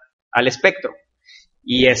lastimar al espectro.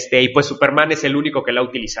 Y pues Superman es el único que la ha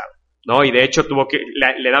utilizado, ¿no? Y de hecho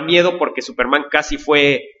le da miedo porque Superman casi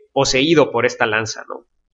fue poseído por esta lanza, ¿no?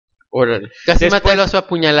 Órale. Casi mata el oso a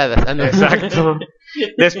puñaladas. Ah, no. Exacto.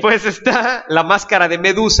 Después está la máscara de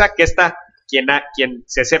Medusa, que está quien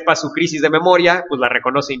se sepa su crisis de memoria, pues la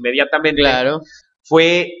reconoce inmediatamente. Claro.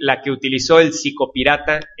 Fue la que utilizó el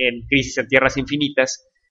psicopirata en Crisis en Tierras Infinitas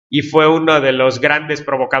y fue uno de los grandes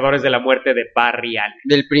provocadores de la muerte de Barry Allen.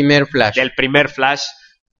 Del primer Flash.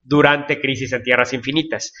 Durante Crisis en Tierras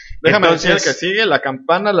Infinitas. Déjame decir el que sigue, la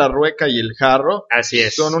campana, la rueca y el jarro. Así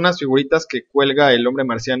es. Son unas figuritas que cuelga el hombre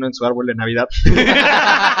marciano en su árbol de Navidad.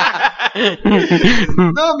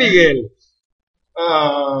 No, Miguel.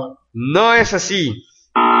 No es así.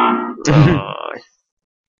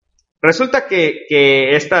 Resulta que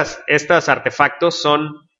estas artefactos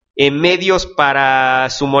son medios para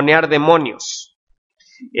sumonear demonios.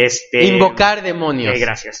 Invocar demonios.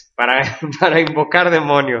 Gracias. Para invocar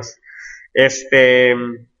demonios.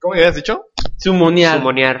 ¿Cómo habías dicho?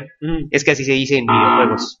 Sumonear. Es que así se dice en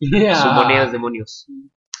videojuegos. Sumoneas demonios.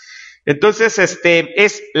 Entonces,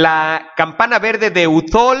 es la campana verde de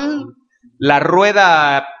Uthol, la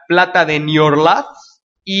rueda plata de Niorlath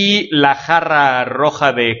y la jarra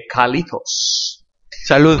roja de Kalitos.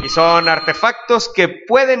 Salud. Y son artefactos que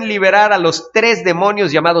pueden liberar a los 3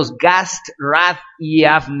 demonios llamados Gast, Wrath y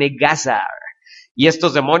Avnegazar. Y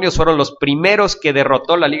estos demonios fueron los primeros que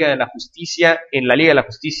derrotó la Liga de la Justicia en la Liga de la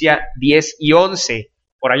Justicia 10 y 11,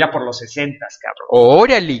 por allá por los 60, cabrón.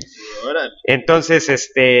 ¡Órale!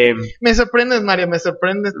 Entonces, Me sorprendes, Mario, me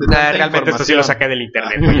sorprendes. Realmente esto sí lo saqué del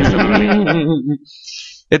internet.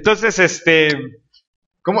 Entonces,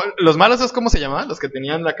 ¿cómo? ¿Los malos es cómo se llamaban? Los que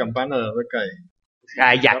tenían la campana, la rueca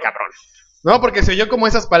y... ya, cabrón. No, porque se oyó como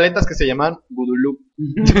esas paletas que se llaman Gudulup.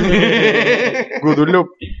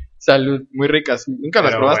 Gudulup. Salud. Muy ricas. ¿Nunca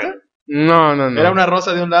las probaste? Bueno. No. Era una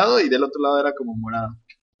rosa de un lado y del otro lado era como morada.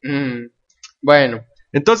 Bueno.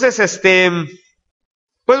 Entonces,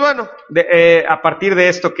 pues bueno, a partir de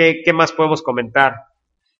esto, ¿qué más podemos comentar?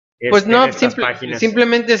 Pues no, páginas?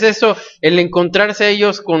 Simplemente es eso, el encontrarse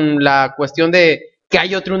ellos con la cuestión de que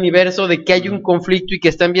hay otro universo, de que hay un conflicto y que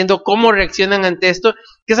están viendo cómo reaccionan ante esto,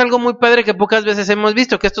 que es algo muy padre que pocas veces hemos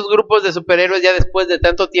visto, que estos grupos de superhéroes ya después de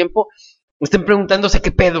tanto tiempo estén preguntándose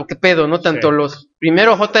qué pedo, ¿no? Tanto los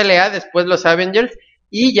primero JLA, después los Avengers,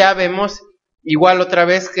 y ya vemos igual otra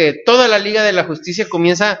vez que toda la Liga de la Justicia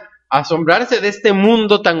comienza a asombrarse de este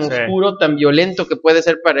mundo tan oscuro, tan violento que puede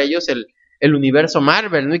ser para ellos el universo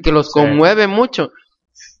Marvel, ¿no? Y que los conmueve mucho.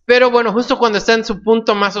 Pero bueno, justo cuando está en su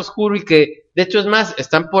punto más oscuro y que, de hecho es más,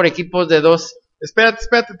 están por equipos de 2. Espérate,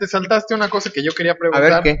 te saltaste una cosa que yo quería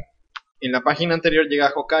preguntar. A ver, ¿qué? En la página anterior llega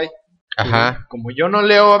Hawkeye. Ajá. Como yo no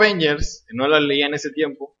leo Avengers, no la leía en ese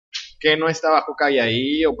tiempo, ¿que no estaba Hawkeye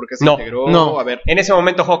ahí o por qué se integró? No. A ver. En ese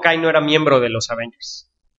momento Hawkeye no era miembro de los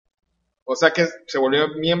Avengers. O sea que se volvió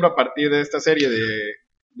miembro a partir de esta serie de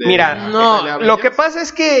Mira, no, lo que pasa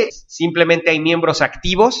es que simplemente hay miembros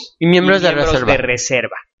activos y miembros de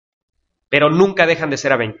reserva. Pero nunca dejan de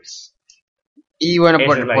ser Avengers. Y bueno,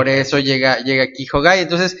 por eso llega aquí Hawkeye.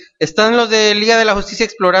 Entonces, están los de Liga de la Justicia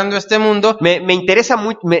explorando este mundo. Me interesa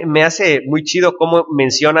muy, me hace muy chido cómo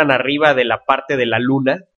mencionan arriba de la parte de la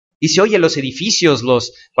luna. Dice, oye, los edificios,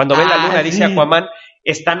 cuando ven la luna, dice Aquaman,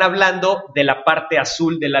 están hablando de la parte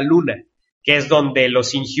azul de la luna, que es donde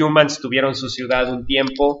los Inhumans tuvieron su ciudad un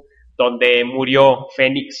tiempo, donde murió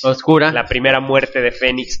Fénix. Oscura. La primera muerte de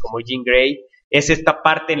Fénix como Jean Grey. Es esta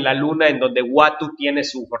parte en la luna en donde Uatu tiene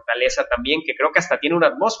su fortaleza también, que creo que hasta tiene una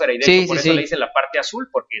atmósfera, y de hecho por eso le dicen la parte azul,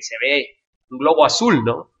 porque se ve un globo azul,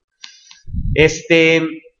 ¿no?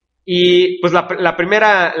 Y pues la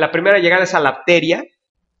primera llegada es a Lapteria.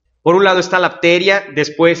 Por un lado está Lapteria,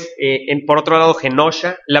 después, por otro lado,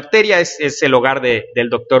 Genosha. Lapteria es el hogar del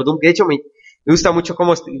Doctor Doom. De hecho, me gusta mucho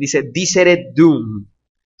cómo dice, Dicere Doom.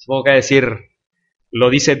 Supongo que decir, lo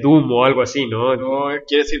dice Doom o algo así, ¿no? No,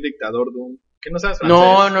 quiere decir dictador Doom. ¿Qué no sabes francés?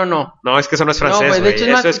 No. No, es que eso no es francés, güey. De hecho,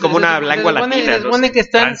 eso es como una lengua latina. Se supone que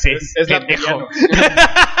están... Francés, es lapteriano.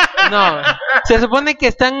 No, se supone que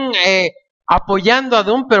están apoyando a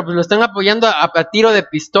Doom, pero pues lo están apoyando a tiro de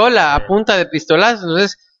pistola, a punta de pistolas.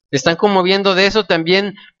 Entonces, están como viendo de eso.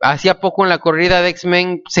 También, hacía poco en la corrida de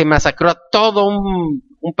X-Men, se masacró a todo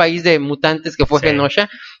un país de mutantes que fue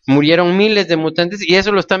Genosha. Murieron miles de mutantes, y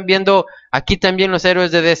eso lo están viendo aquí también los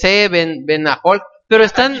héroes de DC, ven a Hulk. Pero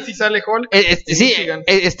están... Aquí sí sale Hulk.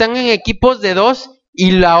 Están en equipos de 2,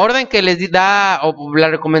 y la orden que les da, o la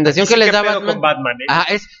recomendación que les da Batman,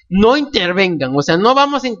 es no intervengan. O sea, no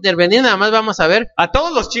vamos a intervenir, nada más vamos a ver. A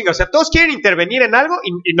todos los chingas, o sea, todos quieren intervenir en algo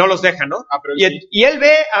y no los dejan, ¿no? Pero y él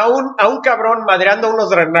ve a un cabrón madreando a unos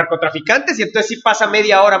narcotraficantes, y entonces sí pasa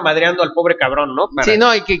media hora madreando al pobre cabrón, ¿no? Sí,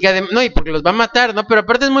 no, y y porque los va a matar, ¿no? Pero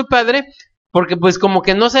aparte es muy padre, porque pues como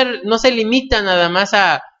que no se limita nada más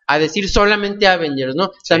a a decir solamente Avengers,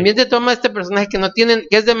 ¿no? Sí. También te toma este personaje que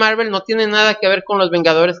es de Marvel, no tiene nada que ver con los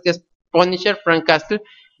Vengadores, que es Punisher, Frank Castle,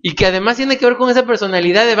 y que además tiene que ver con esa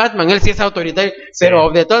personalidad de Batman. Él sí es autoritario, pero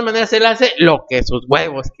de todas maneras él hace lo que sus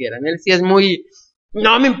huevos quieran. Él sí es muy...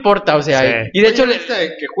 No me importa, o sea, y de hecho...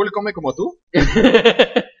 ¿Viste que Hulk come como tú?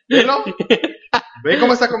 ¿Velo? Ve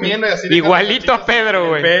cómo está comiendo y así... Igualito a Pedro,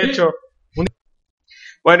 güey. Pecho.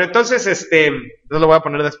 Bueno, entonces, Entonces lo voy a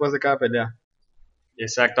poner después de cada pelea.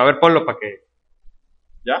 Exacto, a ver, ponlo para que...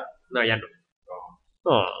 ¿Ya? No, ya no.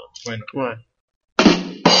 No. Bueno.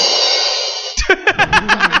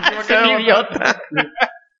 Es un idiota.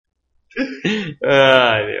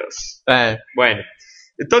 Ay, Dios. Bueno,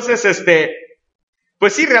 entonces,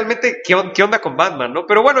 pues sí, realmente, ¿qué onda con Batman, no?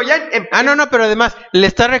 Pero bueno, ya... no, pero además le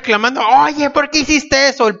está reclamando, oye, ¿por qué hiciste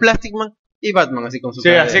eso? El Plastic Man. Y Batman así con su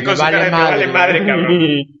cara. Sí, así con su cara de vale madre, cabrón.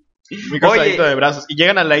 Muy cruzadito de brazos. Y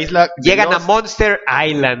llegan a la isla... Llegan a Monster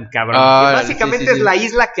Island, cabrón. Que básicamente sí. es la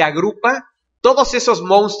isla que agrupa todos esos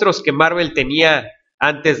monstruos que Marvel tenía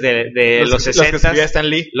antes de los 60. Los que escribía Stan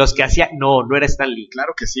Lee. Los que hacía... No era Stan Lee.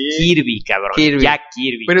 Claro que sí. Kirby, cabrón. Jack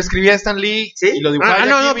Kirby. Pero escribía Stan Lee y lo dibujaba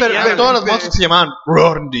no, pero todos los monstruos se llamaban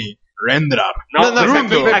Rondi, Rendrar. No,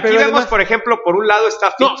 pues aquí vemos, por ejemplo, por un lado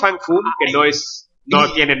está Fin Fang Foom, que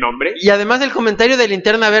no tiene nombre. Y además el comentario de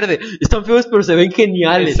Linterna Verde. Están feos, pero se ven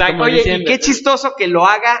geniales. Exacto. Oye, y qué chistoso que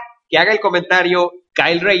haga el comentario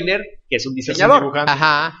Kyle Rayner, que es un diseñador.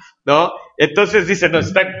 Ajá. ¿No? Entonces dicen,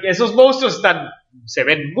 esos monstruos se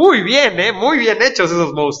ven muy bien, muy bien hechos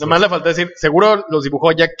esos monstruos. Nomás le falta decir, seguro los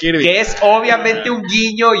dibujó Jack Kirby. Que es obviamente un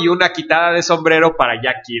guiño y una quitada de sombrero para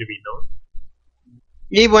Jack Kirby, ¿no?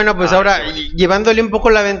 Y bueno, pues ahora, llevándole un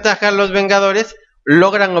poco la ventaja a los Vengadores,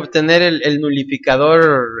 logran obtener el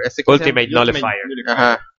nulificador... Ultimate Nullifier.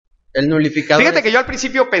 Ajá. El nulificador. Fíjate que yo al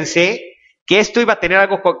principio pensé que esto iba a tener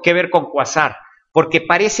algo que ver con Quasar, porque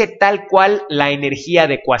parece tal cual la energía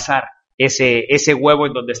de Quasar, ese huevo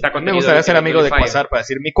en donde está contenido. Me gustaría ser amigo de Quasar para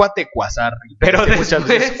decir, mi cuate Quasar.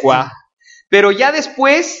 Pero ya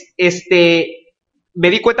después, me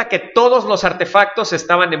di cuenta que todos los artefactos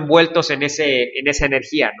estaban envueltos en esa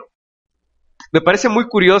energía, ¿no? Me parece muy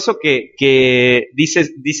curioso que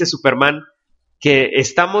dice Superman que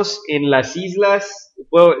estamos en las islas,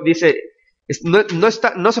 dice,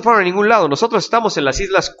 no se fueron a ningún lado, nosotros estamos en las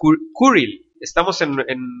islas Kuril, estamos en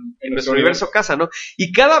nuestro universo casa, ¿no?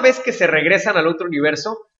 Y cada vez que se regresan al otro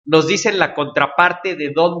universo, nos dicen la contraparte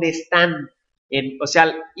de dónde están, o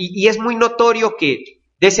sea, y es muy notorio que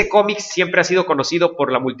DC Comics siempre ha sido conocido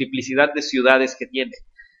por la multiplicidad de ciudades que tiene.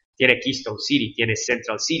 Tiene Keystone City, tiene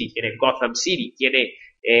Central City, tiene Gotham City, tiene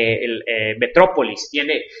Metrópolis,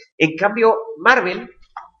 En cambio, Marvel,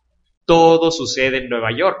 todo sucede en Nueva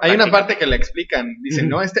York. Hay una parte que la explican. Dicen,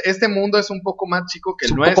 no, este mundo es un poco más chico que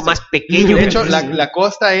el nuestro. Es un poco más pequeño. De hecho, la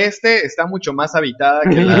costa está mucho más habitada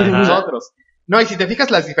que la de nosotros. No, y si te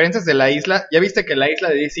fijas las diferencias de la isla, ya viste que la isla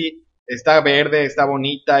de DC está verde, está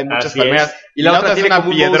bonita, hay muchas palmeras. Y la otra tiene una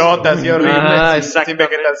piedrota así horrible, sin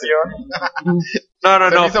vegetación.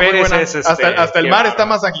 No, Pérez es hasta el mar está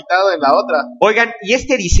más agitado en la otra. Oigan, y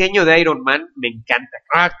este diseño de Iron Man me encanta.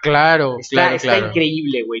 Claro. Está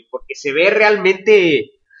increíble, güey, porque se ve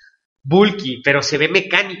realmente bulky, pero se ve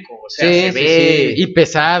mecánico, o sea, se ve... Y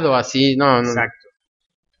pesado, así, no. Exacto.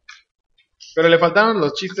 Pero le faltaron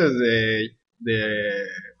los chistes de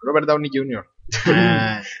Robert Downey Jr.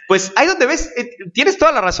 Pues ahí donde ves, tienes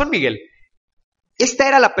toda la razón, Miguel. Esta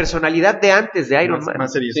era la personalidad de antes de Iron Man.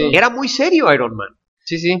 Más serio. Era muy serio Iron Man.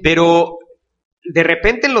 Sí. Pero de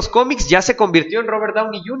repente en los cómics ya se convirtió en Robert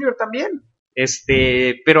Downey Jr. también.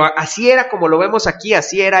 Pero así era como lo vemos aquí,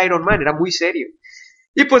 así era Iron Man, era muy serio.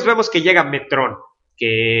 Y pues vemos que llega Metrón,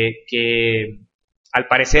 que al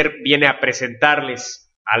parecer viene a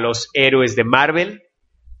presentarles a los héroes de Marvel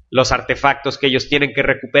los artefactos que ellos tienen que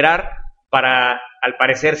recuperar para, al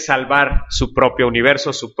parecer, salvar su propio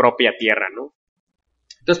universo, su propia tierra, ¿no?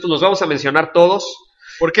 Entonces, pues los vamos a mencionar todos.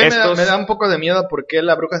 ¿Por qué me da un poco de miedo? ¿Por qué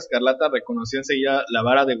la Bruja Escarlata reconoció enseguida la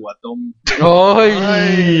vara de Guatón?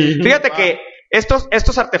 ¡Ay! Fíjate que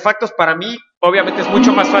estos artefactos para mí, obviamente, es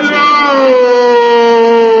mucho más fácil.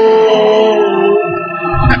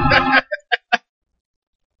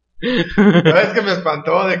 ¿Sabes que me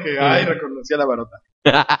espantó de que, reconocía la varota?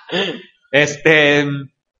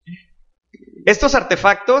 Estos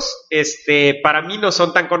artefactos, para mí no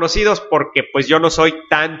son tan conocidos porque, pues, yo no soy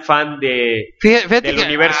tan fan Fíjate del que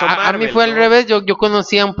universo Marvel. A mí fue al revés, yo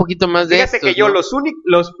conocía un poquito más de Fíjate que yo los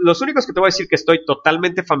únicos que te voy a decir que estoy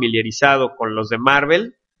totalmente familiarizado con los de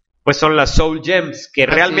Marvel pues son las Soul Gems, que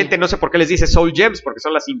realmente no sé por qué les dice Soul Gems, porque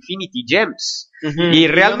son las Infinity Gems. Y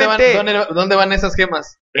realmente... ¿Dónde van esas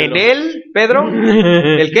gemas, Pedro? ¿En él, Pedro?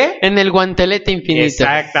 ¿El qué? En el guantelete infinito.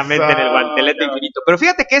 Exactamente, en el guantelete infinito. Pero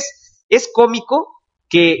fíjate que es cómico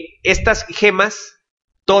que estas gemas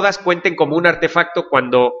todas cuenten como un artefacto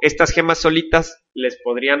cuando estas gemas solitas les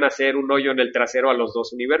podrían hacer un hoyo en el trasero a los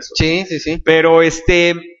dos universos. Sí. Pero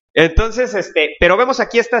entonces, pero vemos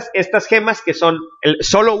aquí estas gemas que son,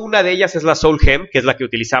 solo una de ellas es la Soul Gem, que es la que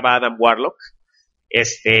utilizaba Adam Warlock, que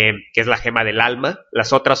es la gema del alma.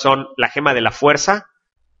 Las otras son la gema de la fuerza,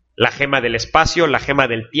 la gema del espacio, la gema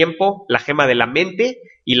del tiempo, la gema de la mente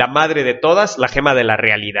y la madre de todas, la gema de la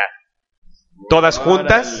realidad. Todas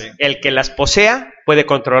juntas, el que las posea puede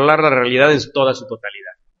controlar la realidad en toda su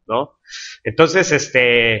totalidad, ¿no? Entonces,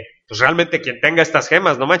 pues realmente quien tenga estas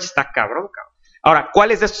gemas, no manches, está cabrón. Ahora,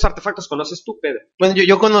 ¿cuáles de estos artefactos conoces tú, Pedro? Bueno,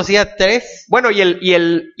 yo conocía 3. Bueno, y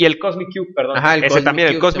el Cosmic Cube, perdón. Ajá,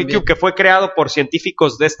 el Cosmic Cube, que fue creado por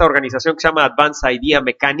científicos de esta organización que se llama Advanced Idea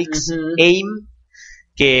Mechanics, AIM,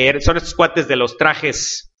 que son estos cuates de los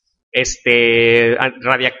trajes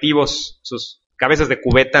radiactivos, sus cabezas de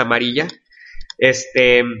cubeta amarilla.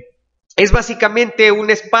 Es básicamente un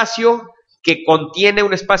espacio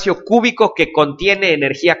cúbico que contiene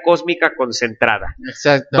energía cósmica concentrada.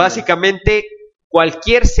 Exacto. Básicamente,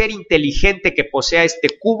 cualquier ser inteligente que posea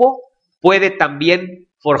este cubo puede también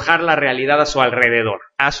forjar la realidad a su alrededor.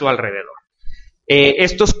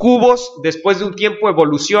 Estos cubos, después de un tiempo,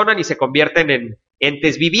 evolucionan y se convierten en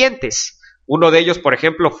entes vivientes. Uno de ellos, por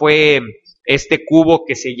ejemplo, fue este cubo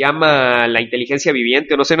que se llama la inteligencia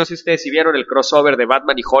viviente. No sé si ustedes vieron el crossover de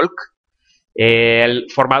Batman y Hulk. El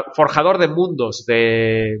forjador de mundos,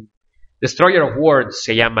 de Destroyer of Worlds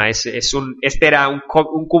se llama. Este era un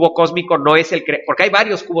cubo cósmico, no es porque hay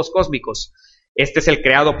varios cubos cósmicos. Este es el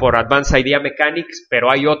creado por Advanced Idea Mechanics,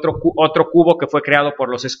 pero hay otro cubo que fue creado por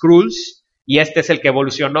los Skrulls, y este es el que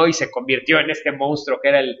evolucionó y se convirtió en este monstruo que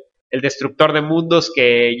era el destructor de mundos,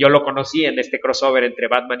 que yo lo conocí en este crossover entre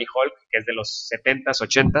Batman y Hulk, que es de los 70s,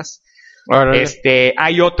 80s.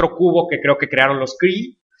 Hay otro cubo que creo que crearon los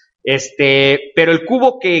Kree. Pero el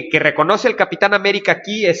cubo que reconoce el Capitán América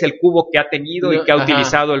aquí es el cubo que ha tenido y que ha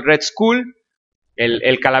utilizado el Red Skull,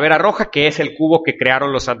 el Calavera Roja, que es el cubo que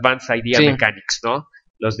crearon los Advanced Idea Mechanics, ¿no?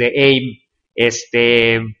 Los de AIM,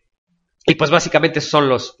 y pues básicamente esos son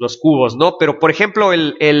los cubos, ¿no? Pero por ejemplo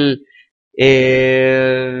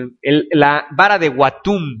la vara de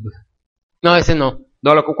Watum. No, ese no.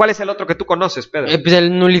 No, ¿cuál es el otro que tú conoces, Pedro? Pues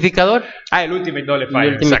el nulificador. El Ultimate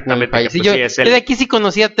Nullifier, exactamente. Nullifier. Sí, yo de aquí sí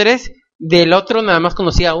conocía 3, del otro nada más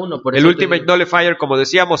conocía 1. El Ultimate Nullifier, como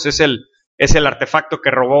decíamos, es el artefacto que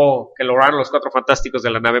lograron los 4 fantásticos de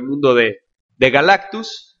la nave mundo de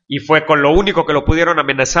Galactus, y fue con lo único que lo pudieron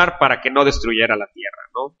amenazar para que no destruyera la Tierra,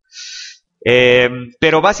 ¿no?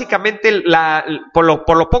 Pero básicamente por lo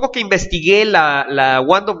poco que investigué, la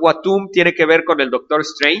Wand of Watum tiene que ver con el Doctor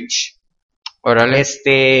Strange. Órale.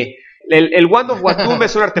 El Wand of Watum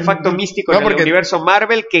es un artefacto místico en el universo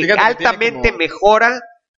Marvel que altamente mejora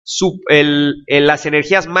las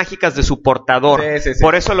energías mágicas de su portador. Sí.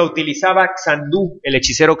 Por eso lo utilizaba Xandu, el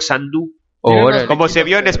hechicero Xandu. Como se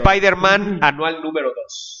vio en Spider-Man anual número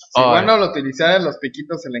 2. Si bueno lo utilizara, los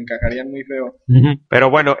piquitos se le encajarían muy feo.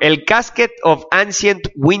 Pero bueno, el Casket of Ancient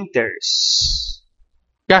Winters.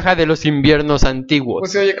 Caja de los inviernos antiguos.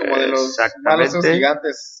 Pues se oye como de los malos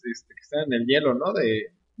gigantes que están en el hielo, ¿no?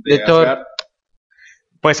 De Thor.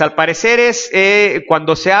 Pues al parecer es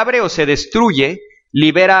cuando se abre o se destruye,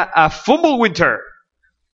 libera a Fimbulwinter.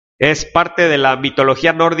 Es parte de la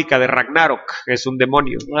mitología nórdica de Ragnarok. Es un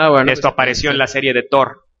demonio. Bueno, esto apareció en la serie de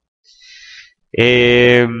Thor.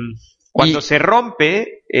 Cuando se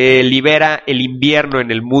rompe, libera el invierno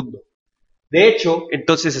en el mundo. De hecho,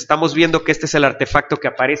 entonces estamos viendo que este es el artefacto que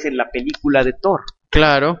aparece en la película de Thor.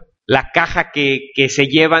 Claro. La caja que se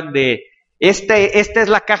llevan de... Esta es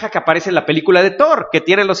la caja que aparece en la película de Thor, que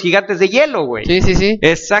tienen los gigantes de hielo, güey. Sí.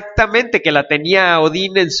 Exactamente, que la tenía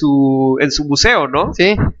Odín en su museo, ¿no?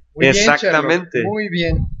 Sí. Muy exactamente. Bien, muy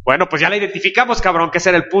bien. Bueno, pues ya la identificamos, cabrón, que ese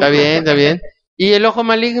era el punto. Está bien. ¿Y el ojo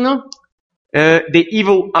maligno? The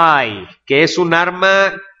Evil Eye, que es un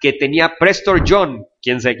arma que tenía Prestor John.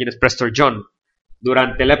 ¿Quién sabe quién es Prestor John?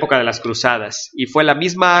 Durante la época de las Cruzadas. Y fue la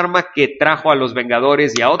misma arma que trajo a los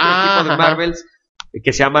Vengadores y a otro equipo de Marvels,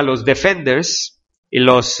 que se llama los Defenders, y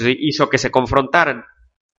los hizo que se confrontaran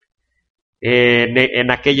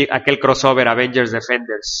en aquel crossover Avengers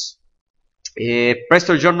Defenders.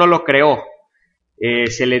 Prestor John no lo creó,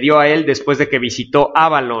 se le dio a él después de que visitó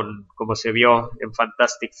Avalon, como se vio en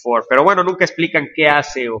Fantastic Four, pero bueno, nunca explican qué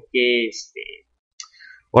hace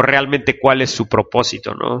o realmente cuál es su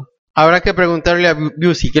propósito, ¿no? Habrá que preguntarle a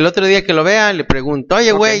Busey, que el otro día que lo vea le pregunto,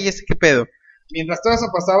 oye, güey, ¿ese qué pedo? Mientras todo eso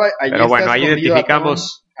pasaba, allí pero bueno, está ahí escondido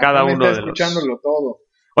identificamos cada uno de los... escuchándolo todo.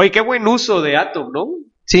 Oye, qué buen uso de Atom, ¿no?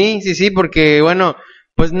 Sí, porque, bueno,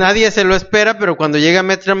 pues nadie se lo espera, pero cuando llega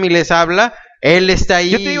Metram y les habla, él está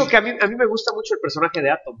ahí. Yo te digo que a mí me gusta mucho el personaje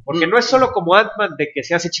de Atom, porque no es solo como Ant-Man de que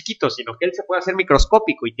se hace chiquito, sino que él se puede hacer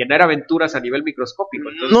microscópico y tener aventuras a nivel microscópico.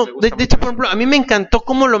 Entonces, de hecho, por ejemplo, a mí me encantó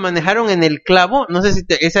cómo lo manejaron en El Clavo, no sé si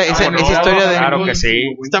esa historia de... Claro que sí.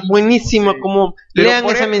 Está buenísimo, como lean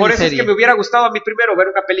esa miniserie. Por eso es que me hubiera gustado a mí primero ver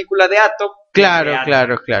una película de Atom. Claro.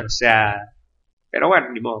 O sea, pero bueno,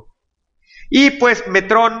 ni modo. Y pues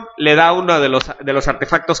Metron le da uno de los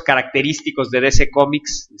artefactos característicos de DC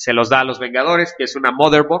Comics, se los da a los Vengadores, que es una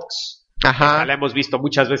Mother Box. Ajá. La hemos visto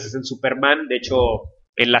muchas veces en Superman. De hecho,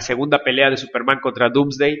 en la segunda pelea de Superman contra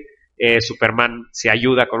Doomsday, Superman se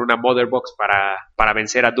ayuda con una Mother Box para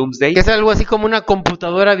vencer a Doomsday. Que es algo así como una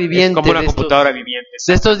computadora viviente. Es como una computadora viviente.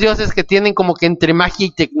 De estos dioses que tienen como que entre magia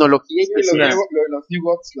y tecnología. Sí, los New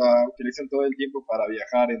Gods la utilizan todo el tiempo para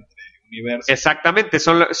viajar entre universos. Exactamente,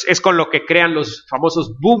 es con lo que crean los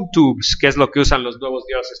famosos boom tubes, que es lo que usan los nuevos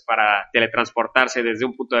dioses para teletransportarse desde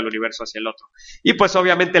un punto del universo hacia el otro. Y pues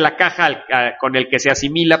obviamente la caja con el que se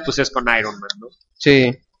asimila, pues es con Iron Man, ¿no?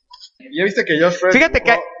 Sí. ¿Ya viste que Josh Fred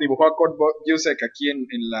dibujó a Kurt Busiek aquí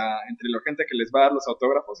entre la gente que les va a dar los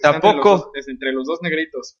autógrafos? Tampoco. Es entre los dos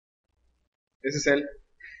negritos. Ese es él.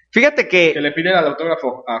 Fíjate que le pide el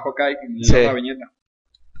autógrafo a Hawkeye en la viñeta.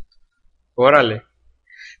 Órale.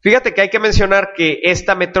 Fíjate que hay que mencionar que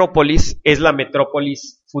esta metrópolis es la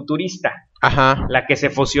metrópolis futurista. Ajá. La que se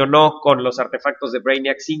fusionó con los artefactos de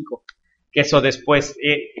Brainiac 5. Que eso después,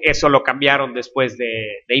 eso lo cambiaron después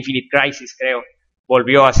de Infinite Crisis, creo.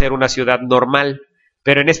 Volvió a ser una ciudad normal,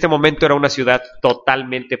 pero en este momento era una ciudad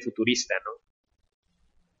totalmente futurista, ¿no?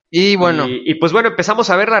 Y bueno. Y pues bueno, empezamos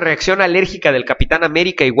a ver la reacción alérgica del Capitán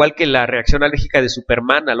América, igual que la reacción alérgica de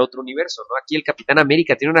Superman al otro universo, ¿no? Aquí el Capitán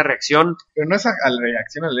América tiene una reacción... Pero no es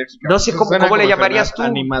reacción alérgica. No sé cómo le llamarías tú.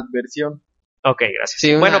 Animadversión. Ok, gracias.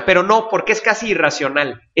 Sí, bueno, pero no, porque es casi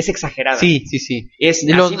irracional, es exagerada. Sí. Es,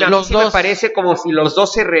 los sí dos... me parece como si los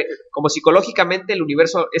dos como psicológicamente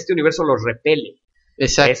este universo los repele.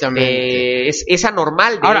 Exactamente. Es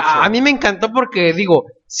anormal. Ahora, hecho. a mí me encantó porque, digo,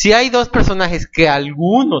 si hay dos personajes que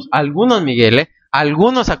algunos, Miguel,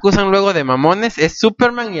 algunos acusan luego de mamones, es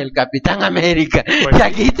Superman y el Capitán América. Pues, y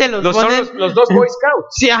aquí te los ponen... Son los dos Boy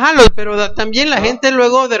Scouts. Sí, ajá, pero también la gente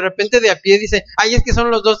luego de repente de a pie dice, ay, es que son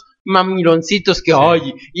los dos mamironcitos que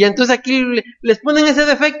oye. Y entonces aquí les ponen ese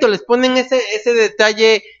defecto, les ponen ese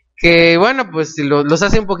detalle que, bueno, pues los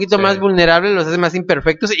hace un poquito más vulnerables, los hace más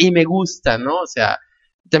imperfectos y me gusta, ¿no? O sea,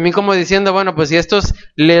 también como diciendo, bueno, pues si estos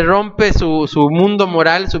le rompe su mundo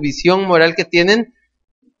moral, su visión moral que tienen,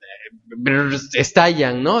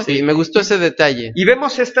 estallan, ¿no? Sí, me gustó ese detalle. Y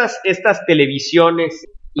vemos estas televisiones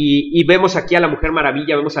y vemos aquí a la Mujer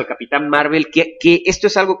Maravilla, vemos al Capitán Marvel, que esto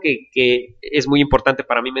es algo que es muy importante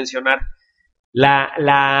para mí mencionar,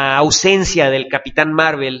 la ausencia del Capitán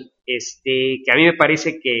Marvel, que a mí me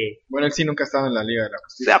parece que... Bueno, él sí nunca ha estado en la Liga de la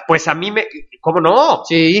Justicia. Pues a mí ¿cómo no?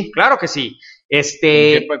 Sí. Claro que sí.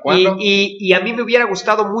 ¿Cuándo? Y a mí me hubiera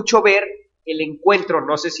gustado mucho ver el encuentro,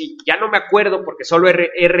 no sé si, ya no me acuerdo porque solo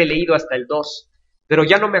he releído hasta el 2, pero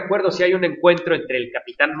ya no me acuerdo si hay un encuentro entre el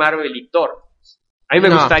Capitán Marvel y Thor. A mí me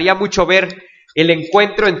gustaría mucho ver el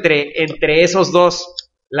encuentro entre esos dos,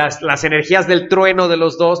 las energías del trueno de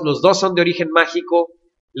los dos son de origen mágico,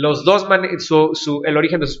 los dos, el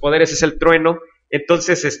origen de sus poderes es el trueno,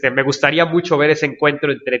 entonces me gustaría mucho ver ese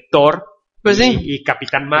encuentro entre Thor y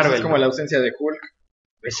Capitán Marvel. Es como la ausencia de Hulk.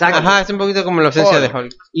 Exacto. Ajá, es un poquito como la ausencia de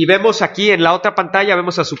Hulk. Y vemos aquí en la otra pantalla,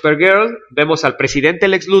 vemos a Supergirl, vemos al presidente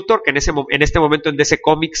Lex Luthor, que en este momento en DC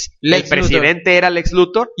Comics el presidente era Lex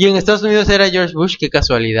Luthor. Y en Estados Unidos era George Bush, qué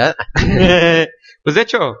casualidad. Pues de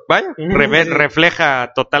hecho, vaya,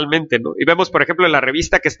 refleja totalmente, ¿no? Y vemos, por ejemplo, en la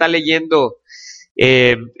revista que está leyendo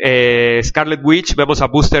Scarlet Witch, vemos a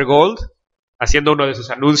Booster Gold haciendo uno de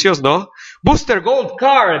sus anuncios, ¿no? Booster Gold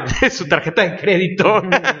Card, su tarjeta de crédito.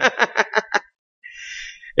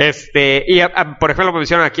 Y por ejemplo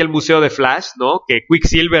mencionan aquí el museo de Flash, ¿no? Que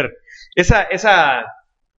Quicksilver, esa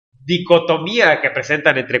dicotomía que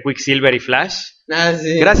presentan entre Quicksilver y Flash.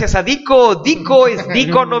 Sí. Gracias a Dico es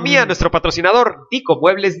Diconomía, nuestro patrocinador. Dico,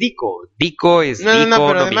 Muebles Dico. Dico es Diconomía. No,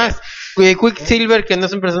 pero además, Quicksilver, que no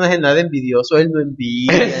es un personaje nada envidioso, él no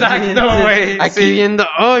envidia. Exacto, güey. Aquí viendo,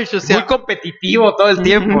 o sea, muy competitivo todo el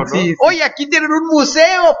tiempo, ¿no? Sí. Oye, aquí tienen un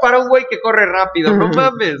museo para un güey que corre rápido, no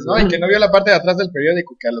mames. No, y que no vio la parte de atrás del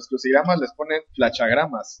periódico, que a los crucigramas les ponen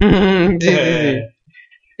flachagramas. Sí.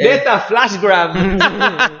 Neta, Flashgram.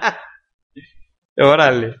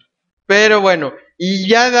 Órale. Pero bueno, y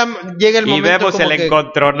ya llega el momento. Y vemos como el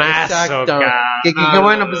encontronazo. Exacto. Que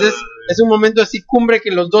bueno, pues es un momento así cumbre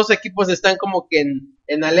que los dos equipos están como que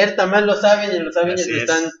en alerta, más los Avengers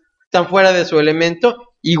están fuera de su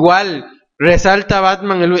elemento. Igual, resalta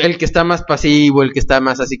Batman el que está más pasivo, el que está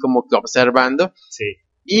más así como que observando. Sí.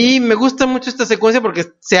 Y me gusta mucho esta secuencia porque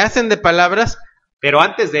se hacen de palabras. Pero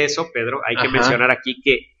antes de eso, Pedro, hay que mencionar aquí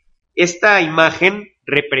que esta imagen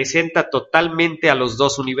representa totalmente a los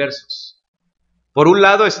dos universos. Por un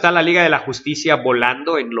lado está la Liga de la Justicia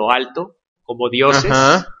volando en lo alto, como dioses.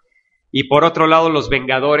 Y por otro lado los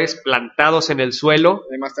Vengadores plantados en el suelo,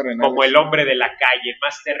 como el hombre de la calle,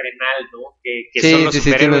 más terrenal, ¿no? Que son los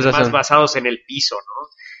superhéroes más basados en el piso, ¿no?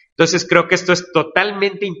 Entonces creo que esto es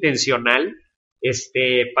totalmente intencional,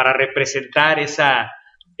 para representar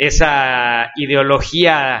esa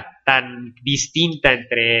ideología tan distinta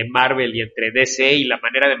entre Marvel y entre DC y la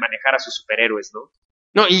manera de manejar a sus superhéroes, ¿no?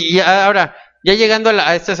 No, y ahora, ya llegando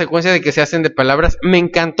a esta secuencia de que se hacen de palabras, me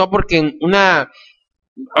encantó porque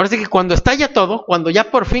ahora sí que cuando estalla todo, cuando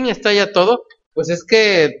ya por fin estalla todo, pues es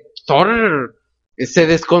que Thor se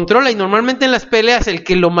descontrola y normalmente en las peleas el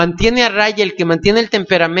que lo mantiene a raya, el que mantiene el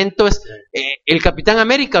temperamento es el Capitán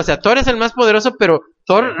América. O sea, Thor es el más poderoso, pero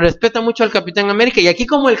Thor respeta mucho al Capitán América. Y aquí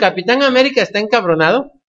como el Capitán América está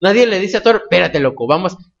encabronado, nadie le dice a Thor, espérate loco,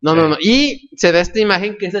 vamos. No. Y se da esta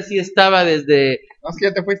imagen que esa sí estaba desde... No, es que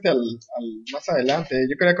ya te fuiste al más adelante.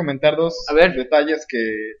 Yo quería comentar dos detalles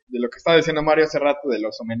de lo que estaba diciendo Mario hace rato, de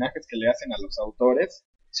los homenajes que le hacen a los autores.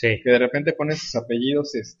 Sí. Que de repente ponen sus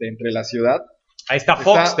apellidos entre la ciudad. Ahí está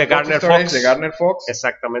Fox, de Garner Fox. De Garner Fox.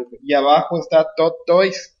 Exactamente. Y abajo está Todd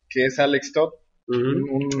Toys, que es Alex Todd.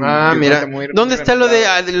 Mira. ¿Dónde está lo de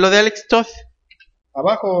Alex Todd?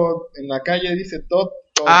 Abajo, en la calle, dice Todd.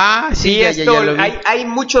 Sí, ya lo vi. Hay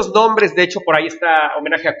muchos nombres, de hecho por ahí está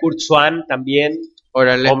homenaje a Kurt Swan también.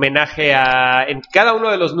 Órale. Homenaje en cada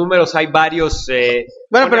uno de los números hay varios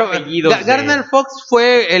apellidos. Garner Fox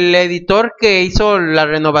fue el editor que hizo la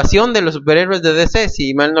renovación de los superhéroes de DC,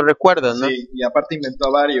 si mal no recuerdo, ¿no? Sí, y aparte inventó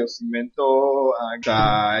a varios, inventó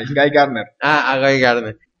a Guy Gardner. A Guy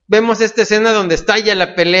Gardner. Vemos esta escena donde estalla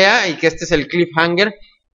la pelea y que este es el cliffhanger.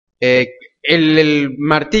 El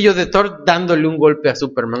martillo de Thor dándole un golpe a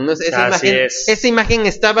Superman, ¿no? Esa imagen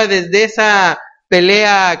estaba desde esa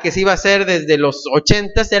pelea que se iba a hacer desde los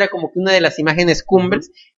 80s, era como que una de las imágenes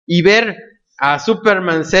cumbres, y ver a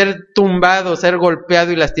Superman ser tumbado, ser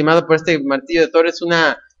golpeado y lastimado por este martillo de Thor es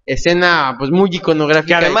una escena pues muy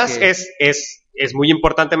iconográfica. Que además es muy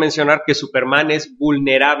importante mencionar que Superman es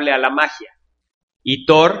vulnerable a la magia y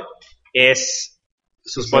Thor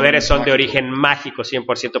sus poderes son de origen mágico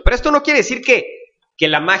 100%, pero esto no quiere decir que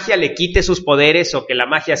la magia le quite sus poderes o que la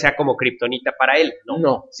magia sea como kriptonita para él,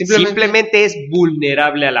 no, simplemente es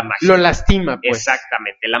vulnerable a la magia. Lo lastima, pues.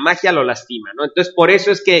 Exactamente, la magia lo lastima, ¿no? Entonces por eso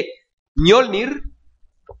es que Mjolnir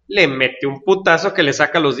le mete un putazo que le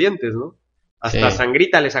saca los dientes, ¿no? Hasta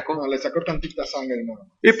sangrita le sacó. No, le sacó tantita sangre, no.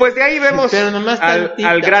 Y pues de ahí vemos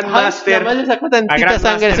al Grandmaster. Le sacó tantita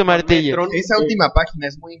sangre a su martillo. Esa última página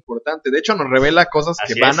es muy importante. De hecho, nos revela cosas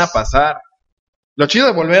que van a pasar. Lo chido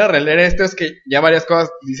de volver a releer esto es que ya varias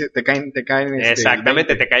cosas te caen.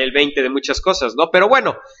 Exactamente, te cae el 20 de muchas cosas, ¿no? Pero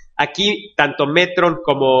bueno, aquí tanto Metron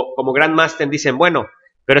como Grandmaster dicen, bueno,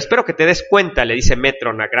 pero espero que te des cuenta, le dice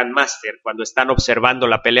Metron a Grandmaster cuando están observando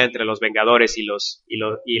la pelea entre los Vengadores y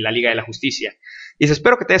la Liga de la Justicia. Dice,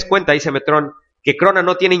 espero que te des cuenta, dice Metron, que Krona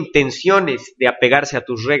no tiene intenciones de apegarse a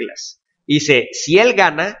tus reglas. Dice, si él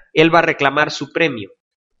gana, él va a reclamar su premio.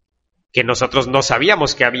 Que nosotros no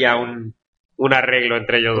sabíamos que había un arreglo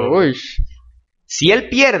entre ellos dos. Uy. Si él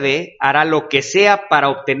pierde, hará lo que sea para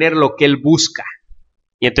obtener lo que él busca.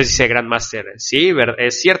 Y entonces dice Grandmaster, sí,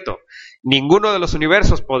 es cierto. Ninguno de los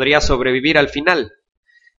universos podría sobrevivir al final.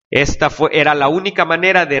 Esta era la única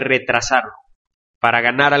manera de retrasarlo, para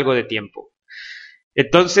ganar algo de tiempo.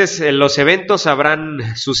 Entonces, los eventos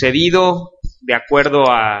habrán sucedido de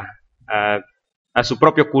acuerdo a su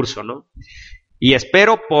propio curso, ¿no? Y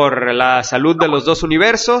espero, por la salud de los dos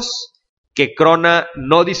universos, que Krona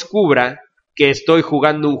no descubra que estoy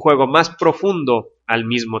jugando un juego más profundo al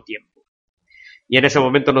mismo tiempo. Y en ese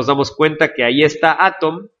momento nos damos cuenta que ahí está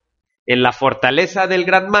Atom, en la fortaleza del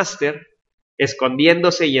Grandmaster,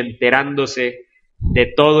 escondiéndose y enterándose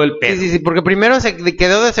de todo el pedo. Sí, porque primero se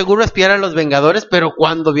quedó de seguro a espiar a los Vengadores, pero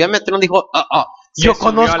cuando vio a Metron dijo, yo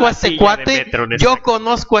conozco a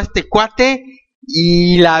este cuate,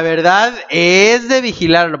 y la verdad es de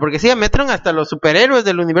vigilarlo, porque sí, a Metron hasta los superhéroes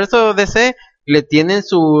del universo DC le tienen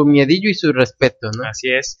su miedillo y su respeto, ¿no?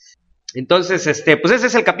 Así es. Entonces, pues ese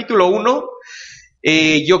es el capítulo 1.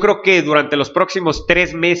 Yo creo que durante los próximos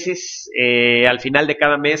 3 meses, al final de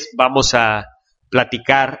cada mes, vamos a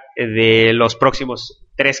platicar de los próximos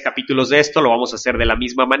 3 capítulos de esto. Lo vamos a hacer de la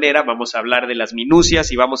misma manera. Vamos a hablar de las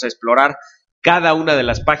minucias y vamos a explorar cada una de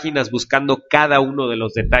las páginas buscando cada uno de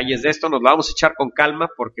los detalles de esto. Nos lo vamos a echar con calma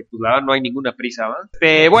porque pues la verdad no hay ninguna prisa, ¿va?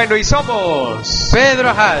 Bueno, y somos Pedro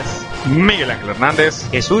Haas, Miguel Ángel Hernández,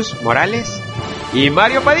 Jesús Morales y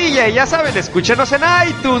Mario Padilla. Y ya saben, escúchenos en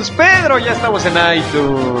iTunes. Pedro, ya estamos en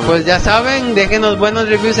iTunes. pues ya saben, déjenos buenos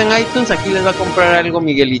reviews en iTunes. Aquí les va a comprar algo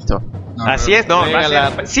Miguelito. Así es, no, va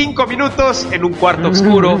a ser 5 minutos en un cuarto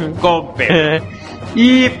oscuro con Pedro.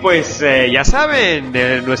 Y pues ya saben,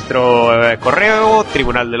 nuestro correo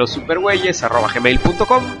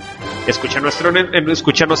tribunaldelosuperweyes@gmail.com. Escúchanos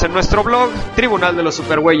en nuestro blog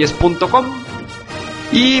tribunaldelosuperweyes.com.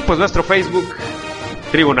 Y pues nuestro Facebook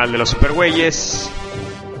Tribunal de los Superweyes.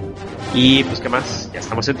 Y pues qué más, ya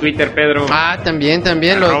estamos en Twitter, Pedro. También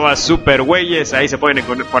 @Superweyes, ahí se pueden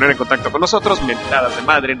poner en contacto con nosotros. Mentadas de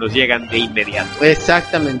madre nos llegan de inmediato.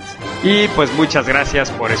 Exactamente. Y pues muchas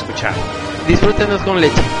gracias por escuchar. Disfrútenos con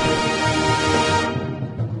leche.